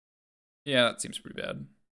 Yeah, that seems pretty bad.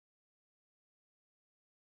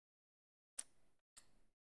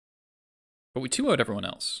 But we 2-0'd everyone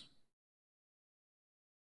else.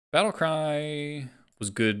 Battlecry was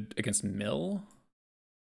good against Mill.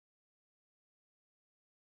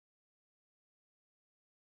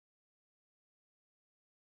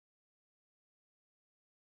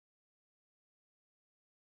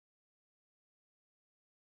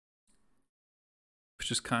 Which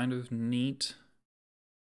is kind of neat.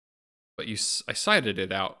 But I cited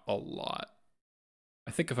it out a lot.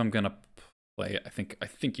 I think if I'm gonna play it, I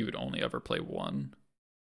think you would only ever play one.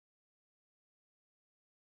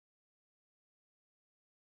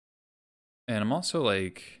 And I'm also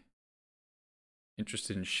like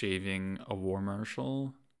interested in shaving a War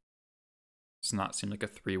Marshal. Does not seem like a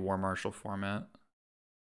 3 War Marshal format.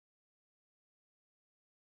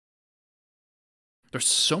 There's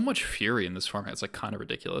so much fury in this format, it's like kind of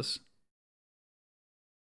ridiculous.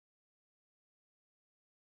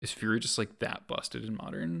 Is fury just like that busted in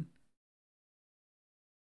Modern?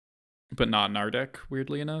 But not in our deck,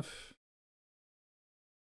 weirdly enough.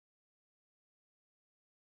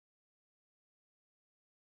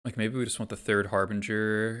 Like maybe we just want the 3rd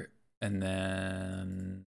Harbinger and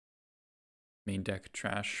then main deck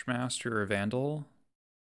Trash Master or Vandal.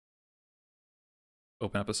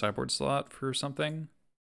 Open up a sideboard slot for something.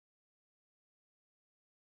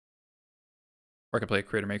 Or I could play a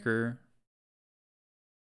Creator Maker.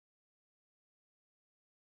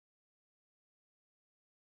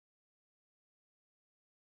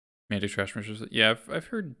 Main deck Trash Master. Yeah, I've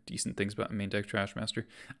heard decent things about main deck Trash Master.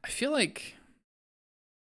 I feel like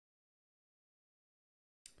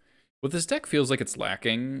what this deck feels like it's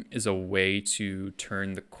lacking is a way to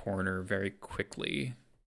turn the corner very quickly.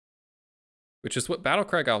 Which is what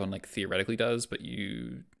Battlecry Goblin like theoretically does, but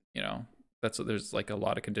you know, that's what there's like a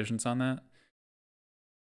lot of conditions on that.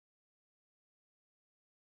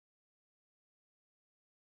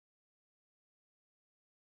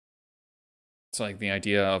 It's like the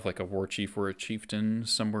idea of like a war chief or a chieftain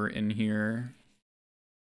somewhere in here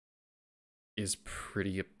is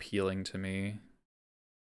pretty appealing to me.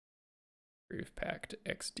 Brave Pact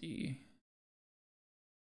XD.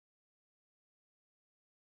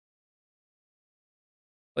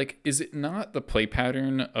 Like, is it not the play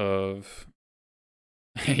pattern of...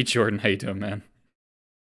 Hey, Jordan, how you doing, man?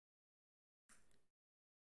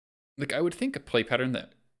 Like, I would think a play pattern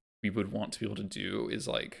that we would want to be able to do is,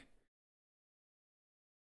 like,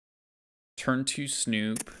 turn 2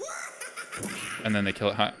 Snoop, and then they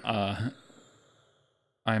kill it.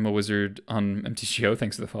 I'm a wizard on MTGO,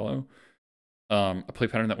 thanks for the follow. A play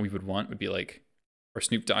pattern that we would want would be, like, our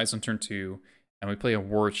Snoop dies on turn 2, and we play a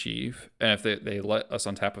War Chief, and if they let us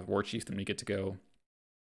untap with War Chief, then we get to go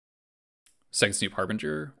second Snoop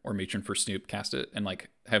Harbinger or Matron for Snoop, cast it, and like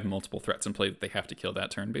have multiple threats in play that they have to kill that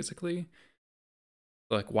turn, basically.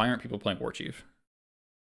 Like, why aren't people playing War Chief?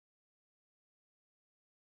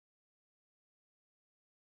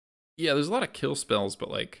 Yeah, there's a lot of kill spells, but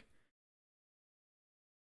like,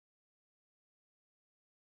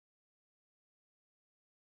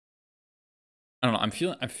 I don't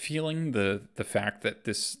know. I'm feeling the fact that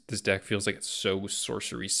this deck feels like it's so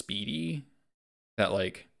sorcery speedy that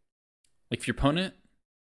like if your opponent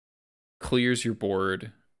clears your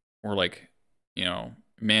board or like, you know,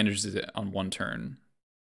 manages it on one turn.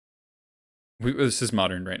 This is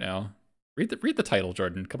modern right now. Read the title,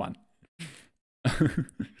 Jordan. Come on.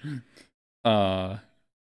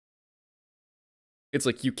 It's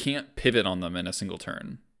like you can't pivot on them in a single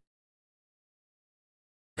turn.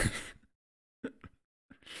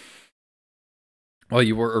 While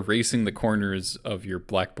you were erasing the corners of your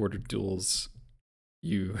black bordered duels,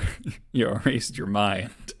 you erased your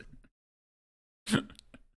mind.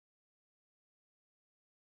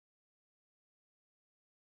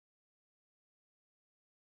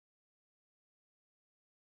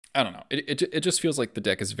 I don't know. It just feels like the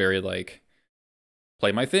deck is very like,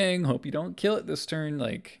 play my thing, hope you don't kill it this turn,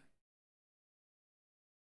 like.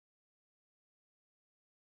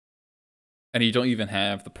 And you don't even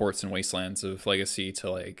have the ports and wastelands of Legacy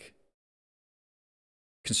to like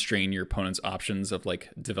constrain your opponent's options of like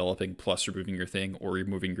developing plus removing your thing or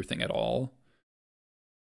removing your thing at all.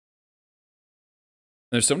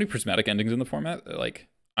 There's so many prismatic endings in the format that, like,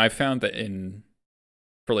 I found that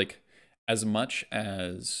for like as much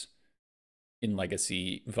as in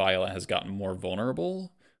Legacy Viola has gotten more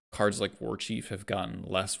vulnerable, cards like War Chief have gotten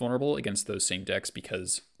less vulnerable against those same decks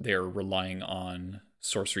because they're relying on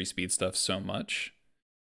sorcery speed stuff so much.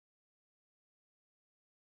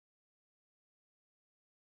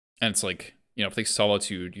 And it's like, you know, if they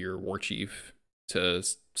solitude your War Chief to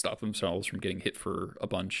stop themselves from getting hit for a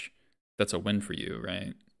bunch, that's a win for you,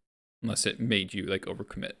 right? Unless it made you like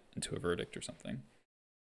overcommit into a verdict or something.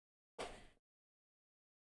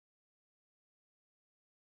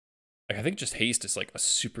 Like, I think just haste is like a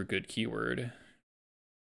super good keyword.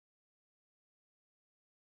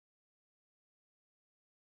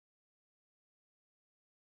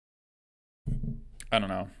 I don't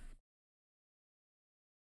know.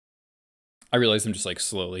 I realize I'm just like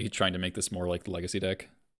slowly trying to make this more like the Legacy deck.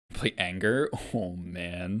 Play Anger? Oh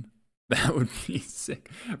man. That would be sick.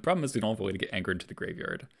 Problem is we don't have a way to get Anger into the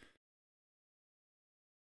graveyard.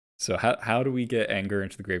 So how do we get Anger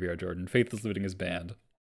into the graveyard, Jordan? Faithless Looting is banned.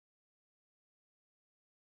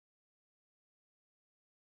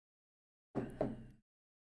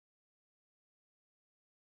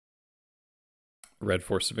 Red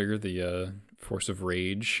Force of Vigor, the Force of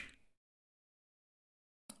Rage.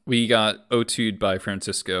 We got O2'd by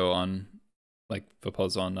Francisco on like the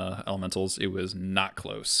puzz on elementals. It was not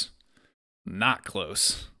close. Not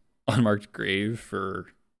close. Unmarked Grave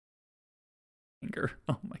for Anger.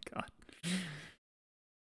 Oh my god.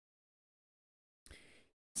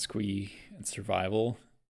 Squee and Survival.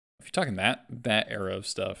 If you're talking that era of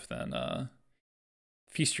stuff, then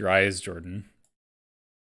feast your eyes, Jordan.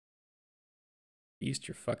 Feast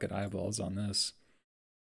your fucking eyeballs on this.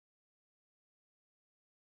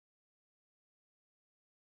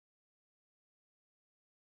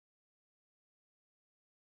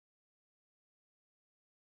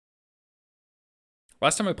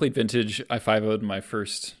 Last time I played Vintage, I 5-0'd my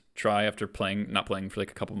first try after not playing for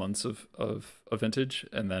like a couple months of Vintage,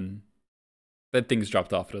 and then things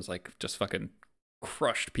dropped off. It was like just fucking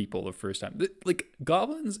crushed people the first time. Like,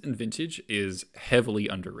 Goblins in Vintage is heavily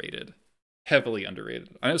underrated. Heavily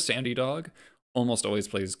underrated. I know Sandy Dog almost always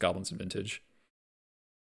plays Goblins in Vintage.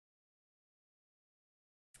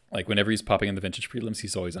 Like, whenever he's popping in the Vintage prelims,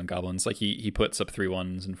 he's always on Goblins. Like, he puts up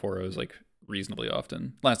 3-1s and 4-0s like reasonably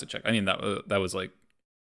often. Last I checked. I mean, that was like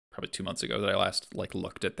probably 2 months ago that I last like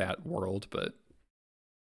looked at that world, but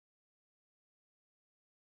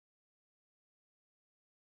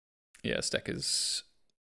yeah, this deck is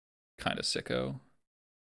kind of sicko.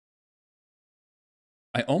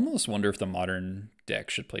 I almost wonder if the modern deck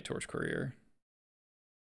should play Torch Courier.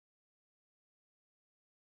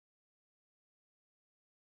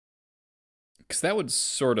 Because that would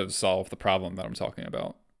sort of solve the problem that I'm talking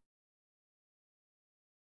about.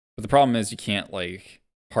 But the problem is you can't like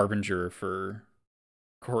Harbinger for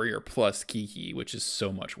Courier plus Kiki, which is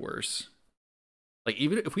so much worse. Like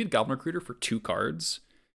even if we had Goblin Recruiter for 2 cards,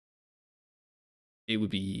 it would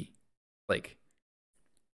be like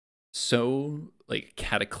so like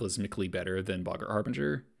cataclysmically better than Boggart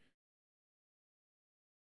Harbinger.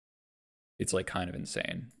 It's like kind of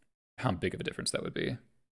insane how big of a difference that would be.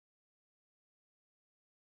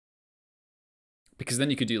 Because then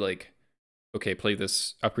you could do like, okay, play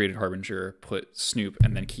this upgraded Harbinger, put Snoop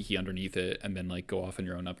and then Kiki underneath it, and then like go off in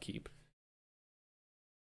your own upkeep.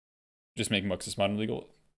 Just make Muxus modern legal.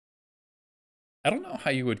 I don't know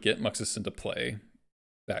how you would get Muxus into play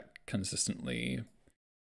that consistently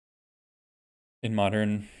in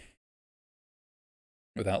modern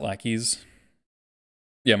without lackeys.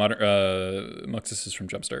 Yeah, modern Muxus is from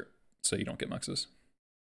Jumpstart, so you don't get Muxus.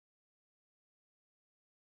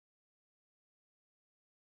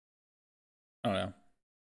 I don't know.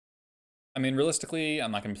 I mean, realistically,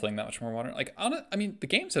 I'm not going to be playing that much more modern. Like, I mean, the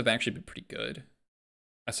games have actually been pretty good.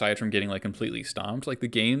 Aside from getting like completely stomped, like the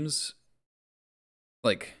games,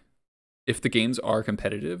 like if the games are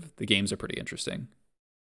competitive, the games are pretty interesting.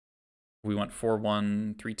 We went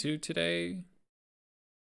 4-1, 3-2 today,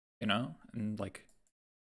 you know, and like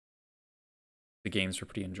the games were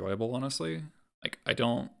pretty enjoyable, honestly. Like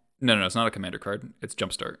no, it's not a commander card. It's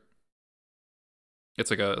Jumpstart. It's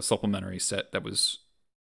like a supplementary set that was,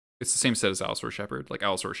 it's the same set as Allosaur Shepherd. Like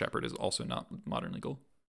Allosaur Shepherd is also not modern legal.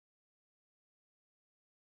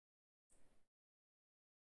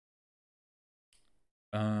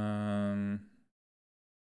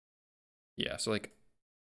 Yeah, so like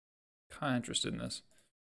kind of interested in this.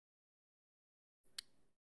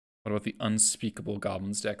 What about the unspeakable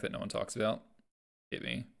Goblins deck that no one talks about? Hit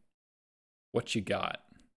me. What you got?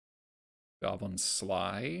 Goblin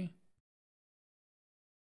Sly?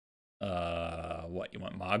 What, you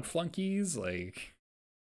want Mog Flunkies? Like,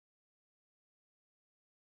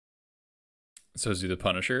 so do the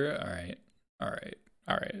Punisher? All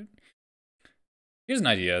right. Here's an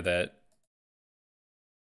idea that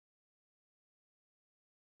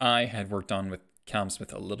I had worked on with Callum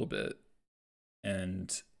Smith a little bit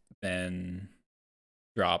and then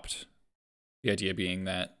dropped. The idea being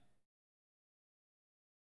that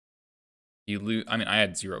you lose. I mean, I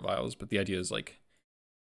had 0 vials, but the idea is like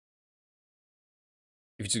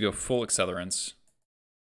if you just go full accelerants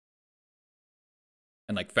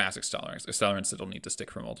and like fast accelerants that'll need to stick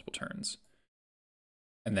for multiple turns,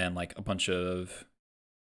 and then like a bunch of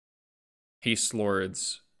haste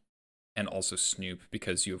lords and also Snoop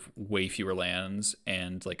because you have way fewer lands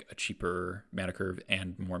and like a cheaper mana curve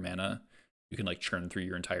and more mana, you can like churn through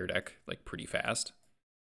your entire deck like pretty fast.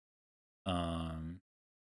 And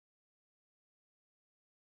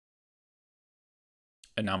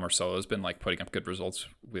now Marcelo's been like putting up good results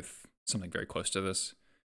with something very close to this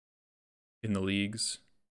in the leagues.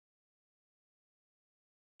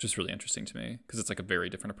 Just really interesting to me because it's like a very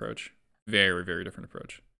different approach. Very, very different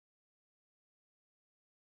approach.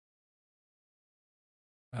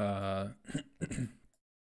 And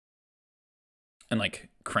like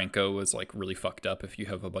Kranko was like really fucked up if you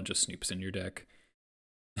have a bunch of Snoops in your deck.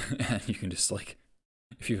 And you can just like,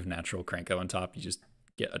 if you have natural Kranko on top, you just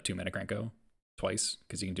get a 2-mana Kranko twice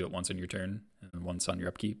because you can do it once on your turn and once on your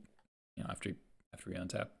upkeep, you know, after you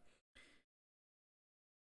untap.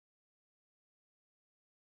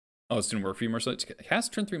 Oh, it's didn't work for you more. So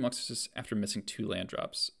cast turn 3 Muxus after missing 2 land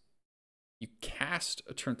drops. You cast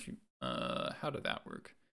a turn 3. How did that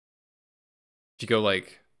work? Do you go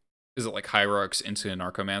like, is it like Hierarchs into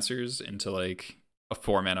Narcomancers into like a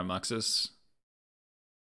 4-mana Muxus?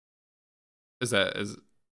 Is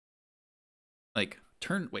like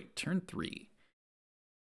turn 3?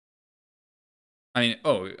 I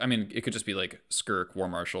mean, it could just be like Skirk, War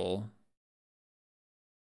Marshal,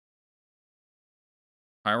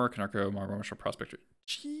 Hierarch, Anarcho, War Marshal, Prospector.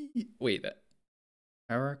 Gee, wait, that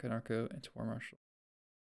Hierarch, Anarcho, into War Marshal.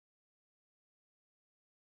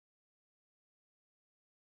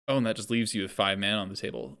 Oh, and that just leaves you with 5 mana on the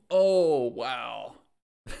table. Oh, wow.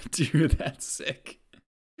 Dude, that's sick.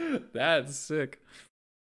 That's sick.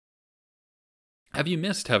 Have you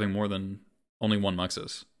missed having more than only 1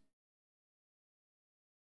 Muxus?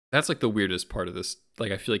 That's like the weirdest part of this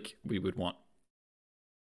like I feel like we would want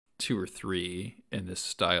 2 or 3 in this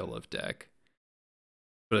style of deck.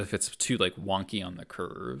 But if it's too like wonky on the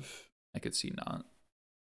curve, I could see not.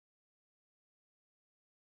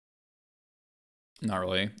 Not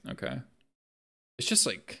really. Okay. It's just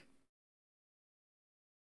like,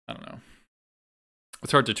 I don't know.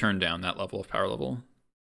 It's hard to turn down that level of power level.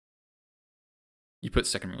 You put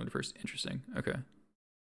second ruler first. Interesting. Okay.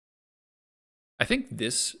 I think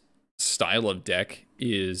this style of deck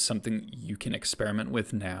is something you can experiment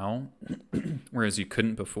with now, whereas you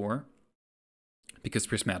couldn't before, because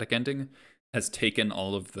Prismatic Ending has taken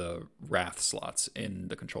all of the Wrath slots in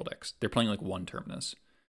the control decks. They're playing like one Terminus,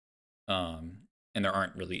 and there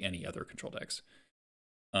aren't really any other control decks.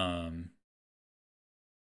 So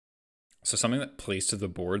something that plays to the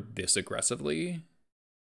board this aggressively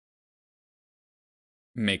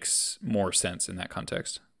makes more sense in that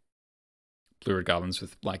context. Blue-red Goblins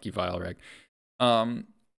with Blacky Vial Reg. I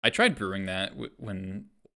tried brewing that when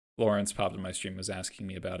Lawrence popped in my stream was asking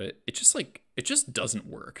me about it. It just doesn't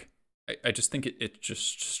work. I just think it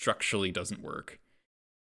just structurally doesn't work.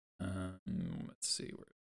 Let's see where.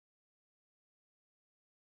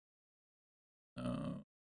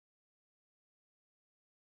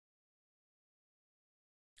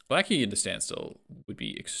 Blacky into Standstill would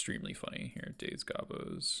be extremely funny here. Days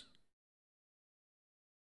Gobos.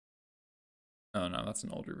 Oh no, that's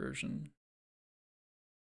an older version.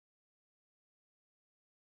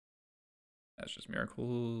 That's just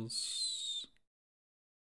Miracles.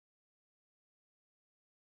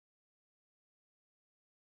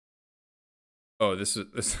 Oh, this is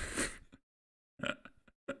this.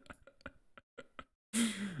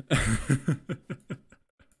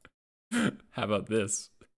 How about this?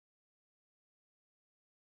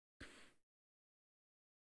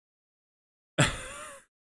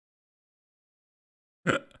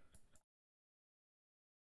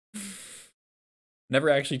 Never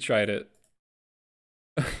actually tried it.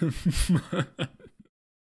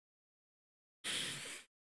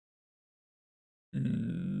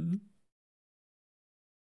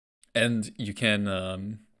 And you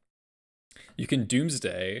can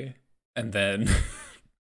Doomsday and then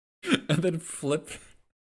and then flip,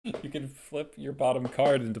 you can flip your bottom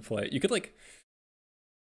card into play. You could like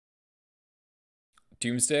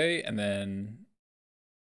Doomsday and then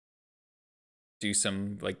do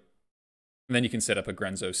some like, and then you can set up a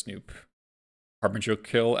Grenzo Snoop Harbinger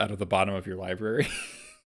kill out of the bottom of your library.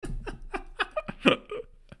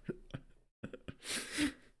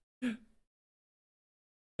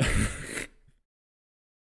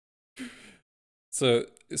 So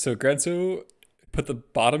Grenzo, put the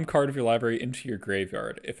bottom card of your library into your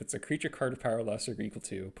graveyard. If it's a creature card of power less or equal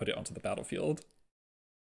to, put it onto the battlefield.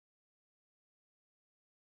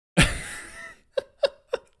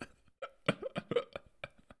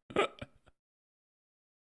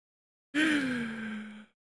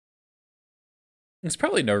 There's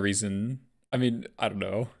probably no reason. I mean, I don't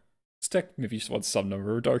know. This deck maybe just wants some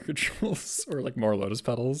number of Dark Rituals or like more Lotus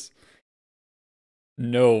Petals.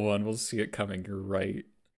 No one will see it coming, you're right.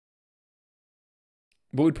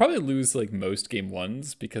 But we'd probably lose like most game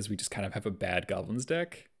ones because we just kind of have a bad Goblins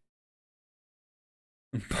deck.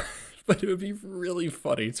 But it would be really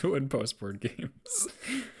funny to win post-board games.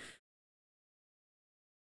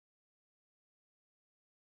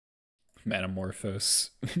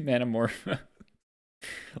 Manamorphose. Manamorphose.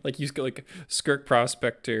 Like you go like Skirk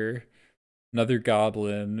Prospector, another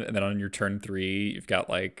Goblin, and then on your turn 3, you've got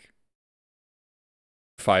like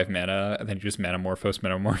 5 mana, and then you just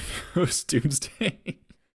Manamorphose, Doomsday.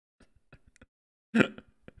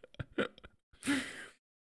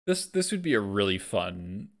 This would be a really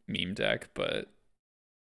fun meme deck, but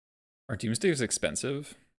our Doomsday is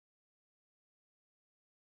expensive.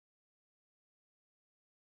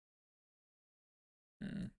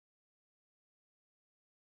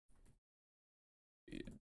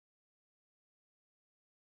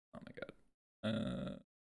 Oh my god.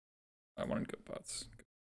 I wanted to go pots.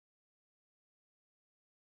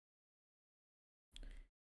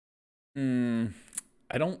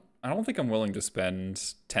 I don't think I'm willing to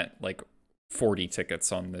spend 10 like 40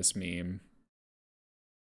 tickets on this meme.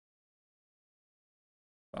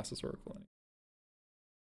 Bosses Oracle.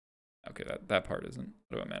 Okay, that part isn't.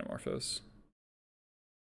 What about Manamorphose?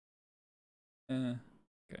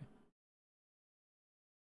 Okay.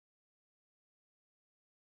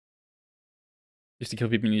 Just to kill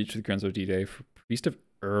people needed to the Grenzo D-Day for Priest of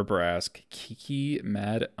Urbrask, Kiki,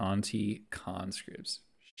 Mad Auntie, Conscripts.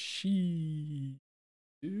 She,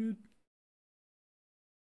 dude.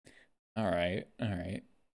 All right.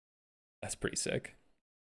 That's pretty sick.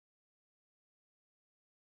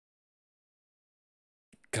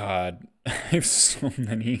 God, I have so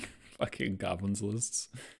many fucking Goblins lists.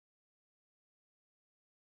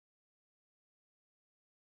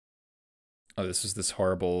 Oh, this was this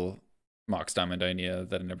horrible Mox Diamond idea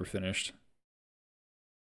that I never finished.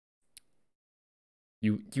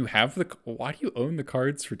 You have the... Why do you own the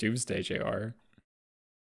cards for Doomsday, JR?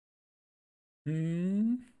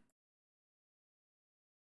 Hmm?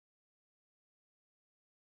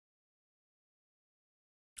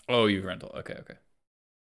 Oh, you rental. Okay, okay.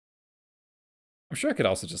 I'm sure I could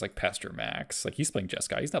also just like Pastor Max. Like he's playing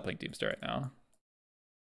Jeskai. He's not playing Doomsday right now.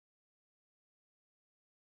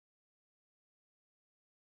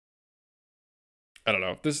 I don't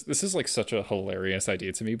know. This is like such a hilarious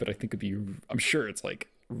idea to me, but I think it'd be... I'm sure it's like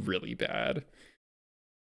really bad.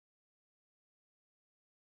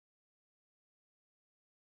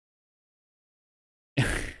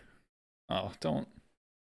 Oh, don't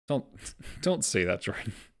don't say that,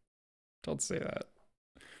 Jordan. Don't say that.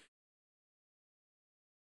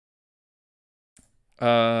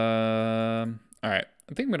 All right.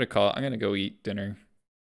 I think I'm gonna call it. I'm gonna go eat dinner.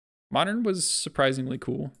 Modern was surprisingly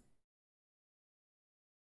cool.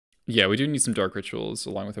 Yeah, we do need some dark rituals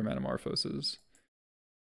along with our metamorphoses.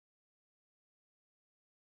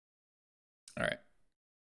 All right.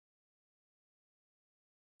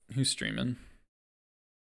 Who's streaming?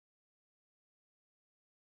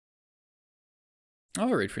 I'll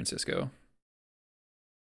raid Francisco.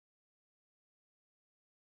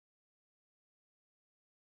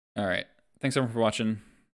 All right. Thanks everyone for watching.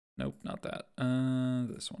 Nope, not that.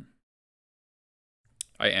 This one.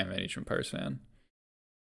 I am an Age of Empires fan.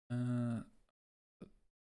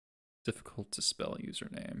 Difficult to spell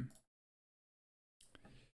username.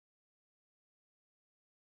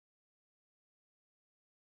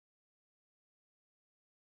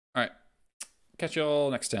 All right. Catch y'all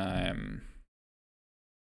next time.